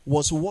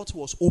was what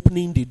was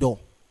opening the door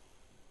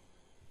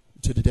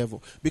to the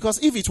devil.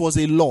 Because if it was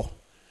a law,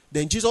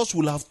 then Jesus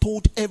would have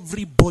told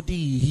everybody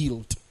he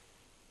healed,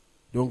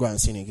 don't go and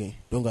sin again.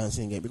 Don't go and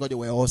sin again. Because they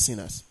were all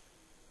sinners.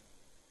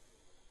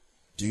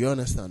 Do you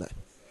understand that?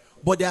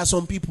 But there are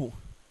some people,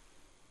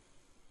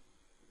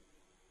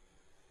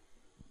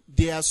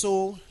 they are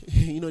so,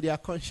 their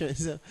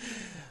conscience,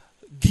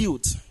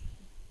 guilt.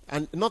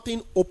 And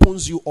nothing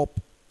opens you up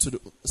to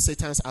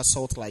Satan's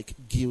assault like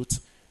guilt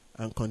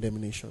and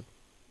condemnation.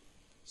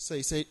 So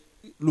he said,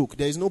 look,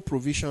 there is no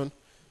provision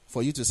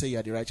for you to say you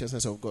are the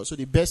righteousness of God. So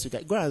the best you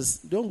can,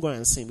 don't go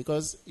and sin.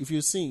 Because if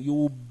you sin, you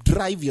will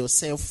drive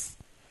yourself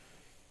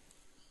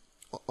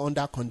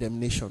under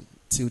condemnation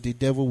till the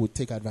devil will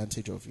take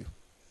advantage of you.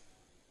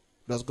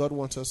 Does God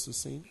want us to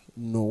sin?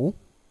 No.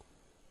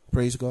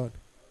 Praise God.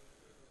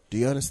 Do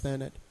you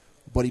understand that?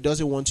 But he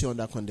doesn't want you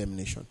under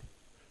condemnation.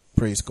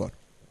 Praise God.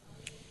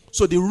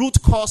 So the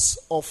root cause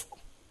of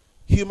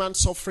human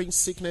suffering,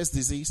 sickness,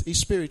 disease is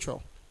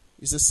spiritual.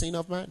 It's the sin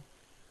of man.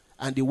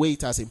 And the way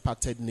it has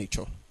impacted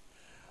nature.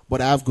 But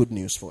I have good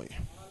news for you.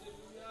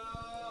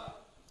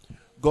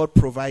 God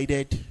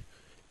provided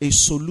a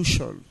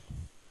solution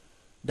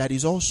that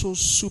is also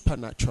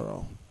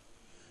supernatural,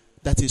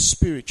 that is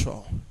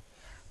spiritual,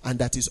 and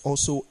that is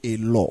also a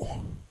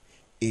law,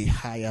 a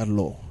higher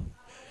law.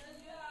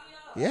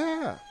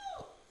 Yeah.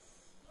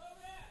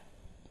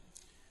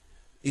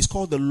 It's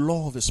called the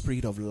law of the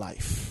Spirit of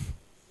life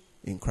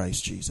in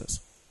Christ Jesus.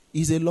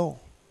 It's a law.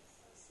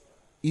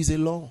 It's a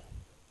law.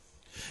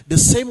 The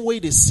same way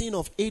the sin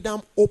of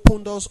Adam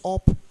opened us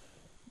up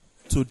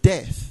to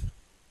death,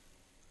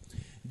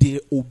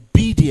 the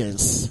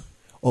obedience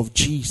of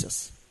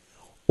Jesus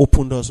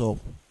opened us up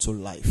to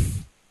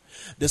life.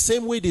 The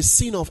same way the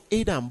sin of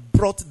Adam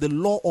brought the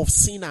law of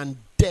sin and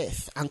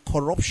death and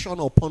corruption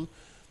upon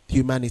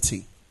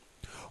humanity.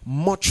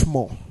 Much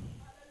more,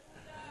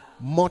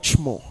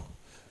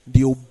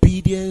 the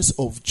obedience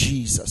of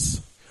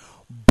Jesus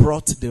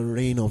brought the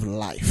reign of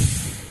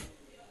life.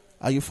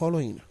 Are you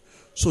following?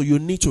 So you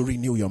need to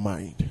renew your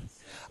mind.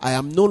 I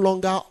am no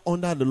longer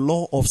under the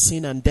law of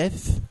sin and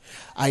death.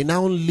 I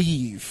now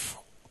live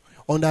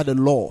under the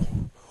law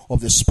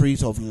of the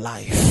Spirit of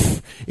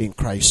life in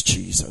Christ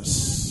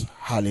Jesus.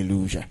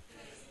 Hallelujah.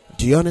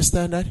 Do you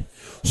understand that?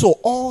 So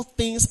all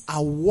things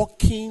are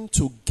working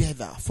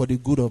together for the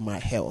good of my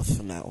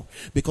health now,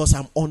 because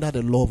I'm under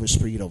the law of the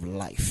Spirit of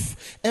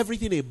life.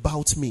 Everything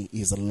about me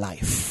is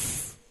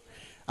life.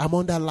 I'm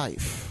under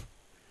life.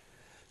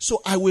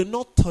 So I will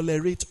not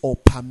tolerate or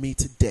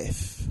permit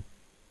death.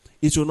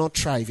 It will not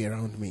thrive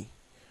around me.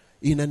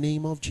 In the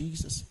name of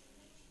Jesus.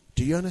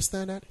 Do you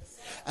understand that?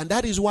 And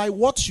that is why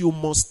what you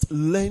must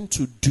learn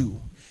to do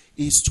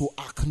is to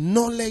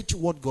acknowledge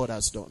what God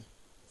has done.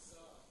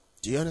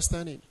 Do you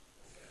understand it?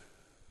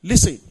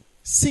 Listen,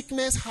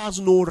 sickness has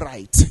no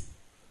right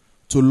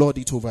to lord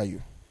it over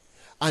you.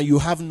 And you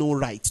have no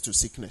right to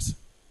sickness.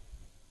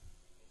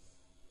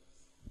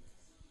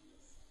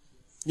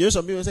 You know,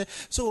 some people say,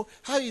 so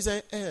how is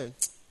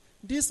it?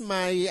 This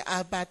my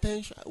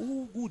hypertension.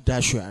 Who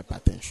dash your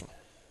hypertension?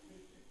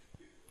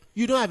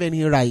 You don't have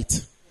any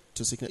right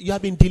to sickness. You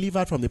have been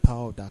delivered from the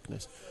power of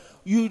darkness.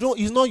 You don't.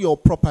 It's not your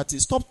property.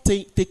 Stop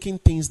taking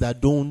things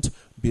that don't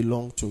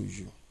belong to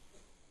you.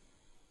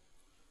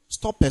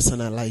 Stop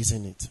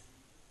personalizing it.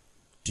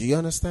 Do you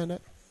understand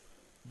that?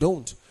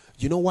 Don't.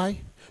 You know why?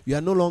 You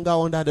are no longer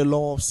under the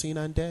law of sin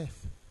and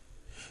death.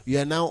 You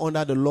are now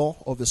under the law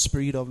of the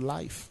Spirit of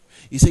life.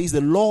 He says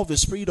the law of the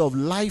Spirit of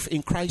life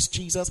in Christ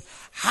Jesus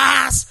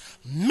has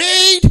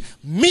made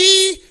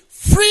me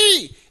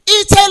free.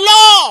 It's a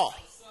law.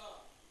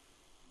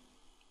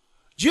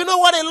 Do you know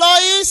what a law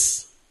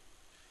is?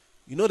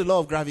 You know the law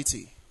of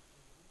gravity.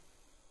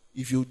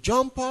 If you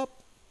jump up,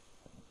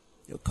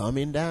 you're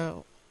coming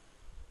down.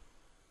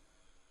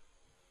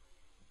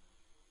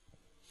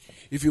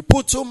 If you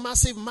put two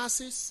massive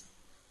masses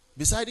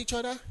beside each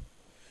other,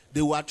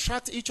 they will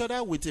attract each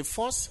other with a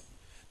force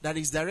that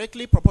is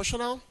directly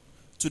proportional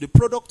to the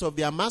product of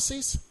their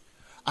masses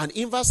and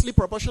inversely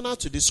proportional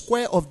to the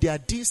square of their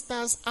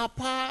distance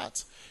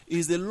apart.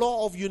 Is the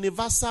law of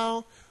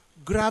universal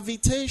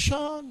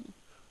gravitation.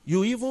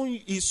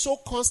 It's so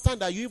constant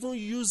that you even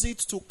use it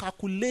to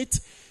calculate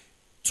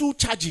two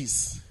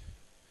charges.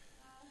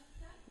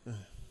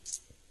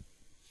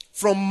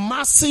 From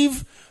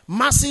massive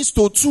masses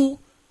to two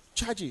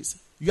charges.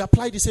 You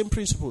apply the same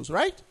principles,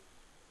 right?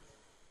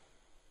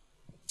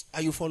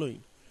 Are you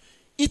following?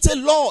 It's a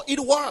law. It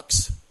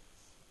works.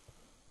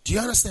 Do you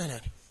understand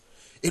that?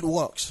 It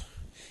works.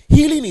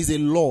 Healing is a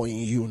law in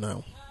you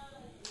now.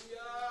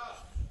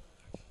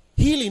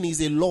 Healing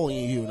is a law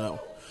in you now.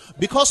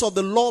 Because of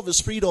the law of the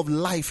Spirit of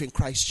life in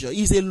Christ Jesus.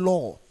 It's a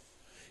law.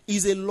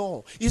 It's a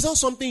law. It's not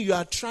something you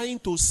are trying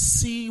to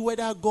see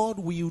whether God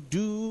will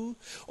do,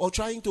 or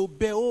trying to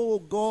beg, oh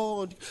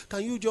God,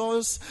 can you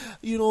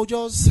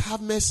just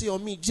have mercy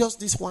on me just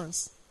this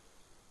once.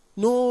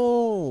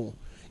 No.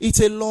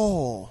 It's a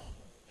law.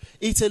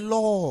 It's a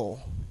law.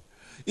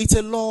 It's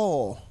a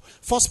law.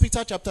 1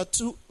 Peter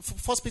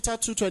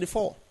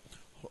 2:24.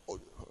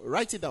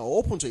 Write it down.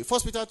 Open to it.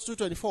 1 Peter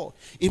 2:24.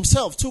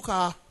 Himself took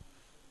our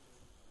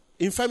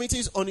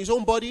infirmities on his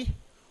own body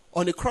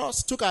on the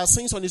cross. Took our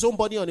sins on his own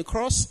body on the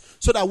cross.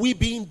 So that we,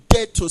 being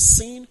dead to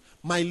sin,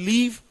 might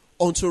live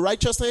unto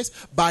righteousness,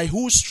 by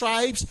whose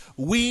stripes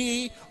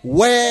we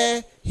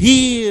were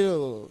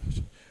healed.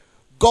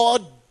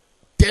 God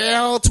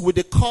dealt with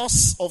the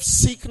cause of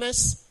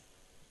sickness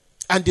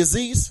and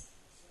disease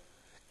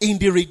in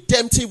the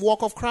redemptive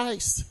work of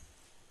Christ.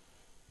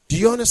 Do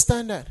you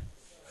understand that?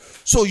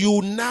 So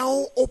you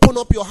now open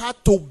up your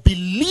heart to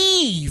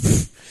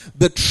believe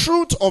the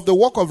truth of the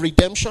work of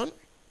redemption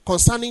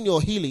concerning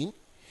your healing,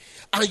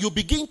 and you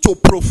begin to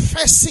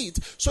profess it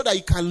so that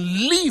you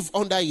can live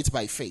under it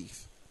by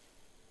faith.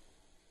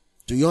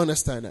 Do you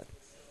understand that?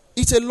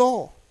 It's a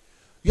law.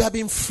 You have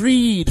been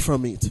freed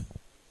from it.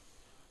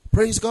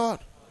 Praise God.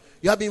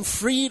 You have been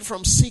freed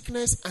from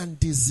sickness and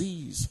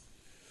disease.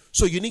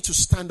 So you need to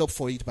stand up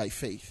for it by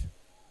faith.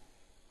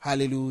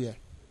 Hallelujah.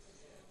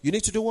 You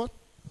need to do what?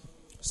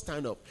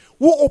 Stand up.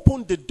 Who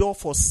opened the door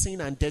for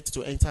sin and death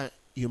to enter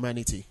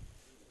humanity?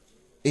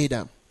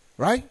 Adam.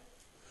 Right?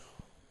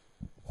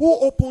 Who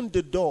opened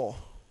the door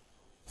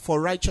for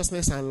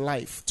righteousness and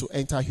life to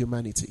enter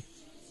humanity?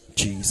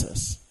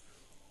 Jesus.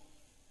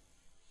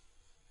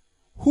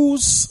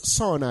 Whose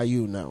son are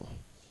you now?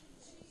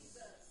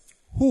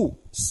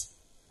 Whose?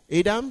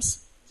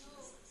 Adam's?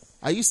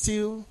 Are you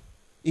still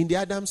in the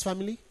Adam's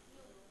family?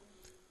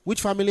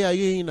 Which family are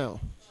you in now?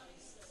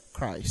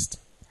 Christ.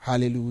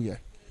 Hallelujah.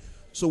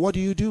 So what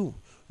do?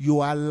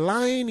 You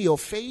align your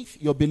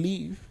faith, your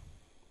belief,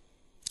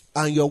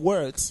 and your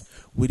works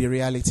with the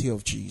reality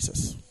of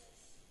Jesus.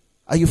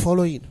 Are you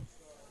following?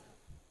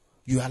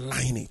 You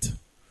align it.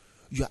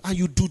 And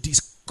you do this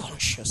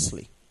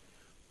consciously.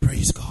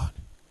 Praise God.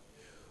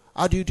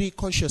 How do you do it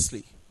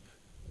consciously?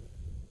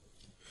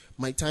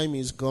 My time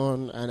is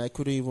gone and I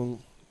couldn't even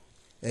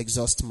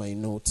exhaust my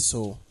notes.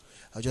 So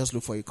I'll just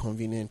look for a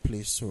convenient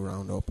place to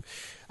round up.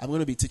 I'm going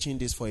to be teaching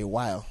this for a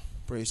while,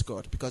 praise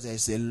God, because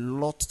there's a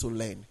lot to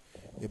learn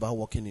about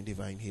walking in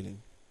divine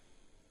healing.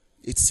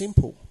 It's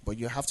simple, but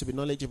you have to be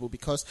knowledgeable,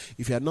 because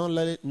if you're not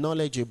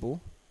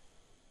knowledgeable,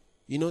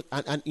 a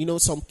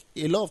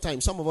lot of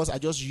times, some of us are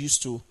just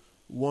used to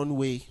one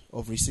way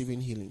of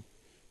receiving healing.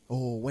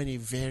 Oh, when a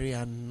very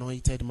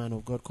anointed man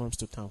of God comes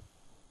to town.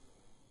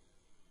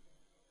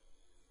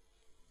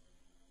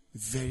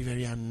 Very,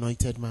 very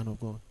anointed man of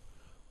God.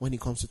 When he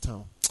comes to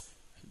town,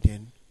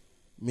 then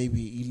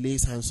maybe he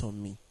lays hands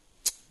on me.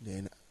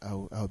 Then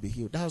I'll be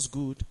healed. That's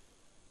good.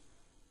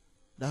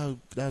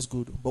 That's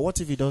good. But what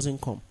if he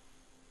doesn't come?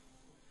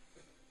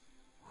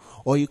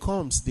 Or he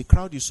comes, the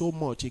crowd is so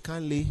much, he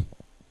can't lay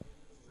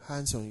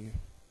hands on you.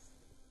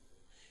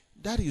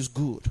 That is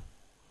good.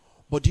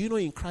 But do you know,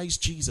 in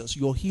Christ Jesus,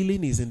 your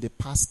healing is in the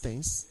past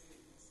tense?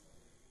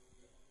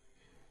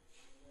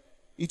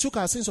 He took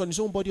our sins on his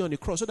own body on the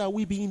cross, so that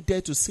we, being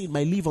dead to sin,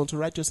 might live unto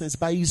righteousness.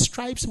 By his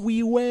stripes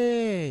we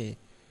were.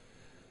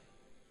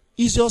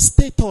 Is your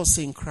status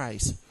in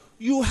Christ.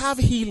 You have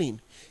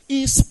healing.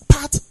 Is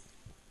part.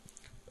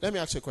 Let me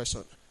ask you a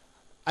question.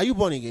 Are you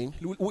born again?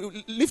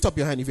 Lift up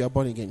your hand if you are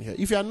born again here.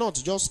 If you are not,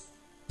 just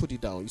put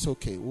it down. It's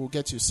okay. We'll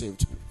get you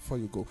saved before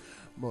you go.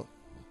 But,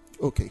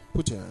 okay,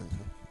 put your hand.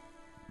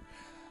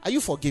 Are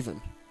you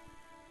forgiven?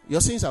 Your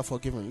sins are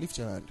forgiven. Lift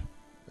your hand.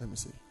 Let me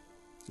see.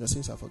 Your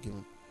sins are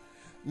forgiven.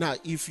 Now,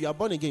 if you are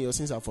born again, your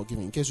sins are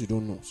forgiven. In case you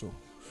don't know. So,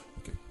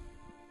 okay.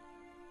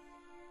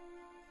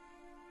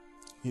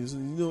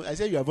 I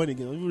said you are born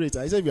again.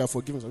 I said you are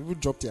forgiven. Some people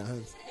dropped their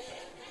hands.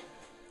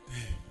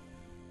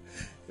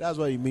 That's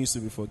what it means to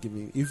be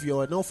forgiven. If you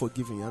are not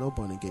forgiven, you are not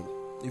born again.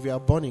 If you are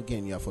born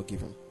again, you are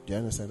forgiven. Do you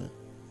understand that?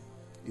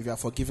 If you are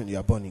forgiven, you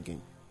are born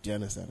again. Do you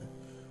understand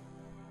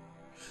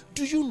that?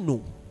 Do you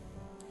know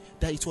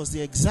that it was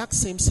the exact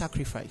same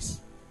sacrifice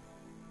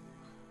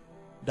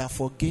that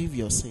forgave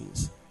your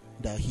sins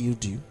that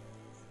healed you?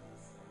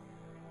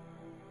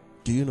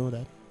 Do you know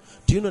that?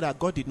 Do you know that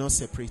God did not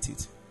separate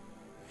it?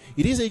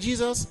 It is a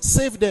Jesus,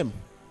 save them.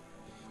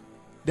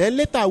 Then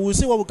later we'll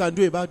see what we can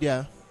do about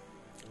their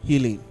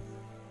healing.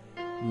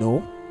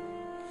 No.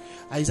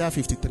 Isaiah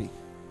 53.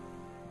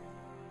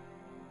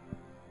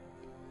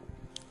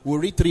 We'll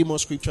read 3 more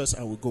scriptures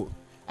and we'll go.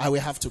 I will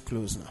have to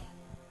close now.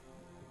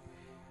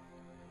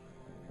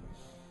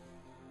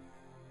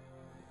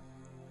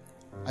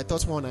 I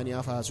thought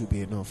 1.5 hours would be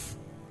enough.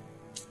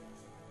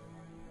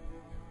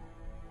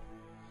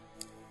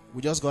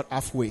 We just got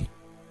halfway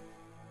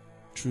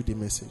through the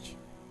message.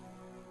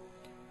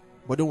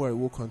 But don't worry,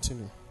 we'll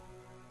continue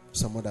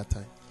some other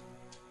time.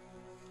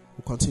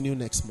 We'll continue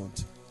next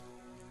month.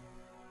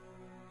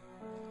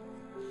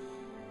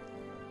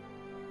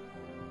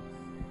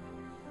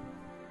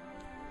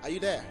 Are you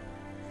there?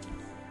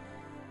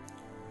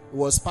 It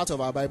was part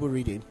of our Bible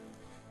reading.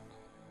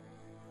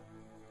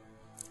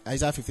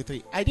 Isaiah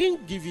 53. I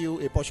didn't give you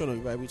a portion of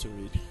the Bible to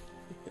read.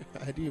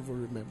 I didn't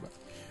even remember.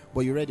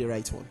 But you read the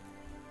right one.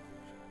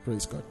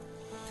 Praise God.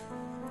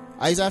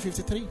 Isaiah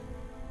 53.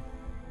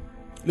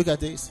 Look at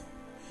this.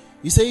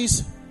 He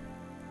says,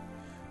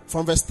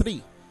 from verse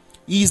 3,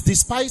 he is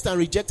despised and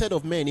rejected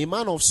of men, a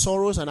man of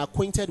sorrows and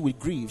acquainted with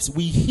griefs.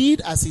 We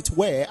hid, as it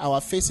were, our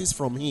faces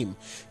from him.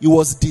 He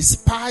was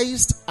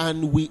despised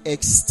and we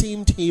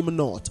esteemed him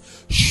not.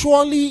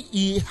 Surely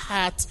he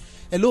had,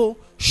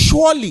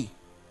 surely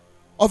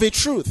of a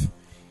truth,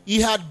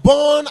 he had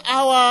borne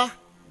our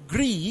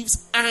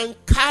griefs and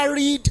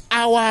carried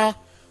our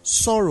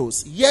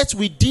sorrows. Yet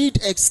we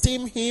did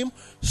esteem him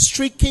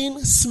stricken,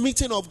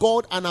 smitten of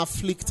God, and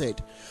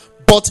afflicted.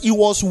 But he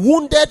was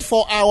wounded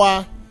for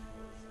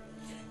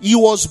he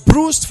was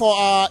bruised for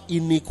our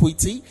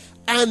iniquity,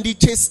 and the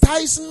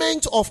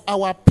chastisement of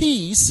our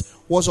peace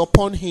was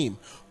upon him.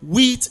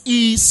 With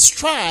his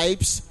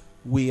stripes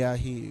we are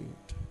healed.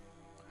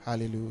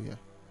 Hallelujah.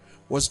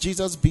 Was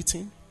Jesus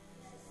beaten?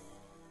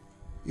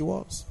 He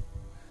was.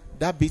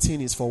 That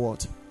beating is for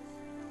what?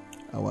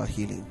 Our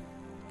healing.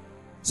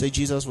 Say,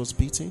 Jesus was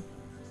beaten,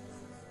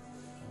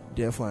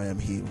 therefore I am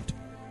healed.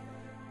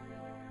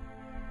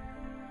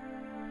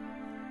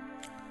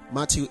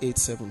 Matthew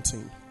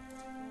 8:17.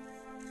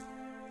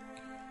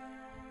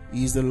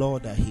 He is the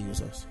Lord that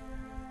heals us.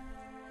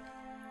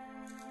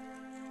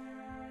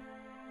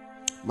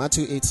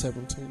 Matthew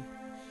 8:17.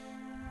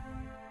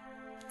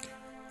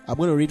 I'm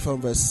going to read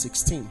from verse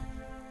 16.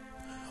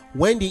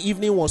 When the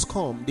evening was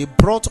come, they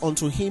brought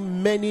unto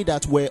him many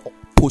that were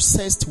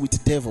possessed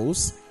with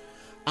devils,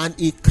 and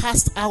he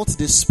cast out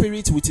the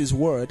spirit with his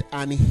word,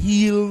 and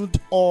healed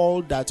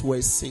all that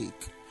were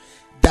sick,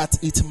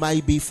 that it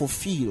might be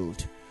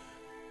fulfilled,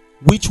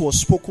 which was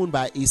spoken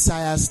by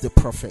Isaiah the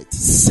prophet,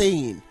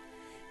 saying,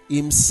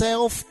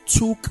 himself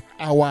took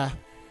our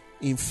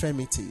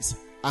infirmities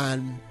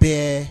and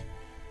bare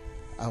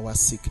our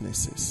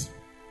sicknesses.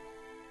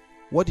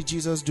 What did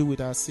Jesus do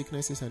with our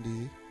sicknesses?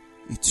 And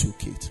he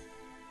took it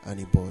and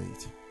he bore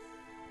it.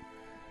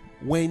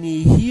 When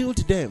he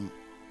healed them,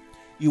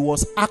 he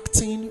was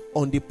acting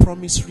on the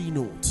promissory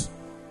note.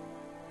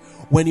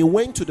 When he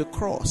went to the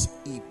cross,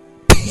 he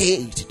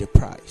paid the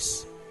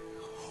price.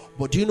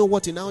 But do you know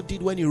what he now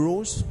did when he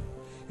rose?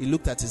 He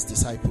looked at his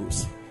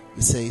disciples.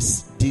 He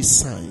says, these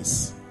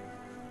signs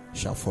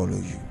shall follow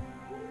you.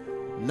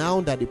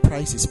 Now that the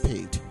price is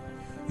paid,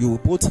 you will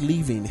both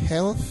live in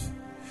health,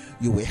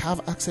 you will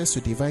have access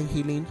to divine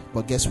healing,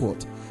 but guess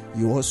what?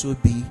 You will also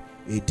be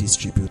a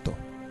distributor.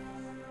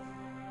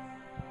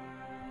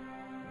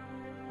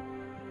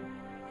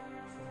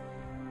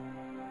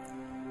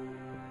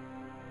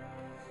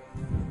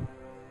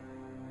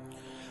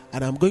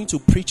 And I'm going to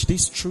preach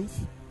this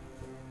truth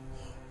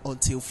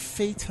until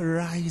faith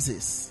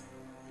rises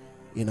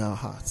in our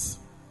hearts.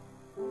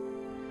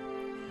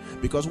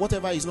 Because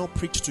whatever is not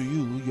preached to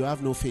you, you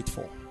have no faith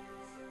for.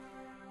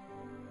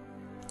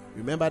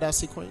 Remember that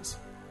sequence?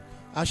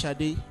 How shall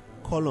they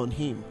call on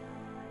him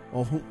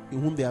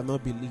in whom they have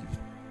not believed?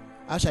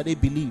 How shall they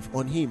believe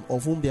on him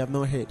of whom they have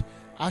not heard?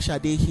 How shall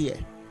they hear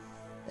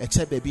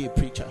except they be a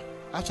preacher?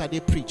 How shall they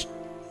preach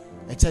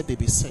except they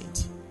be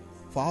sent?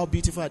 For how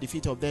beautiful are the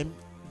feet of them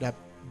that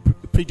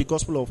preach the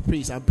gospel of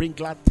praise and bring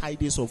glad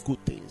tidings of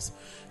good things.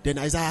 Then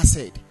Isaiah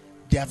said,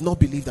 they have not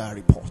believed our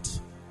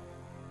report.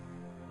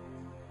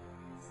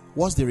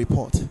 What's the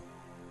report?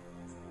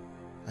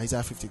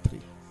 Isaiah 53.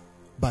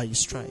 By his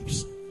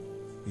stripes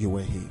you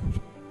were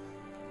healed.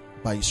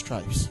 By his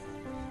stripes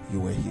you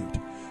were healed.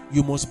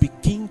 You must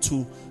begin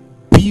to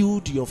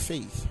build your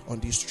faith on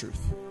this truth,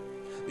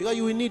 because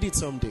you will need it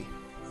someday.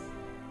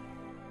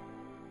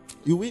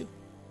 You will.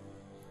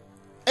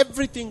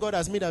 Everything God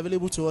has made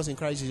available to us in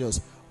Christ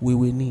Jesus, we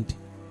will need.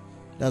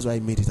 That's why he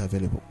made it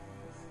available.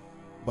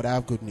 But I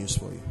have good news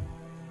for you.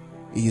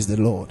 He is the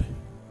Lord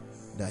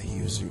that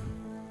heals you.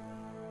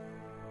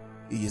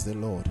 He is the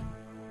Lord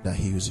that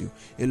heals you.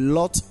 A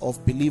lot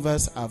of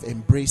believers have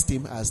embraced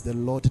him as the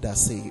Lord that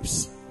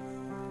saves,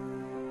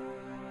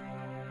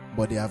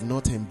 but they have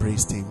not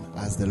embraced him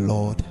as the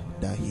Lord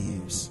that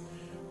heals.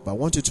 But I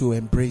want you to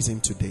embrace him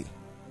today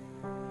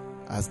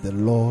as the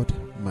Lord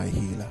my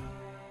healer.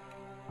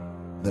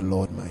 The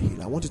Lord my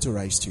healer. I want you to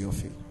rise to your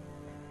feet.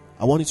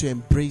 I want you to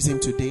embrace him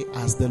today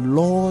as the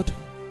Lord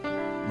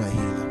my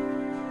healer.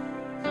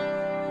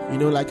 You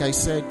know, like I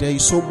said, there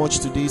is so much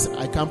to this.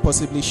 I can't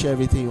possibly share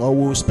everything, or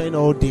we'll spend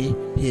all day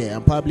here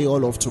and probably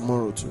all of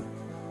tomorrow too.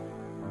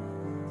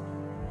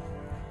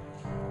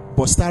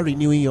 But start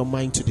renewing your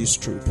mind to this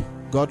truth.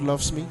 God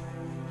loves me.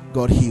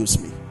 God heals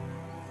me.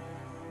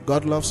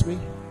 God loves me.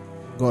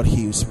 God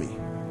heals me.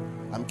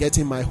 I'm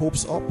getting my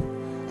hopes up.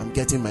 I'm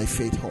getting my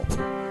faith up.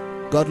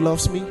 God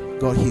loves me.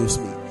 God heals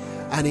me.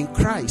 And in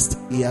Christ,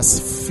 he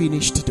has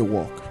finished the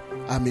work.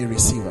 I'm a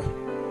receiver.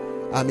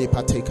 I'm a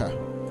partaker.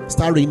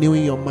 Start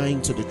renewing your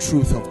mind to the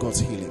truth of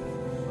God's healing.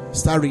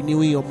 Start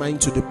renewing your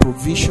mind to the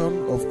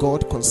provision of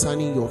God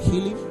concerning your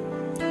healing,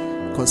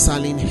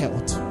 concerning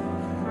health,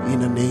 in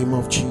the name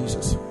of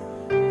Jesus.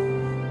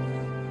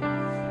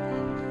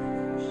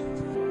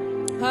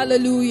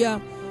 Hallelujah.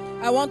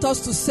 I want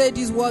us to say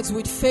these words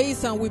with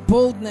faith and with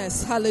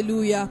boldness.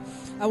 Hallelujah.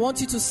 I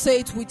want you to say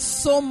it with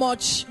so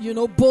much,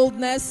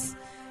 boldness.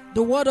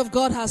 The word of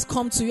God has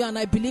come to you, and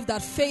I believe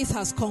that faith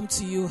has come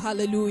to you.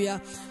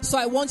 Hallelujah. So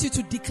I want you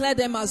to declare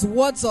them as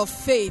words of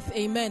faith.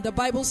 Amen. The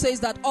Bible says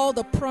that all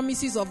the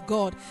promises of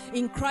God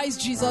in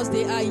Christ Jesus,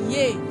 they are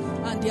yea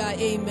and they are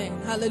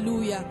amen.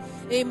 Hallelujah.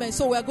 Amen.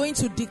 So we are going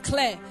to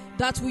declare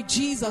that which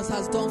Jesus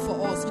has done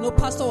for us.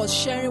 Pastor was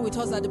sharing with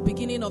us at the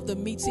beginning of the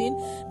meeting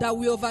that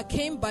we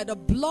overcame by the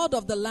blood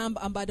of the Lamb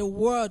and by the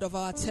word of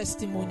our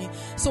testimony.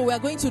 So we are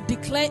going to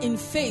declare in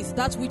faith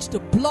that which the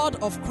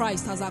blood of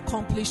Christ has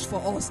accomplished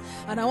for us.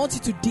 And I want you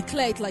to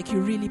declare it like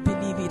you really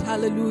believe it.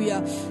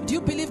 Hallelujah. Do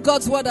you believe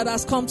God's word that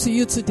has come to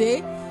you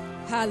today?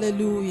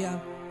 Hallelujah.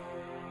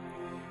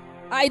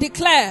 I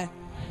declare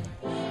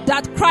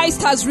that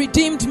Christ has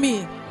redeemed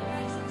me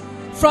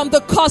from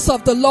the curse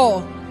of the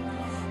law.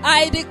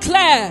 I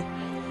declare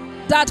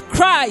that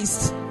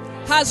Christ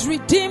has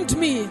redeemed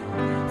me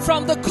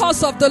from the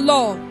curse of the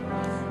law.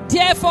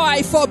 Therefore,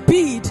 I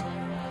forbid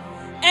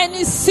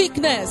any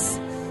sickness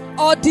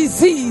or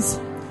disease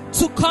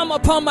to come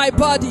upon my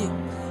body.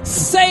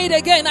 Say it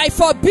again. I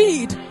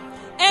forbid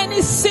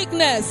any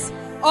sickness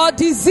or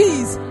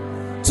disease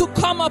to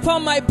come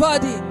upon my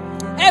body.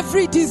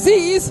 Every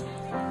disease,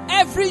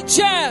 every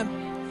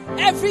germ,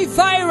 every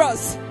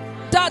virus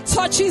that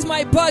touches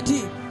my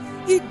body,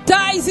 it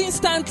dies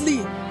instantly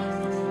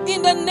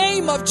in the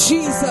name of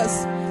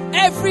Jesus.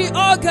 Every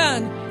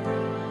organ,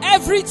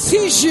 every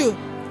tissue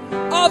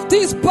of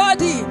this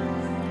body,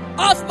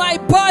 of my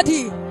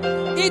body,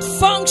 it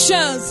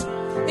functions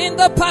in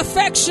the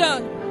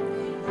perfection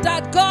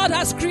that God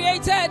has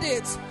created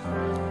it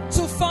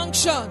to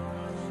function.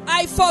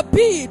 I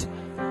forbid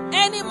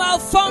any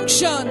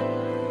malfunction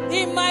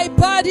in my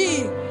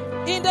body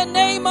in the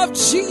name of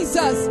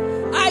Jesus.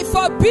 I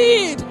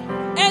forbid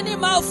any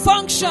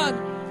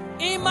malfunction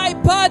in my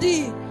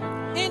body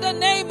in the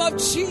name of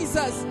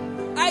Jesus.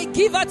 I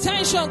give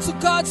attention to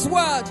God's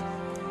word.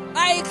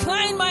 I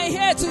incline my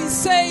ear to his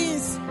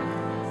sayings.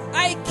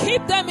 I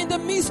keep them in the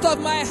midst of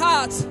my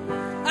heart,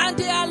 and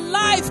they are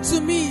life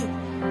to me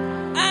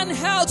and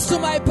health to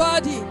my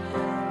body.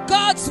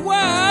 God's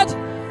word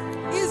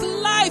is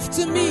life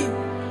to me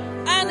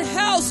and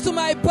health to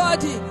my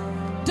body.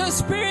 The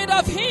spirit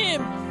of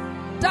him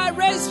that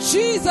raised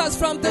Jesus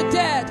from the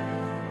dead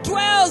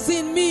dwells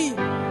in me.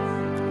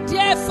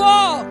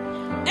 Therefore,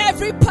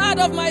 every part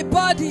of my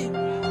body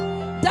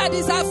that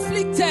is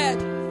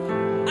afflicted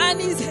and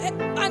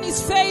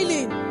is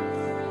failing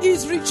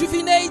is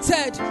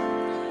rejuvenated.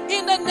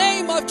 In the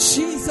name of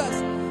Jesus,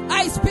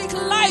 I speak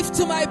life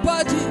to my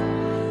body.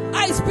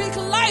 I speak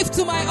life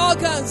to my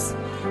organs.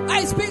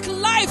 I speak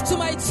life to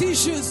my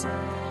tissues.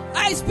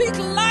 I speak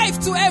life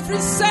to every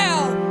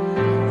cell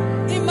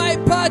in my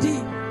body.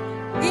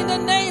 In the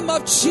name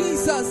of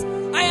Jesus,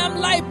 I am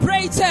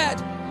liberated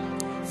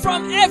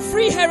from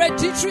every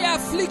hereditary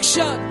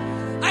affliction.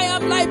 I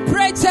am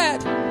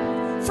liberated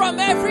from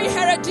every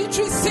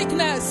hereditary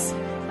sickness.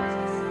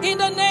 In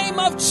the name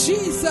of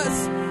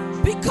Jesus,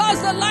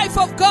 because the life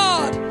of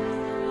God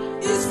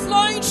is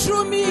flowing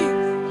through me,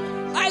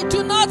 I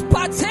do not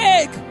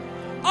partake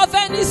of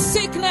any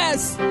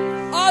sickness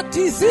or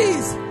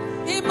disease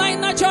in my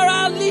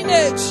natural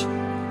lineage.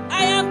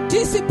 I am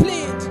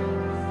disciplined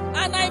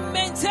and I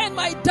maintain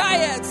my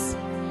diets.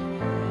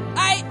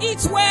 I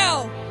eat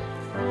well.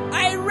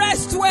 I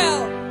rest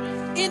well.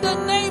 In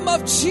the name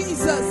of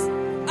Jesus,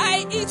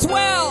 I eat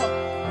well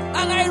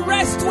and I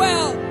rest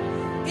well.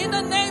 In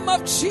the name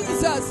of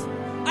Jesus,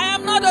 I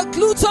am not a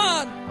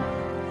glutton.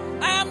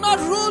 I am not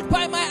ruled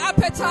by my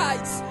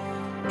appetites.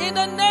 In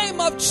the name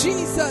of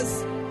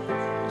Jesus,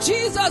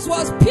 Jesus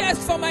was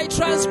pierced for my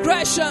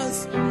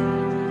transgressions.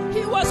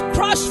 He was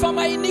crushed for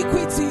my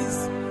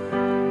iniquities.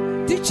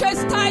 The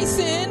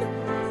chastising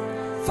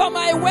for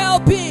my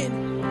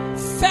well-being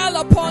fell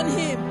upon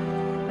him.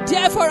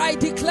 Therefore I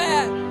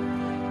declare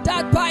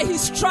that by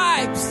his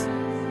stripes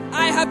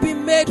I have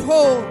been made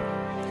whole.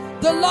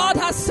 The Lord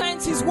has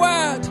sent his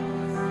word.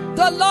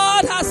 The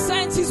Lord has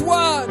sent his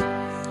word,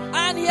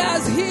 and he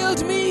has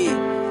healed me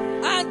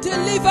and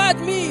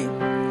delivered me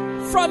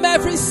from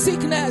every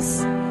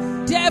sickness.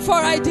 Therefore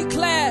I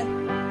declare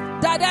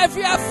that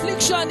every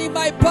affliction in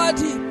my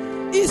body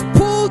is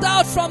pulled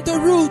out from the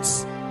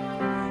roots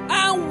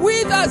and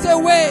withers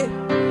away.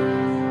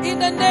 In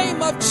the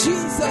name of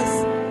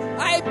Jesus,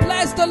 I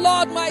bless the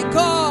Lord my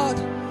God.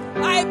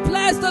 I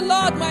bless the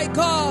Lord my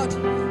God,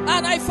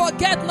 and I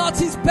forget not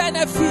his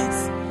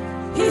benefits.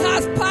 He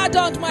has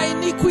pardoned my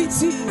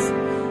iniquities.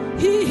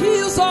 He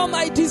heals all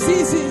my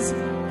diseases,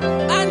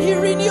 and he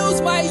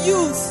renews my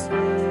youth.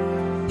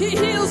 He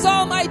heals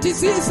all my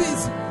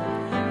diseases,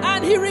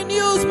 and he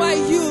renews my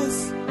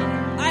youth.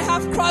 I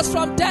have crossed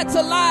from death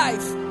to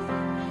life.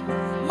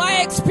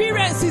 My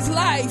experience is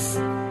life.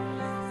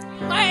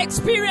 My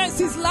experience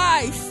is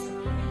life.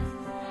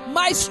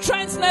 My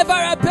strength never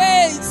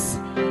abates.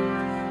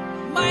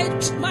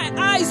 My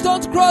eyes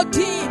don't grow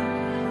dim.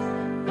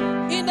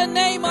 In the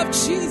name of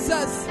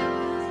Jesus,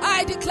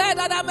 I declare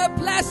that I'm a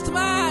blessed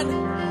man.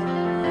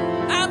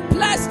 I'm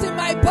blessed in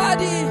my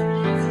body.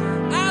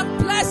 I'm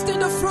blessed in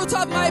the fruit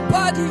of my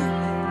body.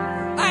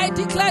 I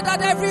declare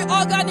that every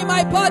organ in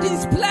my body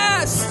is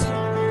blessed.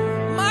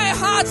 My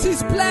heart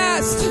is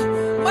blessed.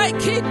 My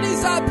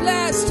kidneys are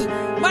blessed.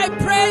 My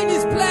brain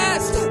is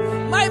blessed.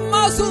 My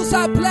muscles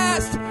are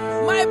blessed.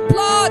 My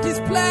blood is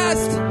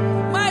blessed.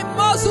 My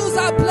muscles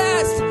are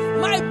blessed.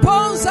 My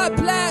bones are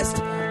blessed.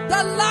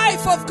 The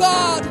life of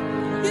God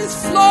is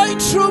flowing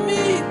through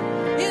me.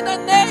 In the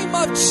name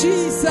of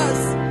Jesus,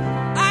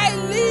 I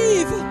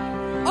live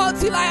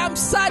until I am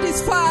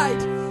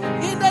satisfied.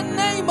 In the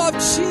name of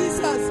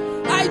Jesus,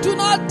 I do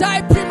not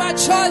die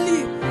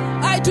prematurely.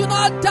 I do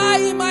not die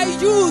in my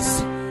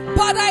youth,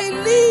 but I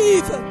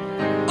live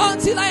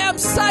until I am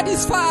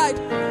satisfied,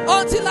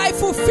 until I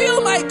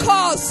fulfill my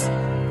cause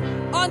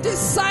on this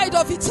side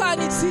of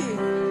eternity.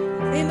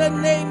 In the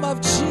name of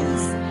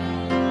Jesus.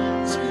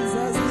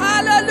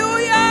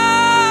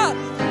 Hallelujah!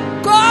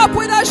 Go up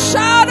with a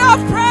shout of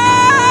praise.